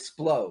saw it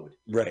explode.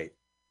 Right.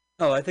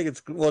 Oh, I think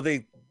it's... Well,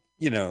 they...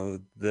 You know,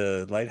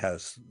 the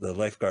lighthouse, the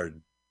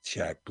lifeguard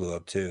shack blew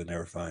up too, and they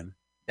were fine.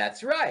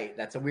 That's right.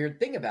 That's a weird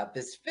thing about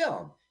this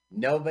film.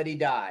 Nobody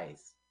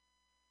dies.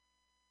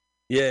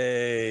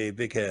 Yay,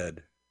 Big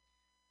Head.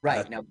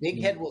 Right. Now, Big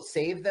Head will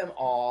save them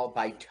all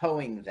by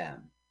towing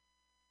them.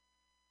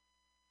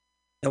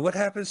 Now, what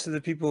happens to the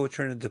people who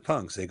turn into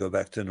punks? They go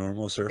back to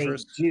normal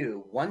surfers? They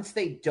do. Once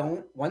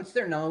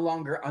they're no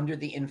longer under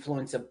the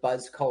influence of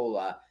Buzz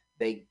Cola,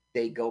 they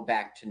go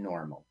back to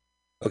normal.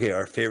 Okay,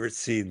 our favorite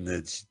scene,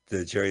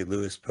 the Jerry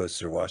Lewis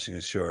poster washing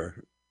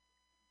ashore.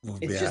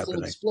 It's just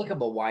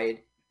inexplicable why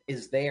it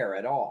is there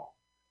at all.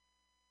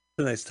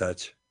 It's a nice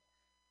touch.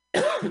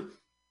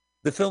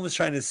 The film is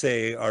trying to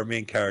say our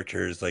main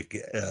character is like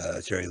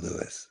Jerry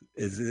Lewis,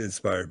 is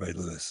inspired by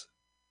Lewis.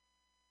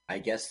 I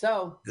guess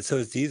so. And so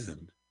is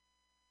Deason.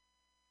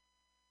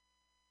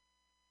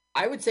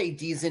 I would say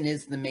Deason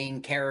is the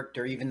main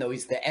character, even though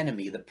he's the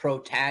enemy, the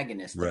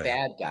protagonist, the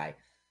bad guy.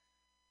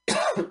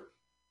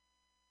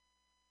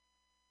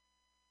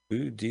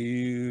 Here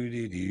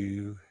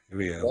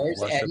we go.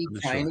 There's Eddie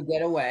trying to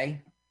get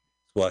away.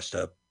 It's washed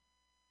up.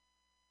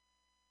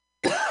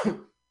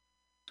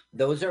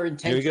 Those are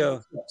intentional. Here we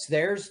go. Clips.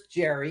 There's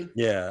Jerry.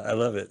 Yeah, I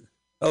love it.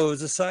 Oh, it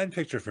was a signed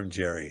picture from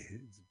Jerry.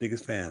 He's the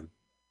biggest fan.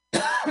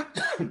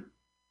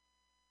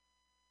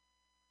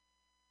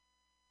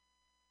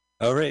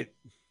 All right.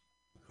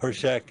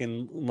 Horshack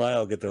and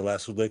Lyle get their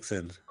last licks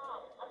in.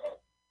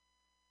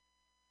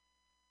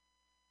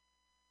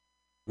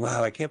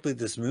 Wow, I can't believe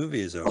this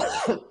movie is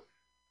over.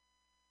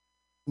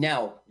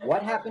 Now,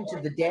 what happened to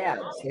the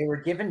dads? They were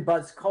given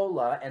Buzz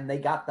Cola and they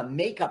got the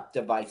makeup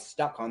device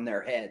stuck on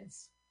their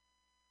heads.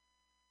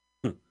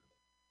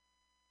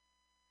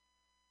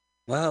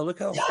 Wow, look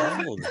how old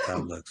the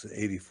town looks at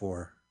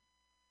 84.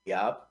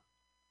 Yep.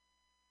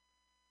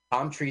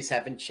 Palm trees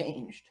haven't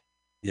changed.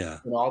 Yeah.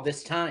 In all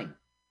this time.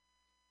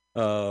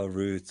 Oh,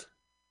 Ruth.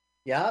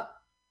 Yep.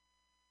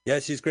 Yeah,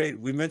 she's great.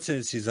 We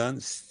mentioned she's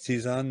on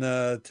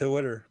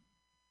Twitter.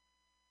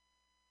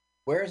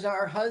 Where's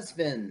our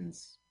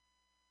husbands?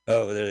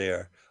 Oh, there they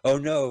are. Oh,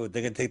 no,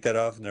 they can take that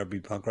off and there'll be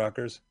punk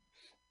rockers?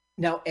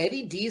 Now,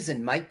 Eddie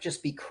Deason might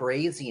just be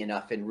crazy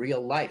enough in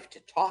real life to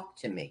talk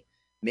to me.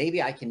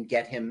 Maybe I can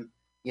get him,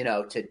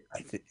 to...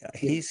 I think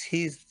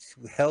he's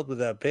held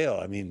without bail.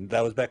 I mean,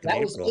 that was back in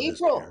April. That was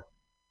April.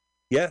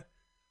 Yeah.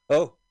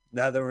 Oh,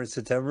 now that we're in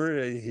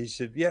September, he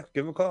should, give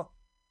him a call.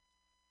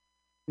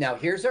 Now,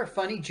 here's our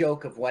funny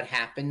joke of what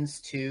happens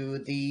to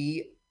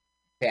the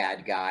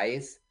bad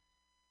guys.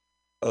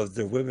 Oh,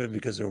 they're women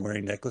because they're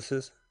wearing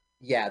necklaces?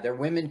 Yeah, they're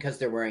women because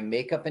they're wearing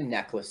makeup and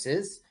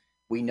necklaces.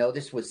 We know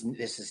this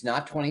is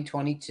not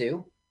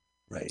 2022.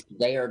 Right.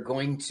 They are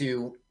going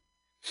to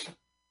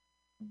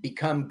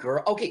become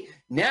girl. Okay,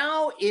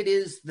 now it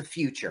is the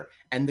future.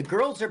 And the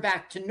girls are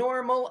back to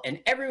normal and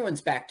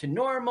everyone's back to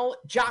normal.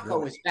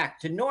 Jocko is back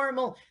to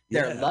normal.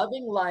 They're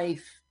loving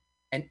life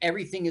and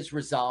everything is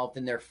resolved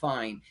and they're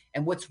fine.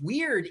 And what's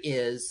weird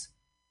is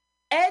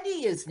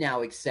Eddie is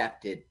now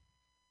accepted.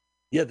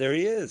 Yeah, there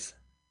he is.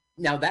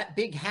 Now, that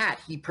big hat,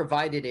 he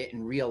provided it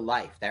in real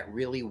life. That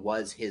really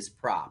was his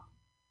prop.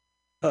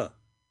 Huh.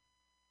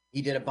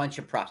 He did a bunch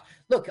of props.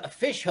 Look, a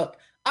fish hook.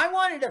 I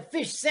wanted a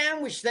fish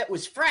sandwich that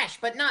was fresh,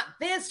 but not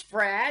this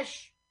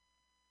fresh.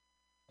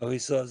 Oh, he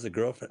still has a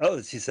girlfriend.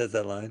 Oh, she says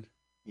that line.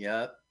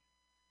 Yep.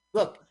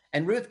 Look,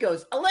 and Ruth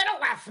goes, a little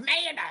less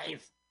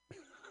mayonnaise.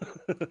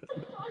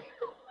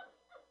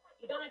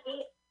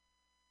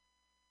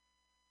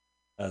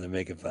 Oh, they're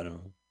making fun of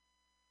him.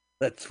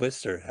 That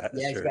Twister hat.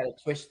 Yeah, he's got a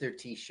Twister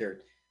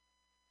t-shirt.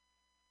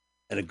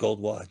 And a gold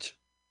watch.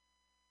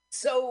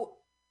 So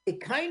it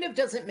kind of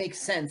doesn't make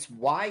sense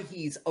why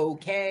he's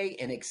okay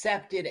and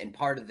accepted and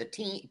part of the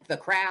team, the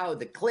crowd,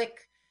 the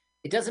clique.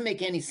 It doesn't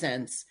make any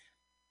sense.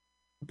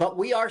 But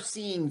we are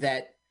seeing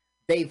that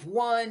they've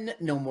won.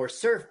 No more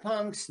surf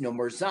punks. No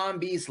more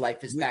zombies.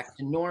 Life is back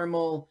to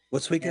normal.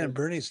 What's Weekend at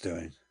Bernie's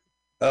doing?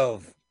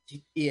 Oh,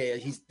 yeah,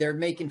 they're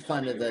making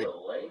fun of the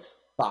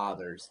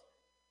fathers.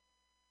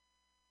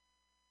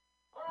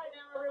 All right,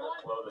 now everyone.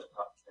 Blow this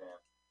top stand.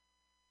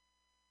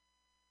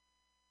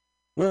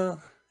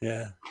 well,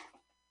 yeah.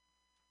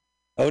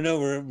 Oh no,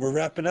 we're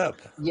wrapping up.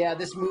 Yeah,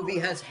 this movie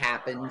has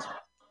happened.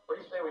 What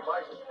do you say we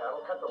buy some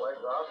cattle, cut the legs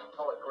off, and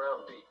call it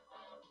ground beef?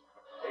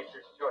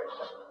 Nature's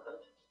choice.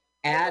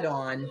 Add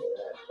on.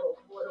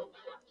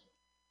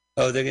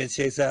 Oh, they're gonna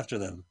chase after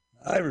them.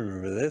 I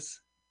remember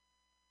this.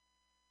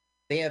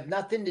 They have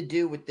nothing to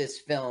do with this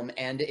film,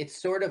 and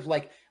it's sort of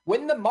like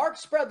when the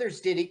Marx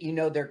Brothers did it, you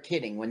know they're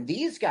kidding. When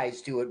these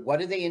guys do it, what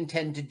do they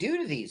intend to do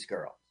to these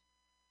girls?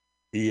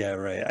 Yeah,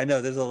 right. I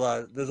know there's a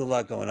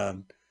lot going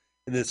on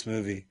in this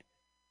movie.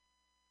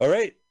 All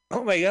right.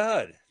 Oh my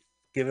God.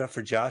 Give it up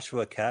for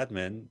Joshua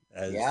Cadman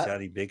as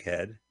Johnny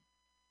Bighead.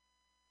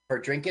 For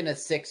drinking a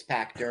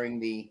 6-pack during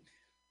the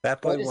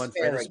Fat Boy won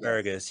Fred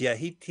Asparagus. Yeah,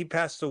 he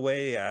passed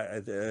away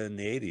in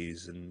the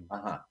 80s, and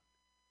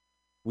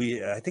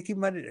I think he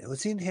might have,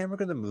 was he in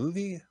Hamburger the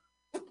movie?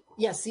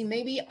 Yeah, see,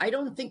 maybe I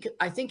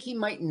think he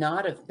might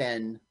not have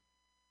been.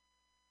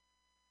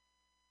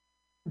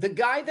 The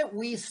guy that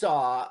we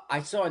saw,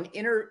 I saw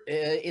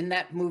in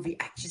that movie.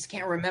 I just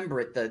can't remember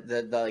it.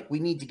 The like We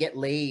Need to Get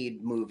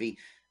Laid movie.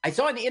 I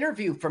saw an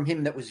interview from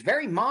him that was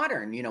very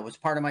modern. You know, was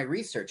part of my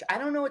research. I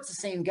don't know it's the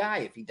same guy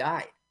if he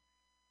died.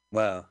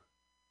 Wow.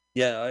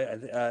 Yeah, I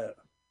think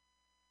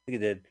he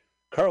did.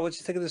 Carl, what'd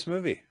you think of this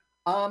movie?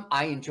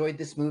 I enjoyed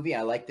this movie.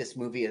 I like this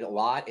movie a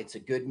lot. It's a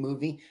good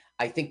movie.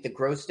 I think the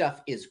gross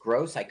stuff is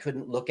gross. I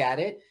couldn't look at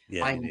it.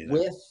 Yeah, I'm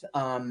with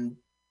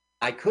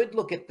I could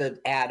look at the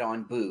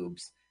add-on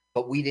boobs,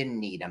 but we didn't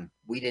need them.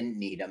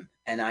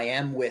 And I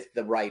am with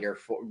the writer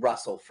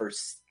Russell for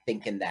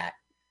thinking that.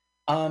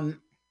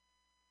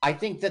 I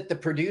think that the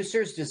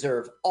producers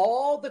deserve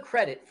all the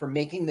credit for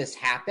making this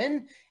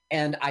happen,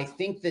 and I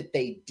think that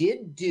they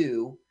did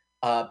do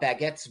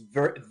Baguette's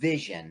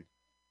vision.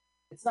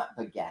 It's not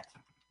Baguette.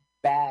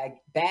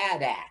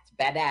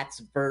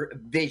 Badat's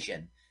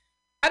vision.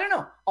 I don't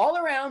know. All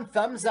around,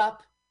 thumbs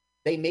up.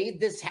 They made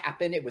this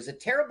happen. It was a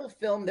terrible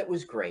film that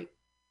was great.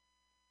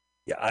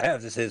 Yeah, I have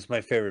to say it's my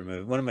favorite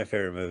movie. One of my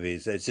favorite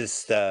movies. It's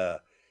just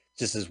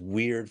this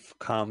weird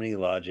comedy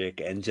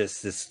logic and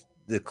just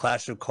the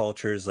clash of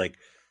cultures. Like,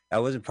 I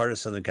wasn't part of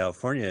Southern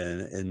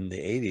California in the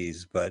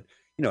 80s, but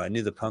you know, I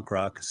knew the punk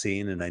rock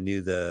scene and I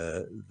knew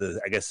the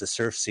I guess the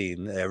surf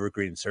scene, the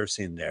evergreen surf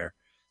scene there.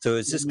 So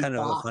it's just kind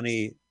of a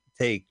funny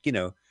take. You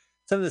know,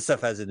 some of the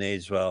stuff hasn't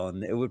aged well,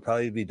 and it would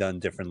probably be done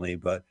differently.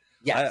 But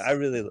yes. I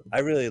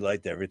really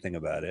liked everything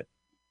about it.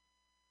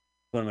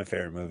 One of my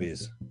favorite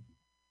movies.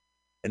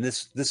 And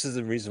this is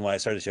the reason why I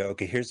started the show.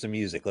 Okay, here's the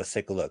music. Let's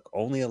take a look.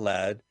 Only a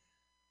Lad,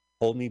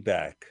 Hold Me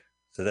Back.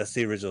 So that's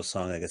the original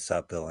song that gets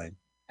stopped billing.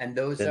 And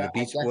those then are, the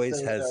Beach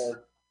Boys has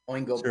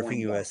Oingo Surfing Boingo.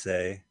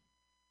 USA.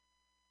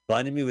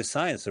 Blinding Me with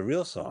Science, the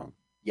real song.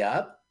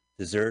 Yep.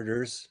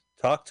 Deserters.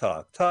 Talk.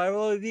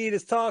 All I need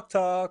is talk.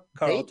 Carl,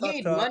 they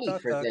paid money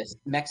for this.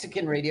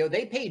 Mexican radio,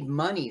 they paid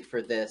money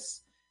for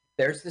this.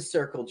 There's the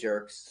Circle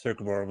Jerks.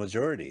 Circle Moral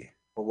Majority.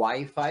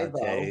 Hawaii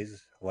Five-0.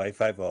 Hawaii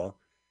Five-0.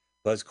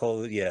 Buzz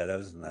Cole, yeah, that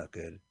was not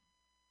good.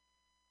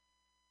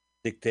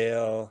 Dick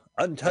Dale.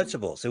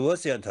 Untouchables. It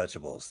was the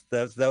Untouchables.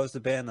 That was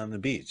the band on the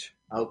beach.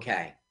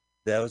 Okay.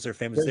 That was their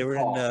famous. They were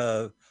in,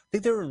 I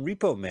think they were in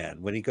Repo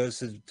Man when he goes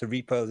to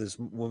repo this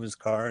woman's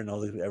car and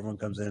everyone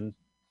comes in.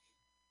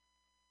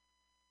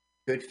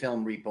 Good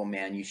film, Repo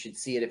Man. You should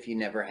see it if you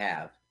never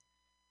have.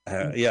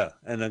 Yeah.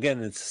 And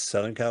again, it's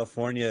Southern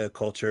California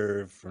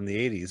culture from the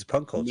 80s,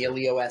 punk culture.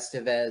 Emilio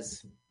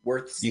Estevez,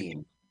 worth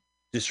seeing.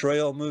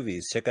 Destroy All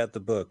Movies. Check out the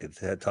book.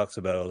 It talks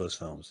about all those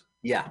films.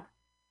 Yeah.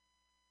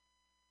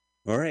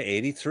 All right,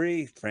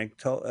 83. Frank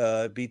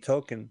B.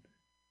 Token.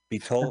 B.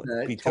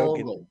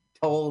 Token.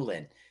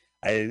 Tolan.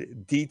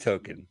 D.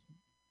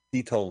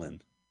 Tolan.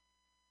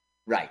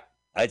 Right.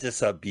 I just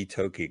saw B.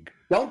 Toking.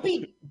 Don't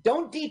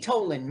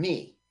D-Tolan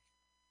me.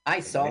 I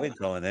saw I didn't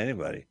Tolan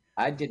anybody.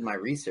 I did my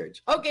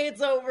research. Okay,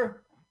 it's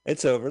over.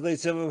 It's over.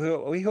 Ladies and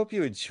gentlemen, we hope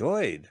you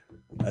enjoyed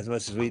as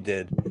much as we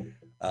did,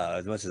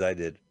 as much as I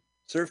did.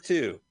 Surf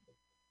 2,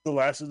 the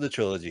last of the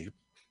trilogy.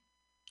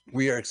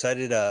 We are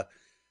excited. That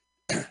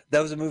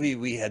was a movie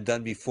we had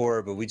done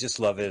before, but we just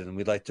love it, and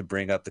we'd like to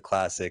bring up the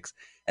classics.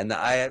 And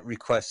I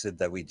requested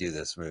that we do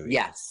this movie.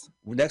 Yes.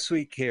 Next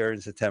week here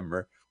in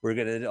September, we're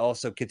going to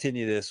also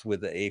continue this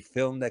with a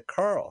film that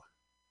Carl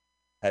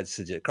had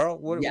suggested. Carl,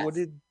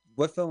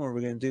 what film are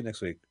we going to do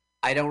next week?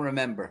 I don't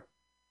remember.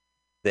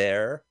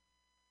 There.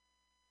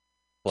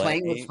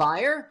 Playing with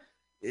Fire?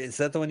 Is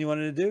that the one you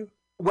wanted to do?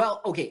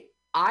 Well, okay.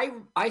 I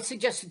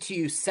suggested to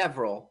you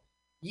several.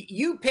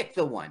 You pick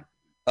the one.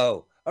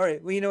 Oh, all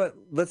right. Well, you know what?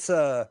 Let's.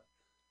 Well,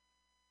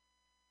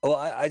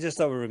 I just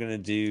thought we were going to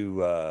do.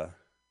 Go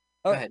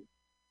ahead.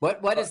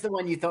 What is the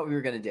one you thought we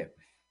were going to do?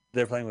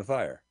 They're Playing with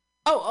Fire.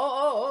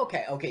 Oh,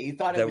 okay. You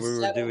thought it was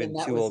that we were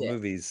doing two old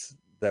movies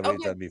that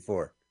we've done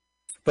before.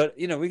 But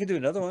we could do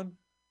another one.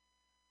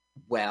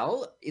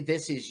 Well,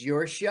 this is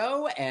your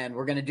show, and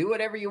we're going to do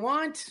whatever you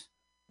want.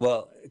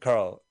 Well,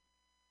 Carl,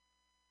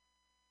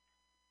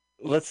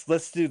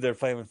 let's do They're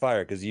Playing with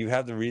Fire because you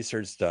have the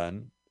research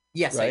done.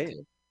 Yes, right? I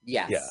do.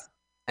 Yes. Yeah.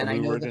 And I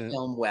know we're the gonna...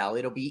 film well.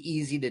 It'll be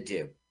easy to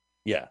do.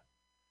 Yeah.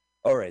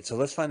 All right. So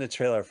let's find the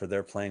trailer for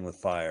They're Playing with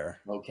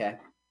Fire. Okay.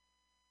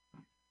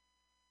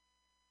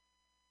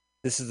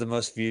 This is the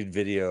most viewed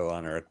video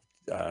on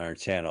our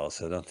channel,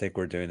 so don't think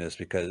we're doing this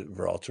because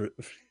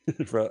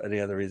for any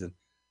other reason.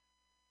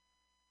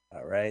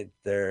 All right,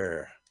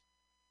 they're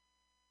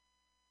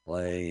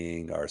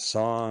playing our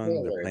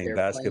song. They're playing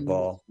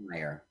basketball.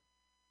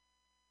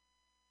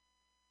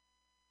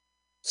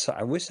 So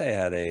I wish I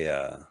had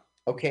a.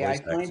 Okay, I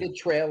find a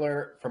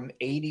trailer from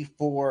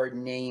 '84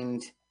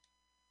 named.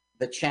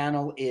 The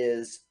channel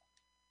is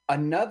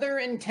Another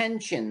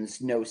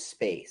Intentions, No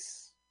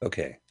Space.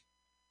 Okay.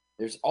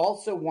 There's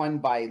also one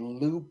by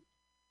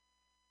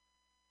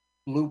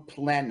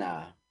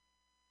Luplena.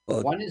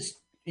 One is,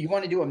 you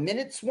want to do a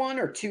minutes one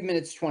or 2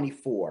 minutes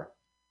 24?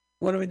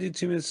 Why don't we do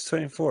 2 minutes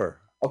 24?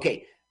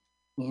 Okay.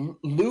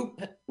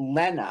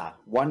 Luplena,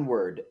 one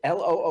word.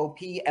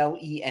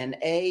 Looplena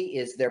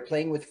is They're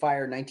Playing with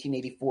Fire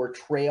 1984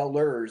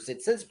 trailers.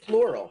 It says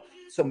plural,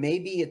 so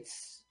maybe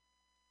it's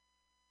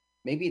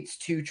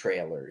 2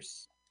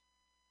 trailers.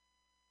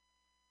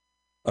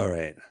 All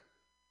right.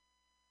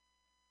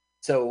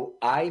 So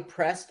I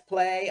pressed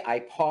play, I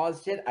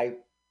paused it, I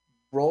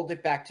rolled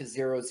it back to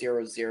 000,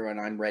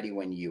 and I'm ready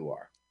when you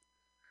are.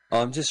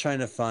 Oh, I'm just trying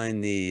to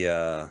find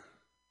the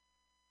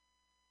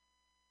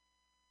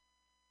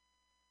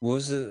what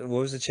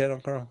was the channel,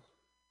 Carl?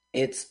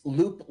 It's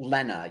Loop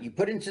Lena. You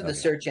put into the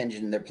search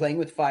engine, They're Playing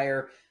with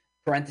Fire,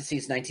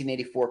 parentheses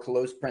 1984,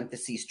 close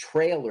parentheses,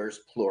 trailers,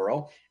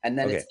 plural, and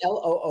then it's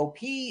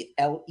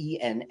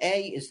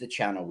Looplena is the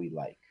channel we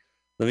like.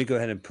 Let me go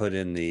ahead and put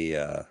in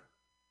the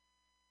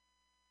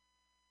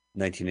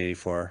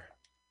 1984,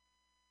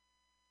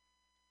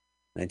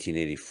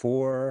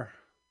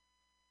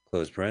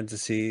 close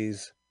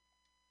parentheses,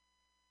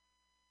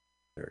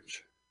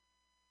 search.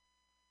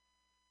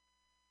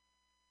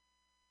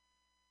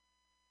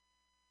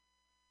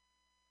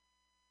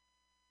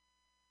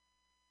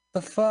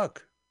 The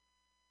fuck?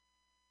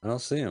 I don't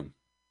see him.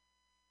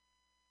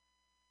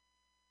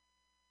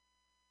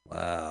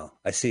 Wow.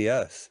 I see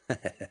us.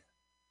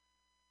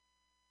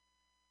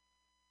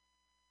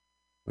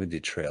 We do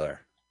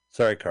trailer.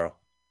 Sorry, Carl.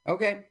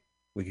 Okay.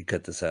 We could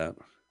cut this out.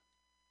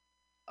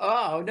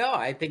 Oh, no.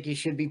 I think you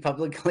should be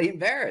publicly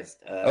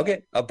embarrassed.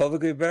 Okay. I'll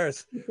publicly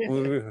embarrass.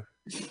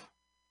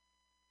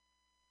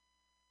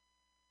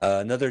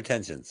 Another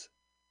Intentions.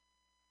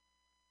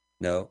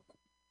 No.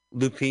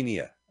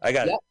 Lupenia. I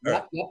got it.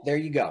 Yep, there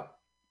you go.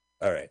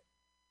 All right.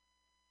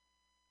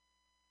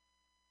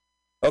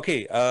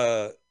 Okay.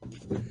 We're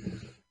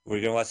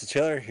going to watch the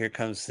trailer. Here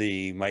comes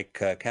the mic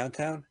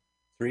countdown.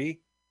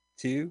 3,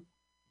 2,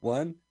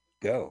 1,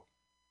 go.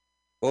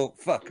 Oh,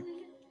 fuck.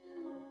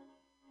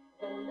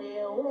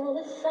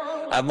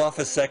 I'm off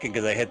a second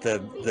because I hit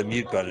the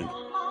mute button.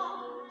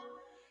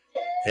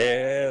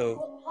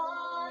 Hell.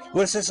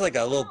 What's this, like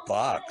a little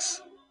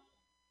box?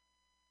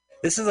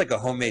 This is like a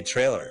homemade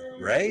trailer,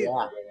 right?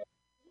 Yeah.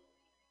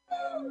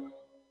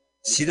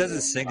 She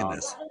doesn't sing in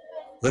this.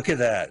 Look at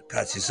that.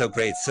 God, she's so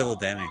great. Sybil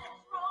Danning.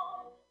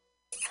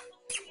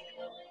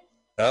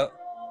 Oh,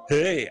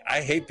 hey,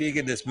 I hate being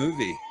in this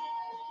movie.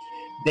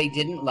 They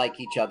didn't like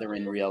each other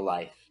in real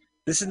life.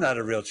 This is not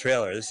a real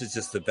trailer. This is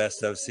just the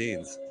best of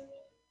scenes.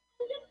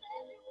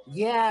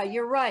 Yeah,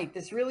 you're right.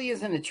 This really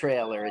isn't a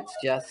trailer. It's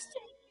just...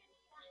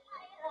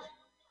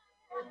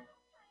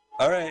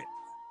 All right.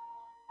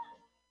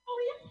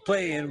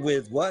 Playing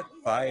with what?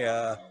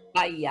 Fire.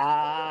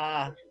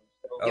 Fire.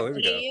 Oh, here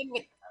we go. Playing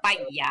with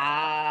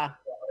fire.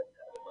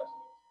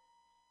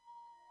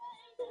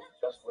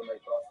 Just when they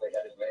thought they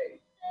had it made.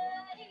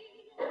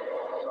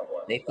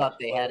 They thought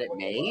they had it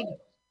made?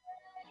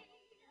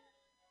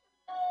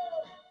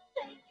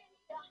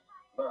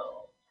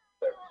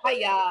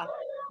 Fire.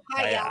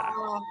 Fire.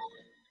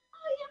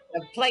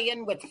 They're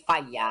playing with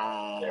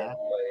fire.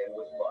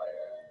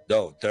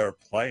 No, they're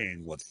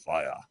playing with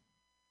fire.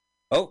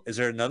 Oh, is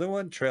there another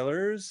one?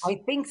 Trailers?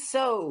 I think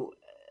so,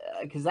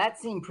 because that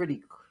seemed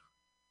pretty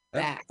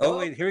back. Oh,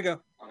 wait, here we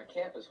go. On a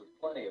campus with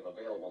plenty of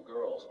available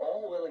girls,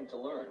 all willing to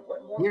learn.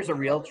 What more Here's a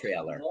real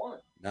trailer.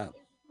 No.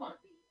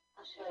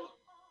 It's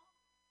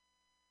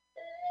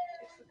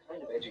the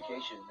kind of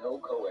education no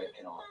co-ed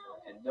can offer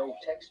and no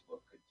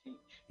textbook could teach.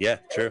 Yeah,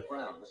 true.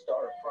 Brown, the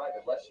star of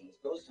Private Lessons,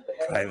 goes to the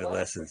head Private of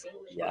Lessons.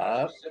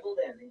 Yeah. Sybil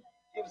Danning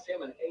gives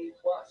him an A+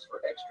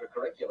 for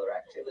extracurricular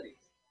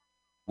activities.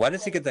 Why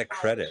does he get that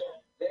credit?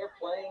 They're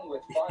playing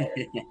with fire.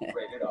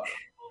 Rated R.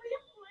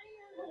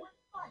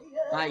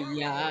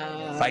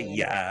 Fire.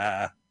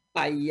 Fire.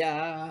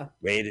 Fire.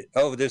 Rated.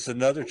 Oh, there's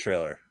another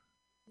trailer.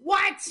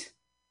 What?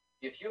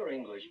 If your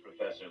English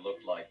professor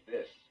looked like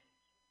this,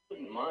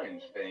 wouldn't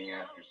mind staying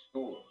after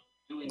school,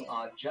 doing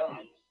odd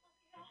jobs,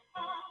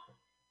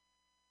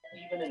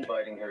 even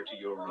inviting her to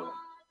your room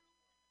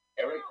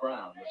Eric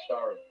Brown, the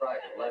star of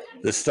Private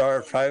Lessons. The star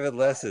of Private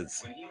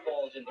Lessons. When he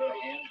falls into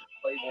the hands of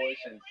Playboy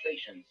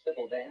sensation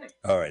Sybil Danning.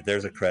 All right,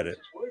 there's a credit. It's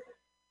worth it.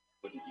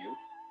 Wouldn't you?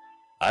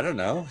 I don't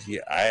know.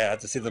 Yeah, I have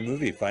to see the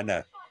movie. Find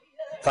out.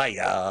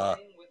 Fire.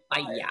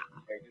 Fire.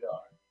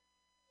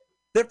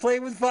 They're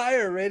playing with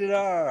fire. Rated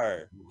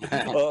R.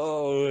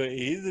 Oh,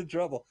 he's in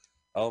trouble.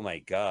 Oh my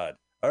God.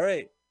 All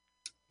right.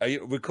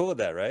 We're cool with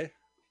that, right?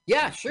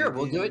 Yeah, sure.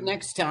 We'll do it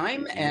next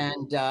time.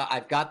 And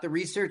I've got the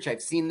research.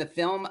 I've seen the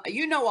film.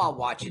 I'll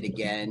watch it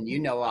again.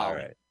 All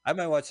right. I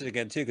might watch it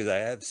again too because I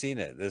have seen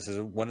it. This is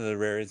one of the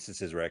rare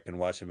instances where I can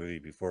watch a movie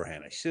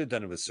beforehand. I should have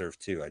done it with Surf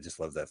too. I just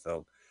love that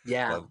film.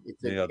 Yeah.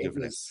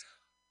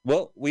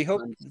 Well, we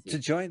hope to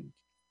join.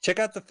 Check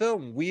out the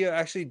film. We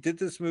actually did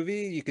this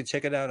movie. You can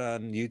check it out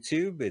on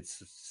YouTube.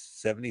 It's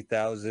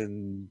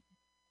 70,000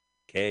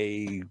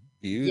 views.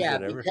 Yeah,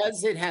 whatever.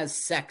 Because it has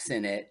sex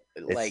in it.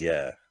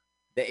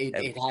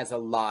 It has a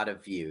lot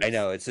of views. I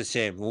know, it's a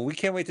shame. Well, we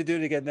can't wait to do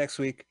it again next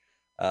week.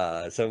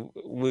 So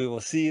we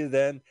will see you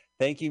then.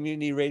 Thank you,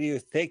 Mutiny Radio.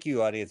 Thank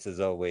you, audience, as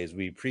always.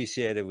 We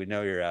appreciate it. We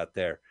know you're out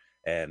there.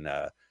 And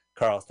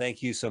Carl,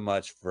 thank you so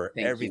much for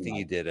everything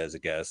you did as a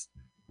guest.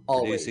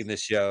 Always. Producing the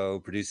show,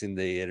 producing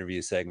the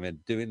interview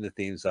segment, doing the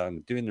theme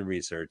song, doing the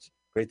research.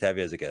 Great to have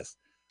you as a guest.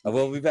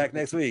 We'll be back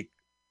next week.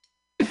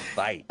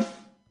 Bye.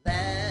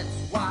 Let's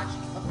watch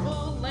a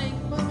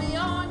full-length movie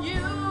on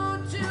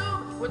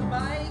YouTube with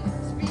Mike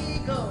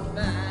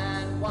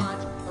Spiegelman.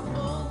 Watch a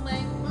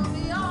full-length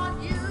movie on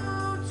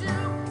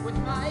YouTube with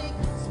Mike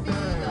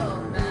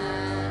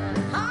Spiegelman.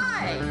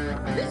 Hi,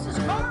 this is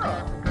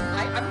Carl.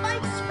 I'm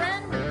Mike's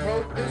friend who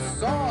wrote this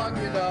song,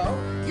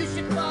 You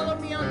should follow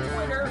me on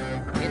Twitter.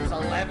 It's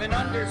 11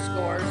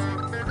 underscores.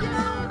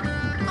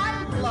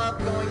 I love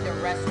going to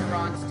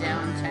restaurants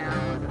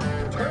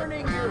downtown,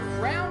 turning your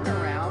frown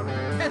around,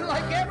 and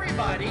like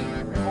everybody,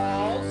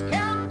 Paul's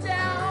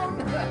Countdown.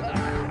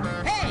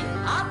 Hey,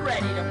 I'm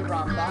ready to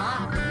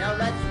crumba. Now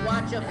let's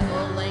watch a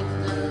full-length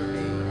movie.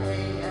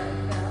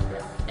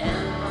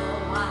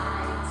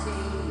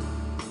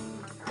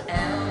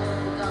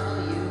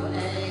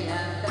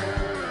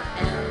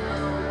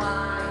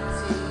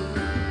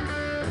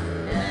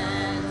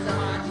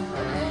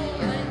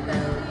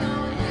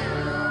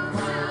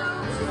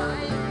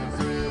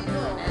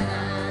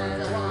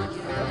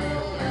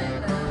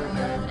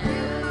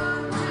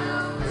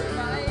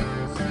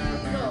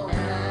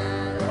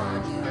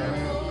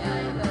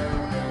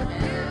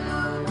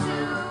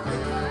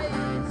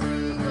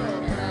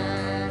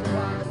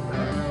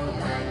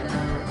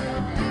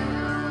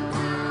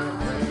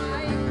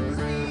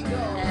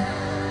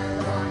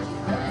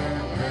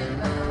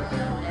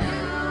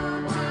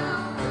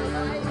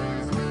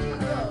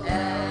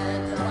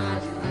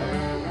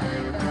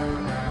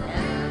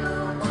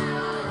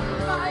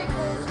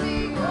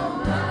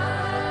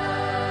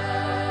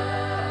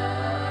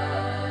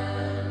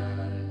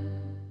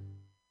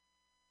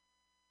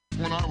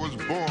 When I was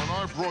born,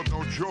 I brought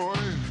no joy.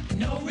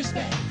 No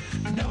respect,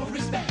 no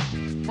respect.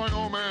 My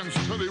old man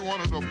said he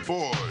wanted a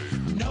boy.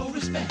 No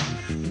respect,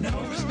 no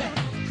respect.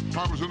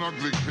 I was an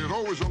ugly kid,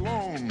 always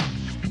alone.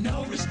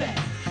 No respect,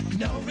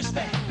 no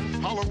respect.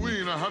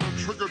 Halloween, I had a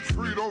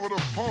trick-or-treat over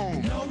the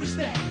phone. No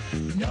respect,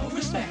 no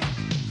respect.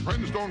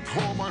 Friends don't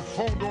call, my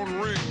phone don't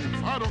ring.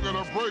 I don't get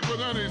a break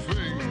with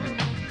anything.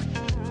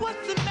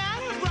 What's the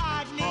matter,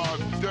 Rodney? Ah,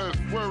 death,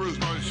 where is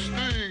my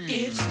sting?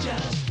 It's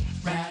just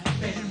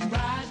rapping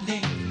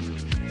Rodney.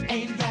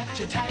 Ain't wrapped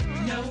you tight,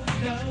 no,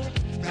 no.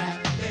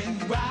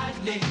 Rapping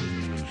Rodney.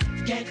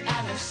 Get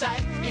out of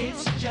sight,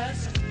 it's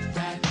just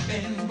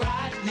rapping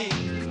Rodney.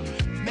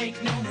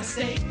 Make no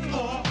mistake,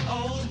 poor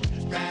old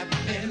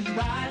rapping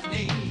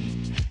Rodney.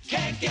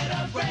 Can't get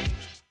a break.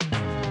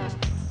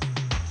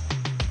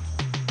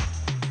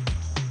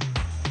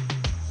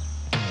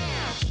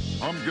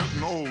 I'm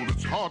getting old,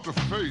 it's hard to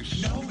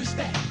face. No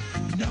respect,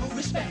 no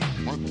respect.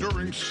 But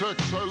during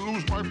sex, I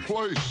lose my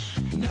place.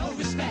 No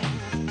respect,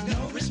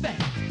 no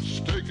respect.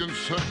 Steak and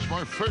sex,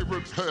 my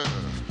favorite pair.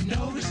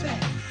 No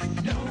respect,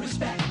 no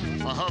respect.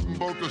 I have them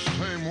both the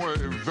same way,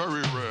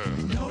 very rare.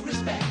 No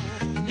respect,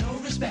 no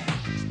respect.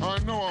 I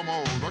know I'm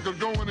old, I could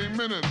go any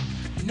minute.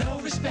 No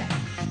respect,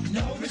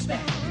 no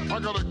respect. I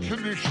got a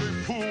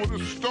kidney-shaped pool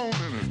with a stone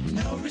in it.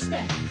 No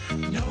respect,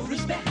 no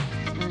respect.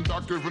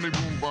 Dr. Vinny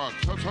Boombox,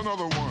 that's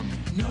another one.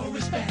 No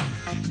respect,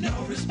 no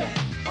respect.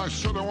 I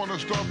said I want to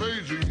stop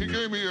aging, he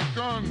gave me a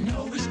gun.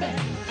 No respect,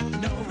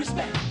 no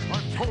respect.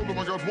 I told him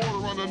I got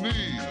water on the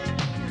knee.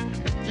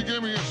 He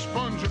gave me a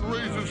sponge and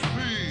raised his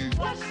fee.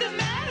 What's the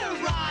matter,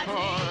 Rodney?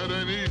 Ah, it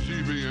ain't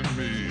easy being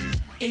me.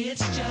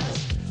 It's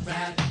just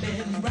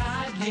rapping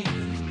Rodney.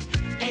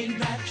 Ain't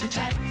wrapped you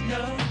tight,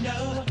 no,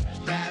 no.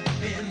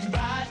 Rapping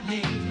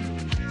Rodney.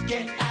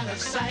 Get out of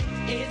sight,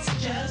 it's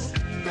just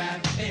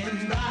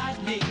rapping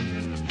Rodney.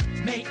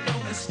 Make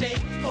no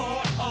mistake,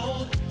 poor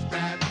old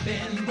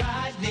rapping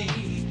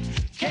Rodney.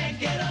 Can't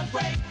get a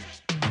break.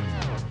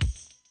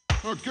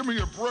 Now give me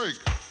a break.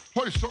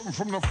 Play something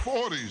from the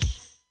 40s.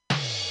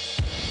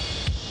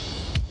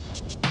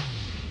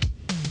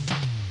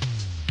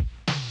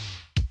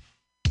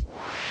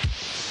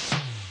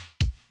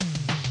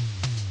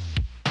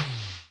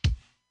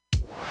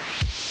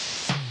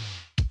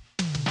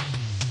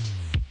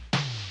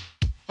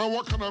 And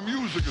what kind of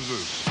music is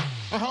this?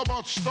 And how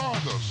about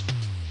Stardust?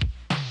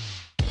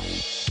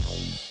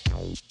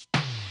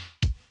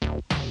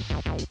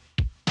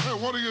 Hey,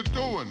 what are you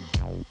doing?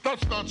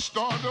 That's not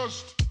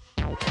Stardust.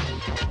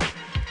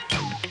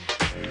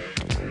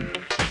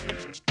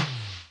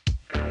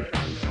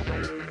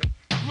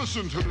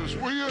 Listen to this,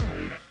 will you?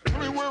 I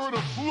mean, where are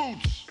the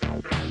flutes?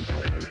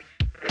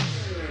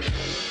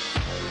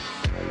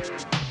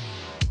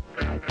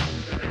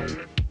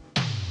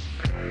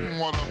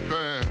 What a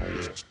band.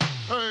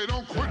 Hey,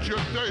 don't quit your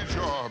day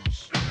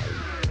jobs.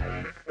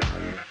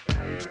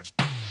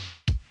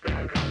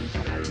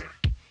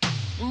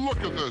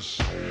 Look at this.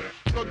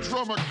 The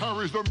drummer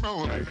carries the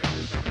melody.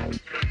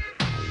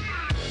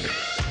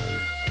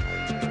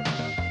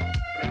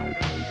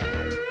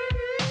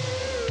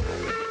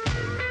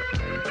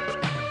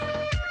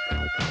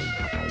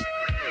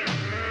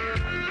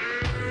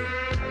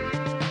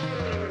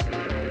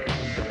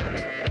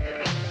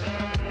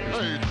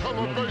 Hey, tell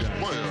the bass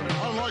player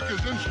I like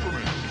his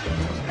instrument.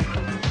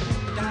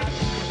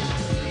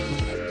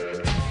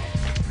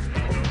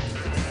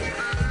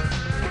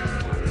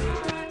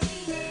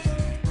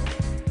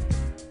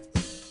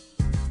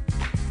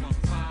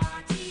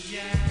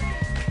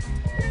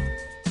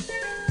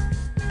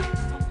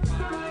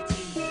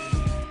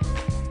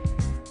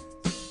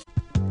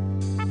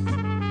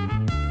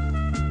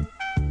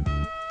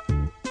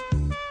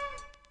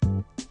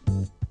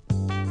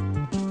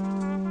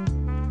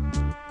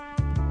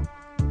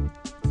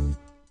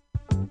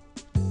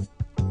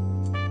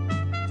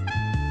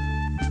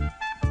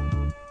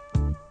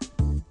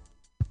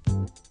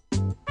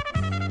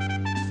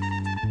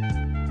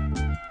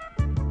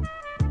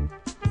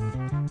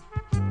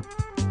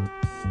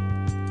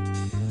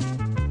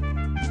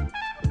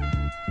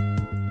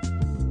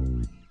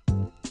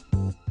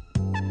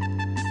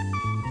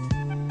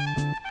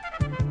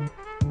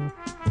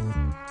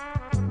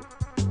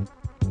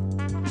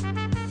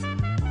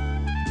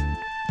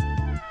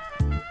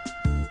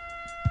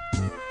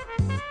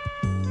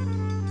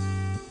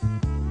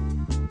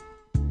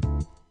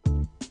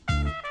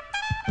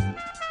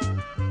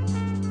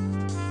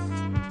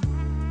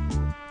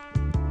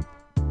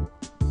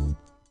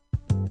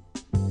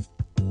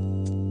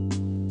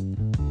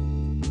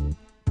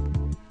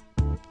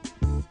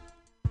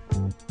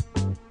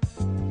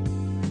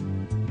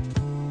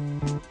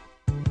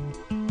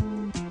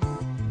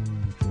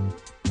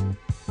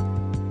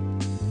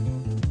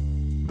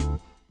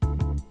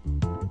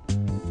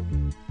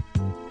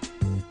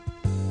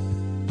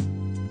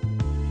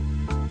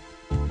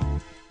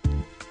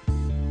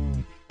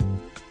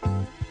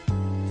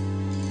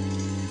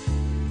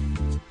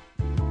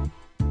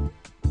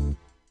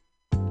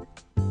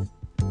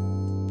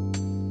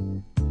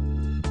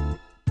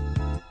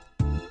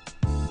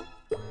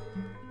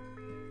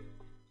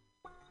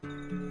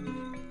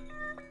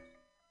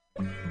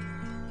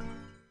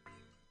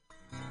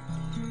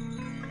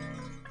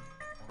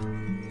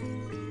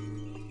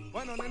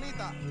 Bueno,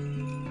 nenita,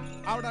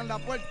 abran la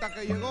puerta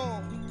que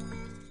llegó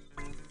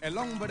el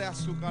hombre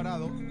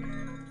azucarado.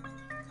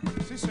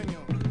 Sí,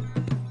 señor.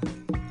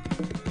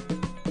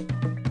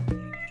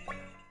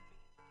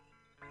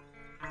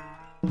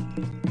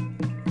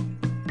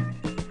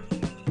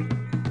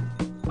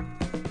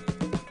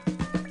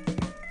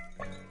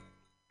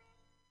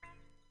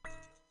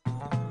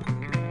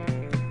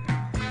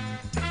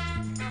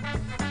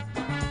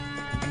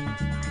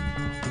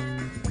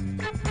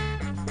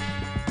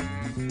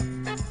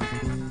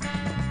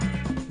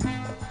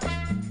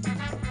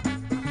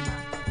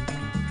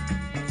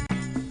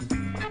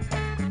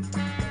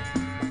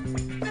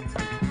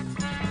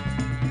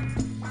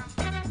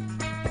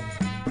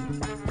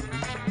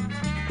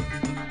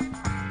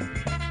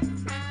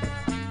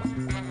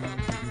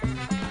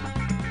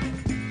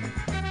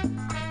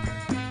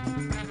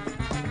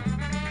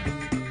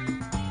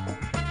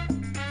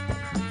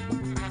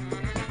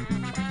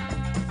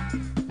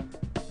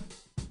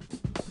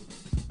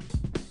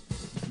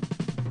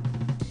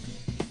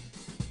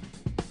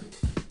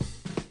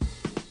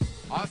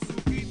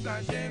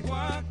 Azuquita llegó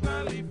a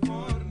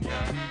California,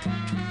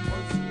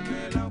 con su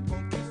vela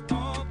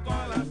conquistó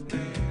todas las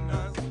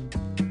nenas.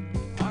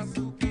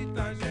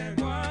 Azuquita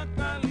llegó a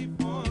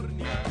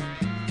California,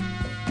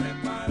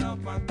 preparado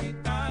para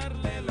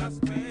quitarle las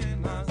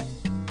penas.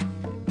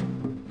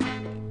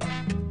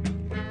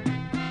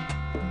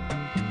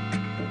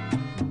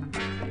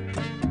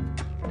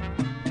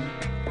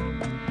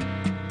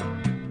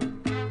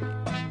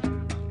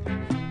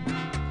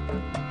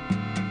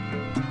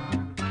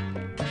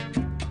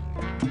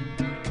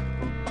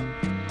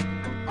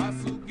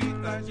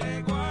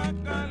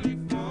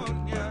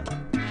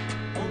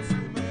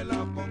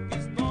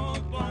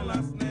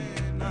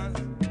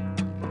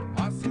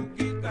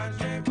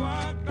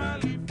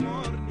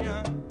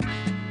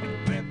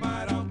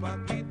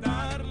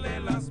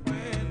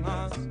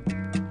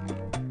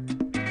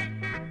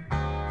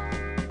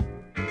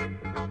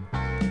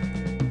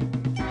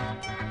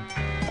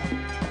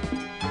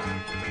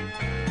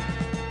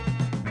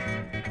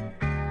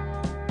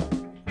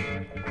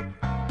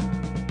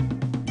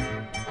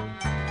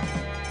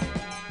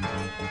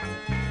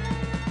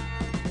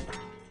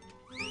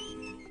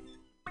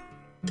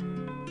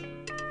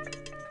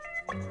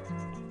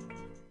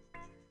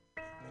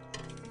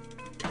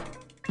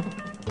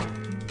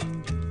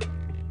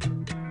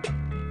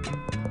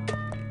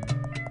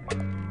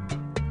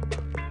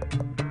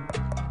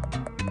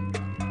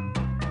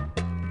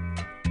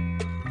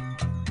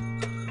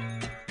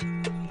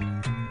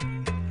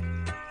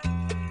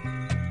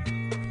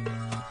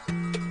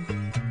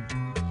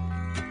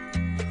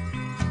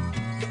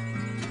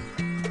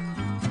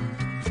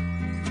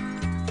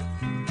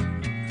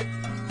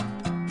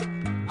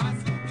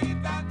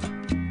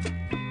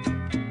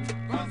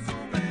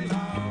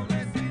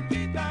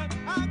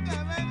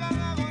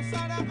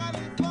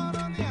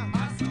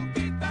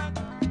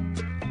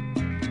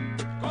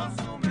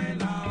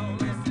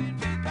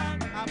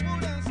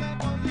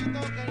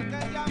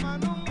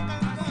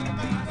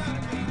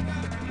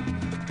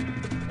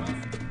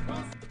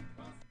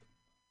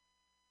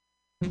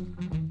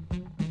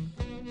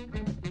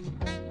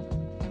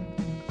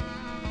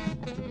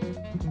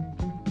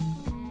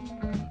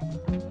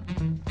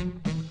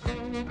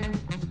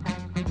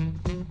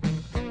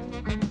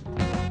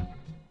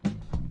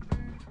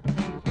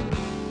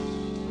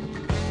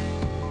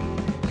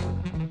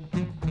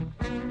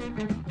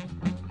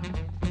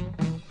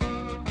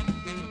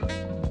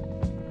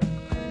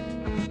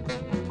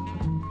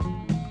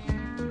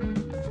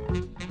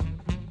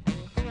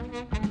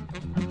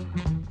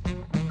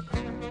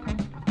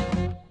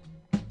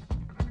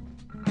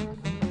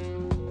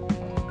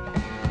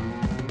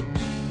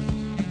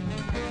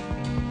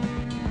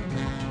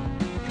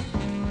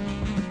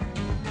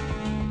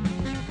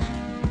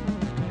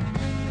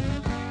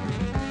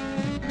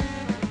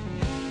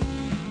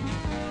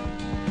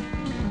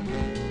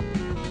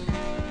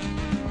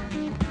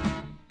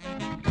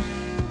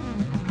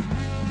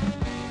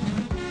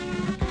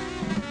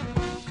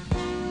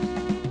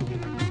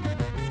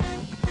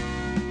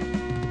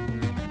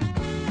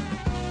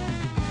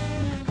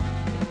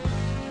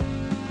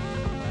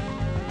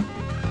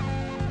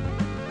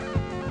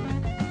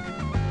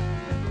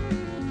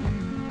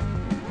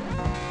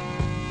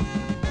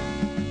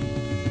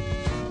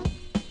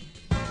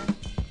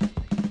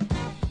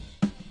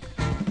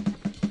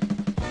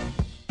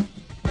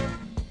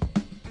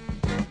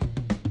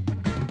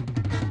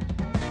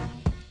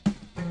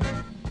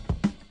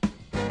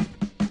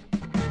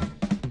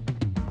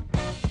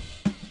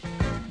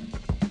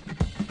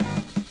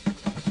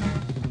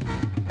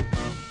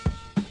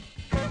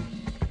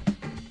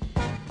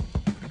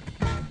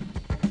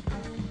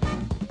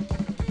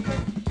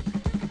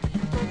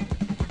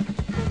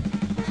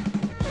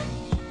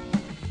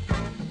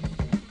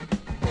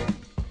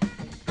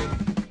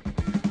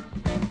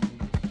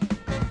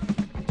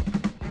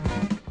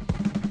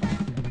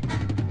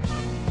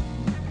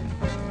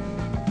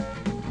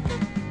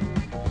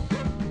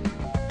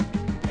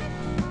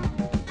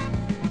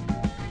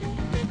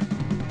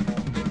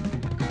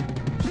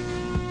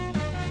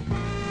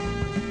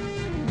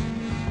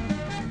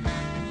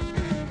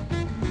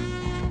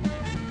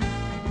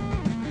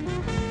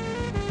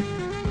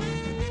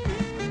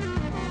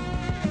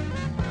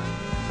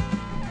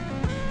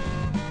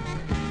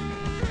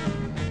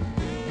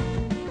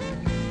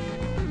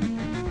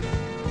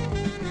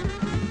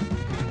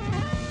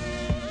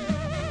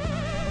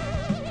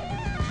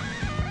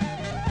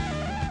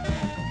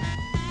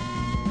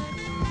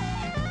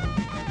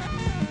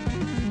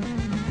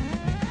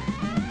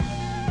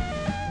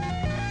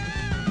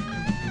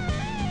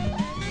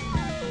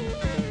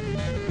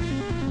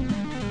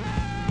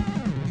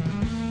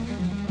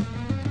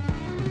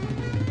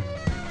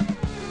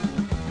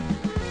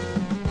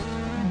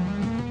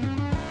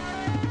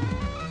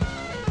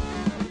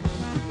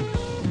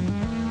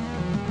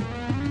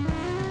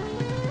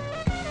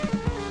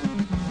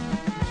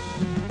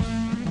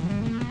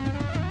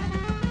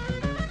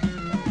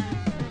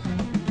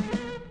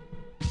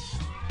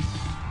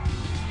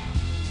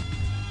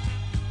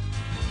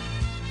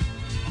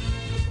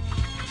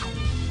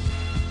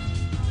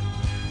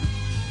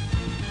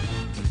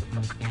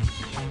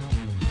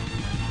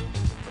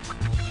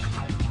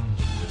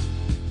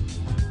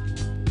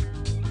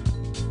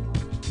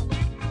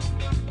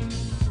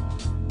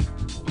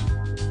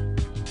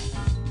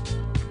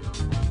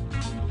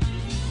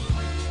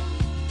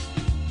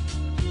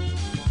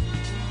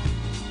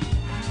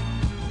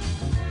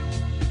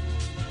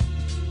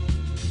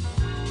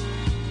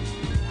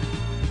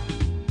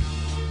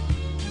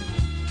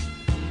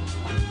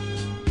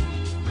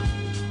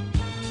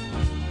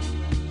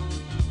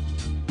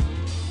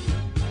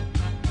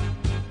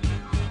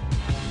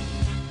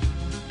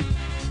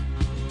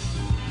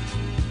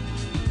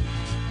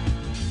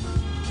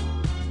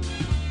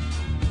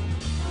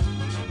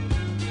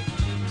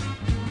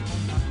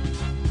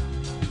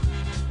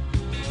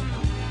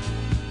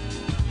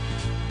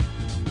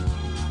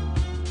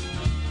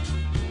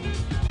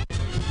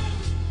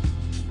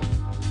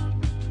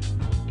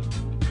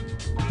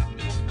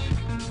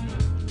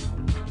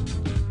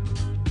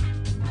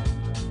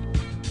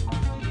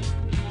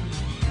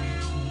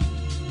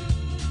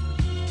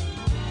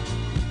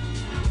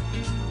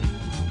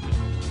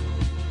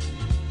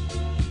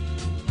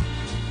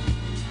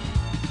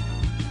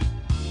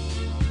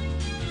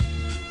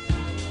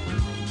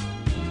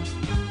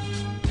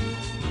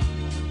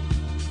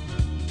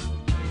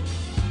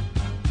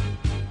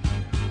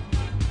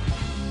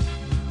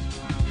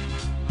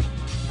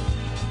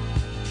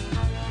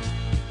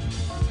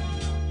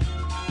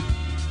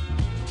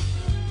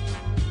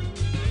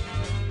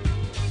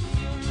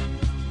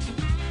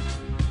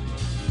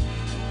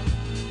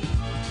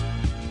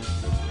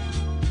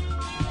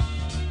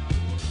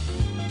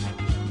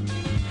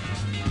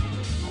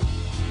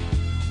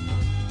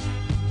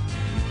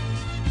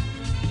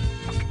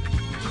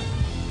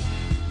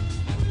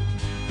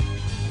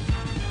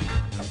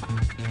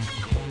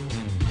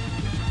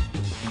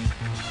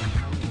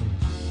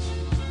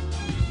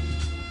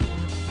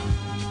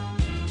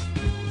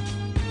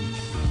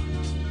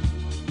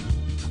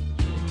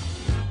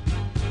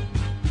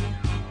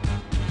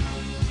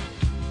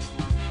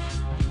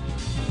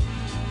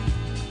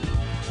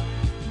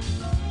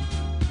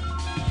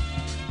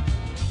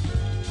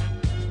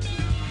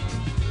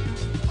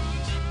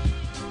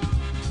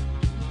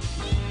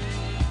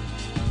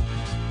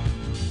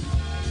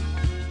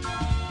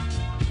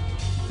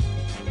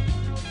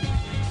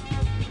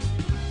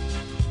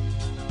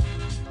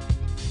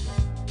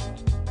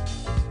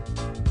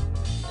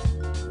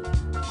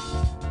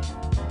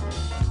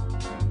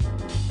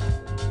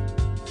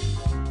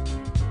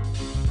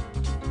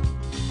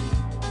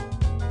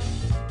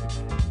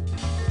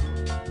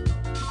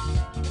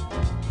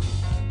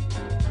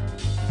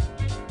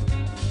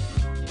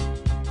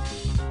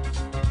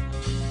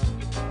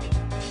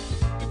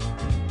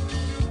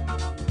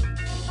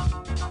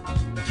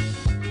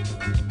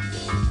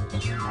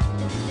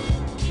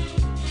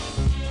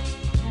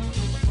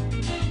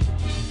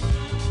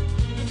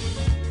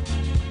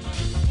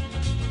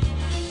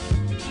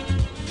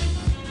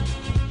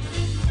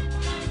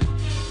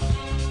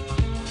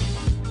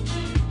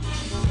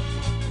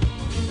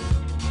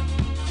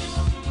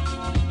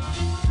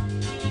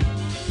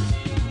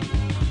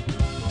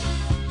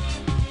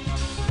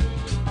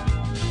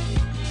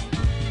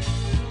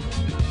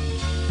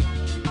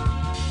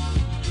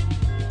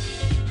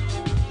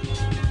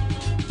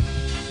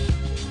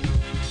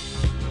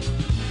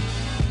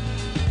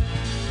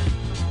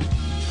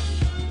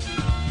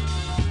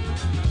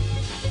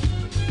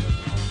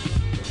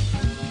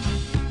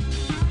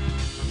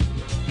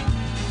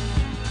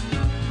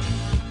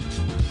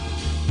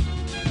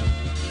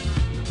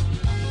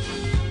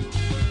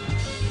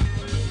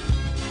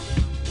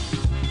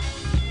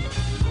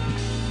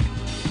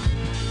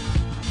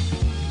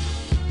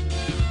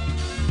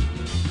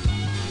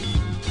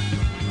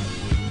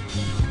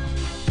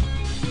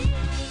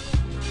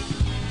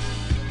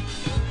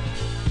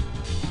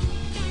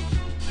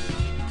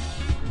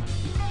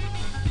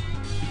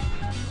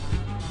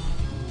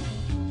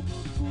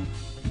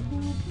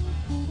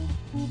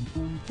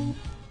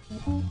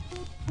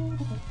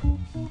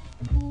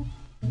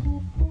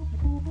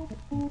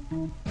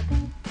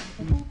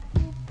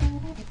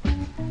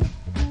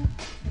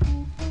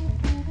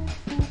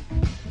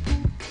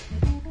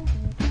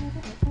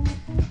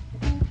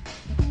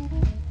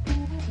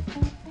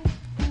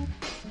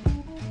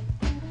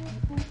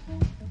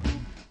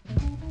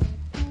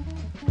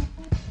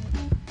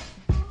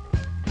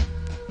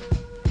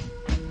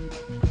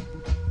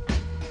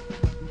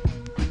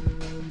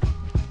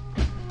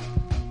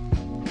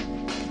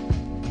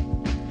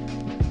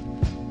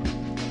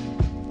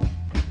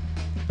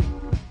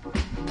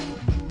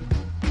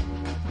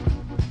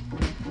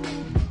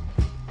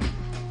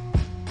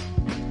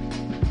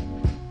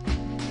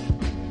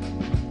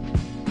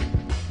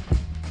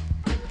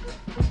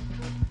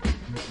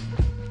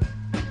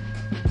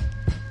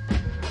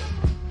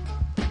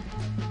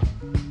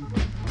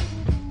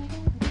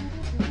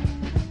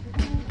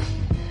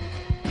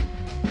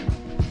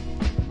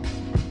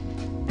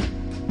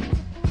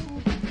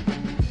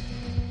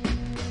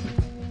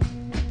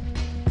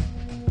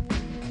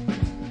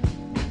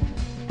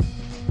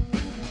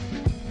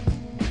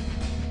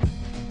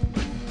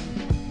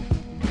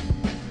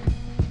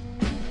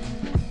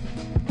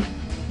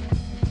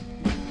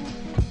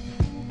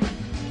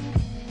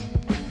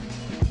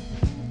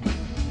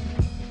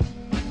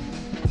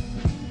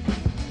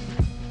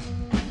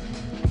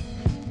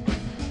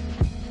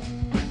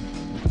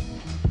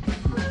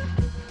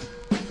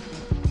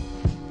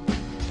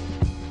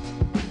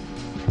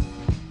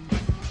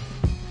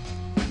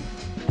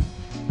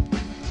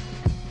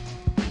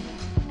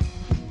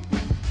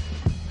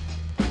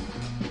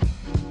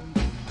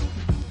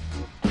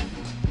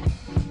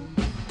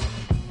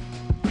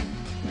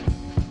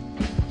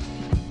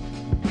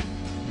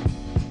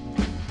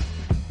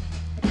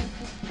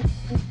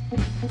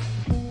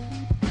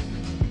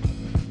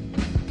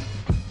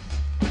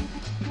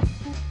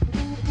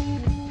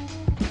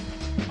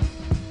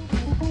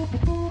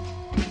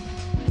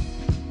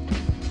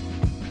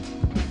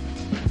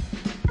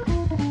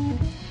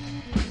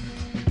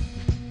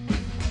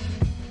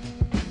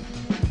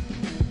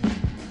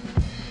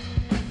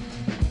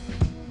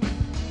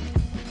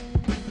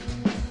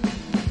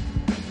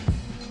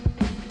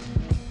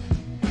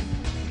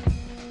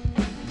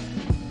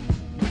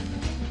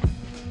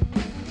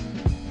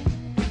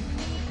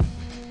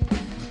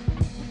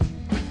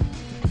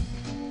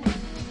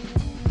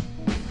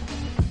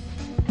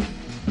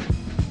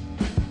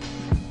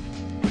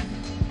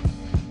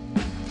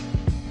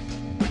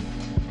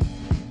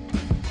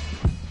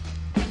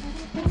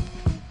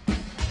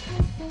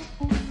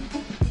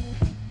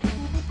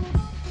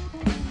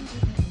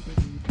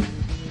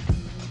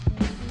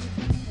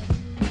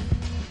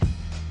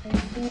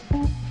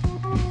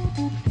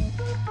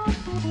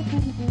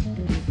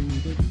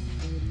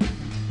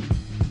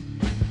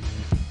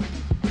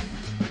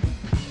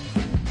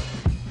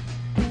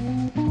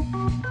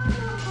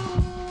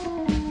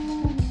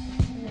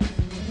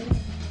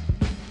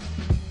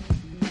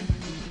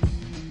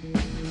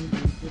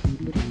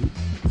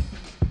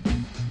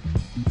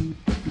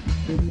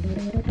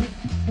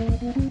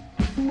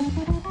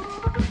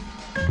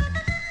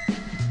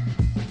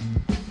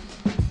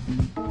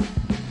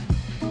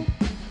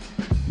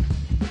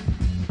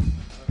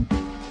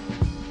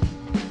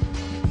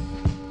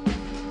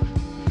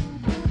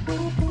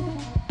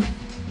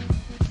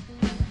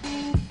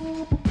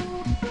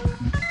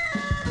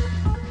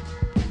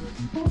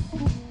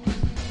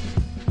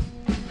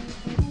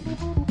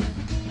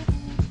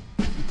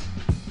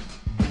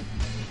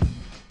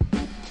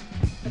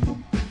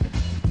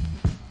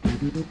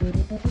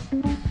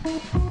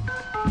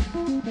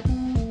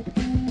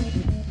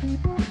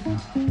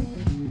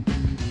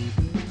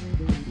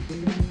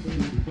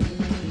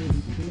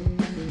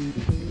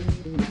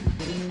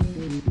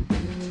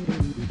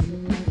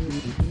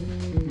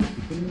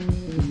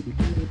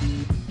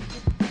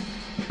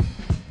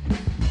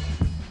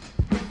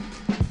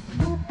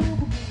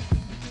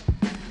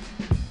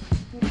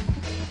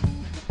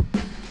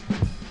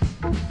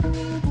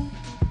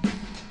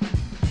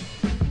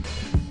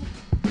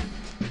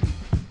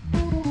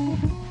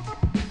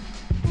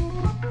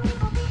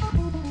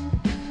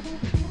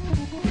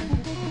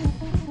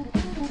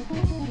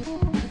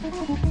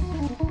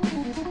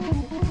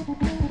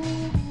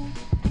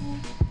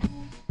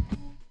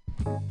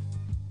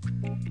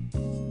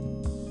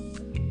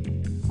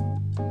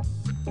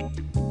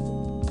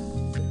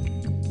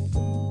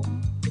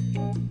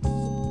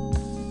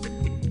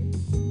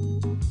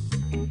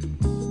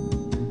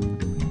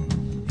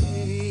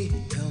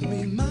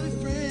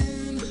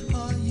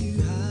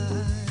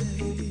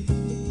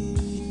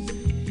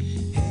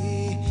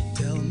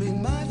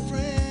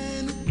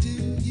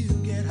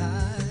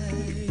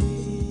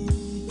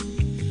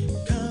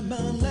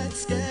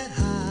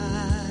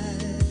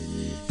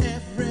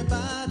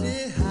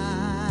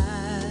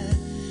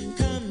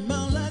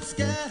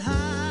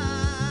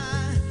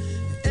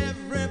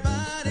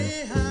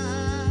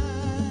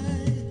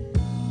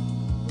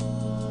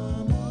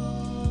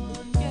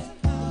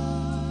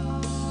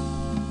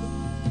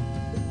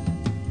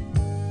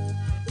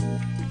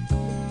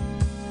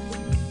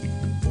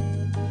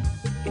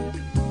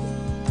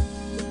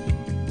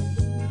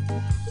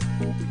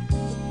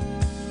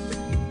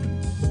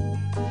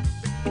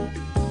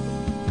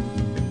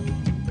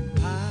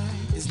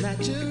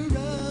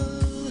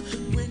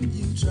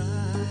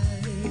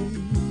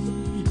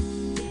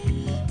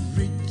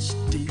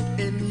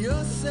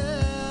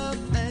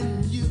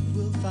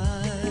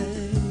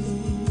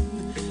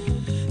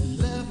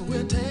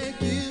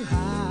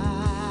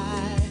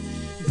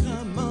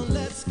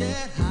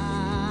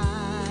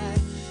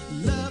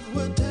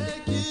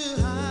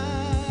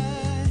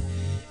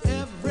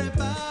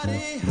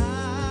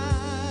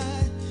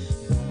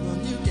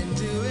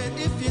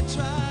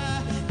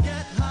 try,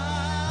 get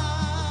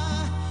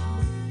high.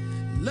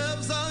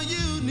 Love's all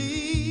you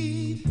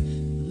need.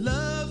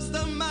 Love's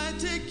the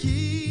mighty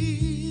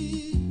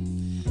key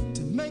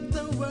to make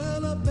the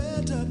world a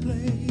better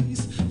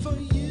place for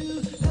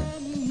you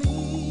and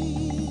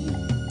me.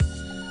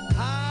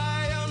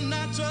 High on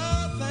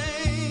natural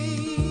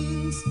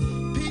things,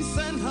 peace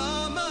and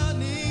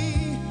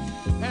harmony,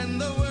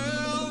 and the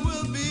world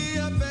will be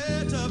a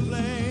better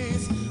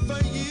place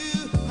for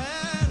you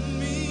and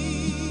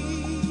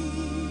me.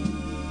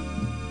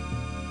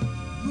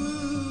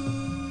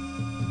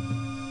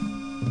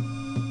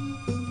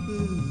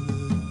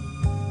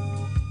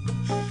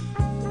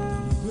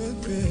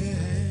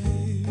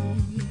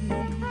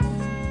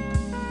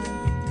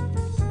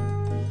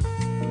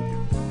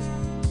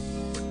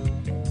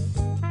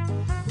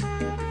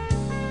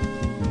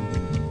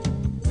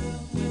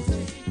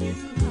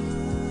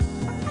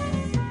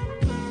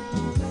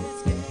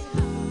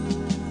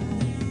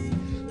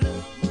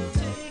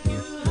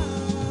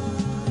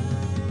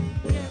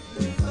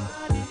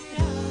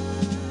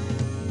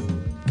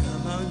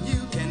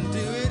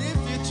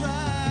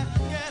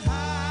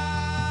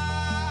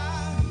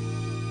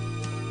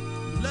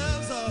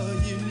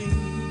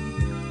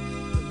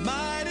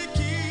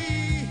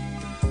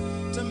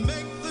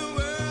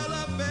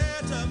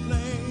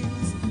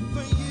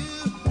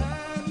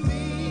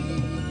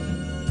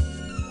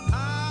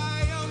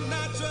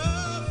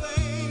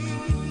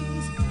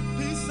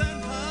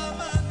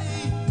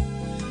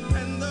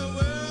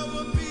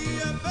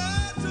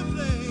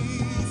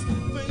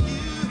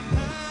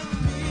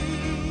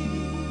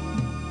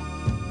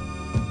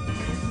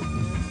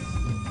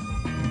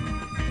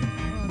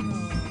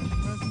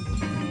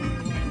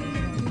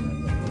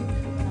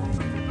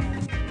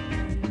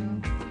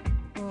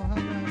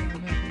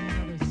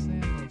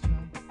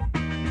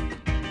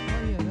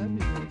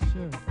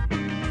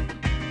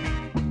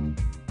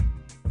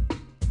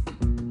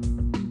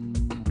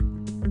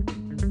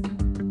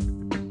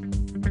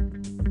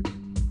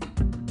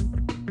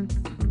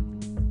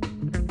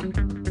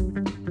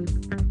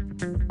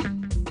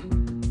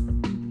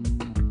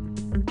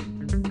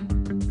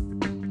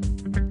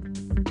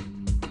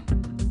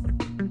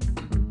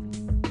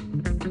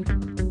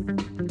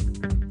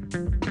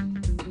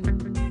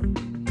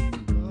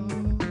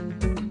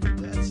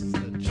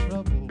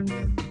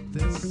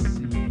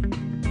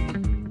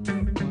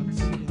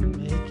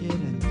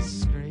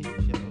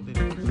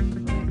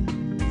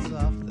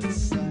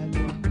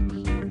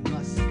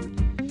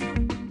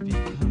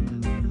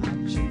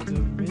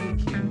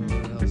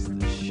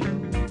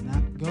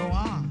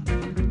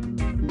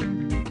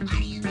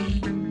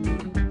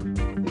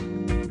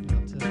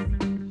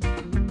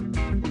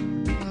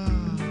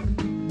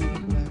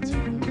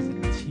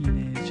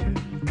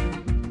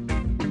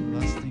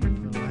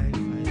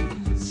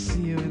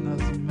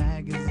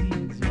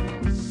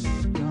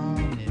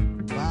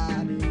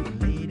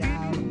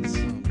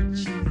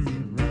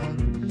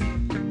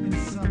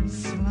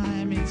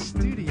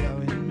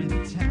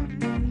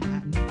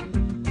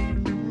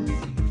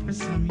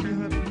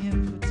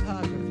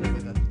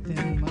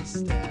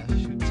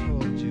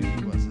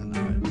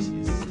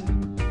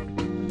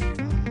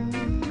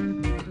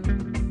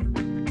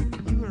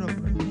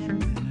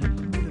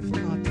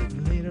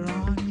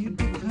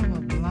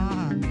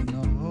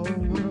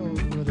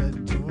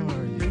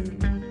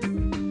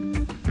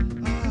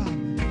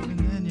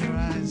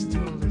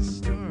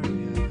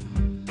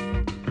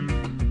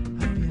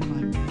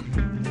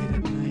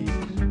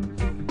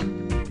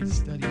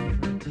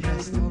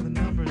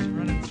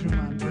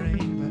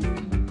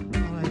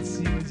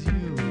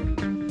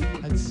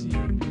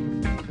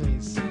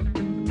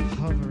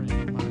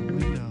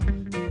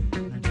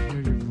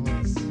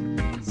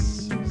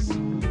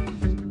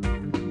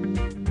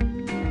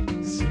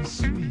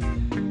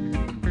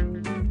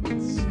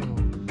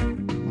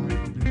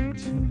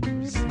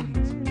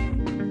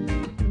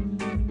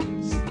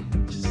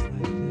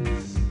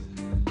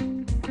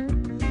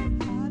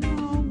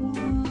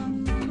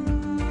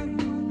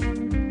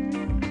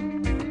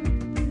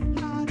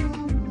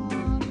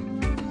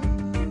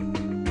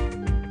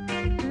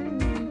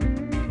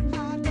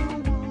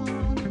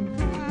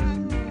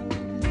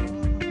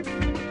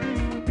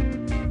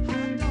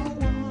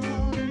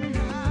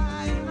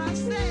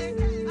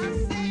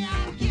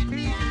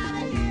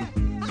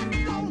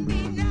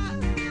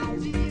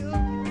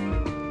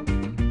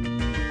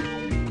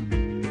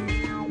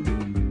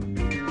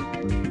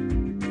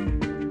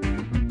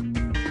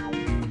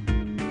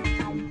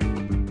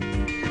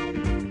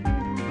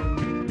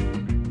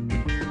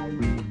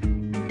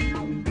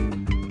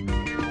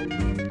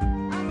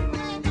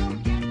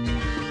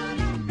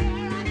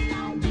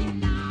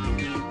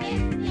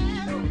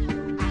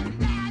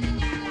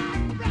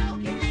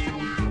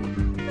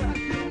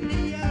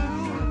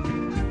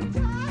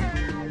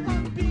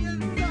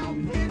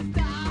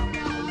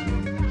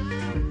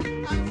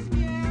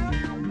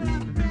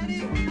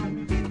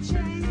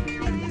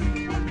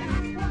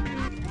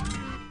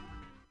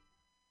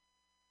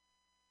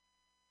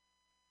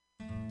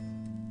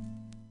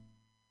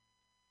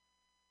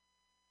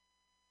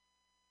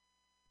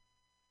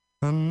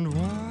 And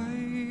why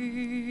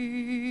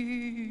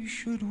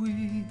should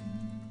we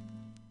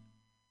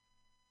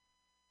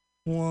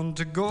want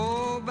to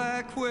go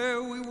back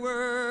where we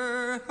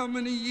were? How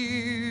many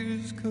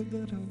years could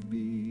that have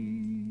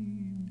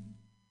been?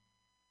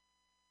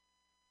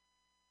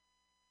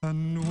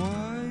 And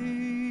why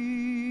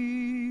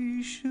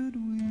should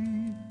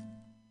we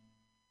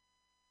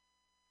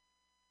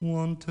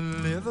want to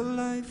live a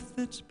life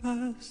that's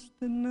past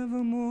and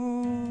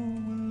nevermore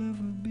will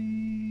ever be?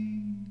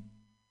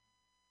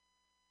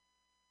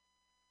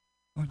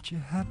 Aren't you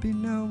happy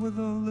now with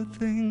all the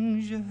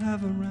things you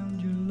have around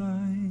your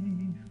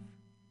life?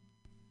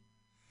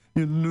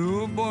 Your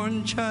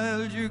newborn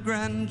child, your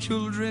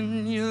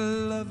grandchildren, your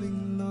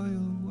loving,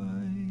 loyal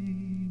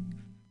wife.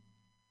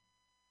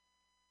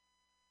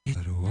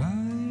 But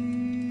why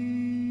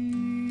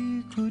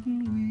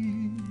couldn't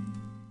we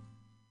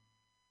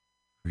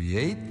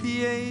create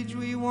the age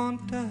we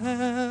want to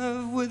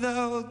have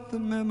without the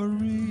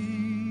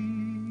memory?